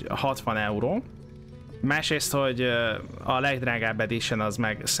 egyrészt, hogy 60 euró, másrészt, hogy a legdrágább edition az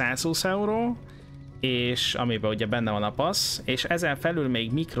meg 120 euró, és amiben ugye benne van a passz, és ezen felül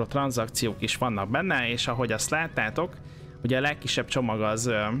még mikrotranszakciók is vannak benne, és ahogy azt láttátok, ugye a legkisebb csomag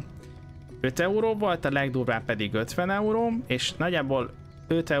az 5 euró volt, a legdurvább pedig 50 euró, és nagyjából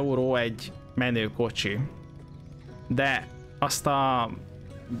 5 euró egy menő kocsi. De azt a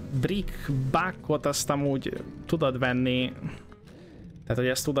brickbackot azt amúgy tudod venni, tehát hogy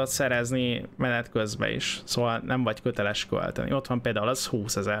ezt tudod szerezni menet közben is, szóval nem vagy köteles költeni. Ott van például az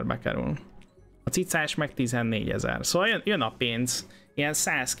 20 000-be kerül. A cicás meg 14 000. Szóval jön a pénz, ilyen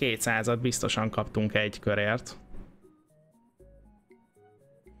 100-200-at biztosan kaptunk egy körért.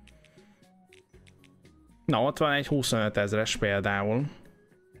 Na, ott van egy 25 000-es például.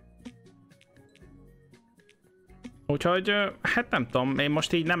 Úgyhogy, hát nem tudom, én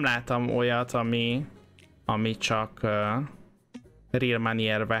most így nem láttam olyat, ami csak real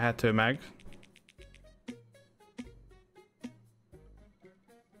money-ért vehető meg.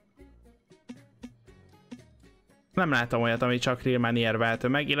 Nem látom olyat, ami csak real money-ért vehető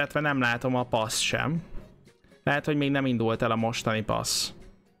meg, illetve nem látom a passz sem. Lehet, hogy még nem indult el a mostani passz.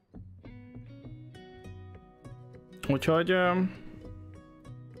 Úgyhogy...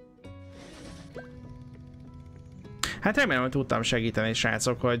 hát remélem, hogy tudtam segíteni,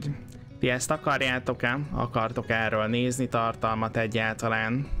 srácok, hogy ti ezt akarjátok-e? Akartok erről nézni tartalmat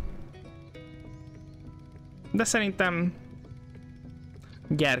egyáltalán? De szerintem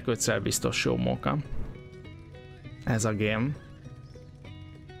gyerkőccel biztos jó móka ez a game.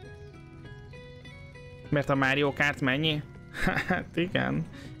 Mert a Mario Kart mennyi? Hát igen.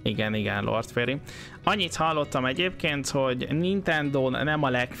 Igen, Lord Fairy. Annyit hallottam egyébként, hogy Nintendón nem a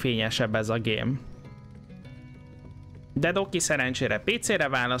legfényesebb ez a game. De Doki szerencsére PC-re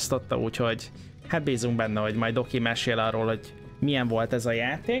választotta, úgyhogy hát bízunk benne, hogy majd Doki mesél arról, hogy milyen volt ez a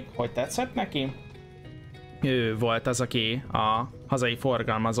játék, hogy tetszett neki. Ő volt az, aki a hazai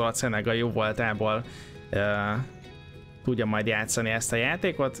forgalmazó a Cenega jó voltából tudja majd játszani ezt a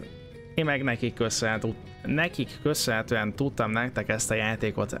játékot. Én meg nekik köszönhetően tudtam nektek ezt a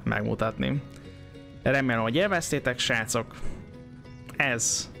játékot megmutatni. Remélem, hogy élveztétek, srácok.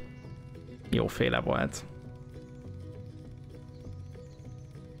 Ez jóféle volt.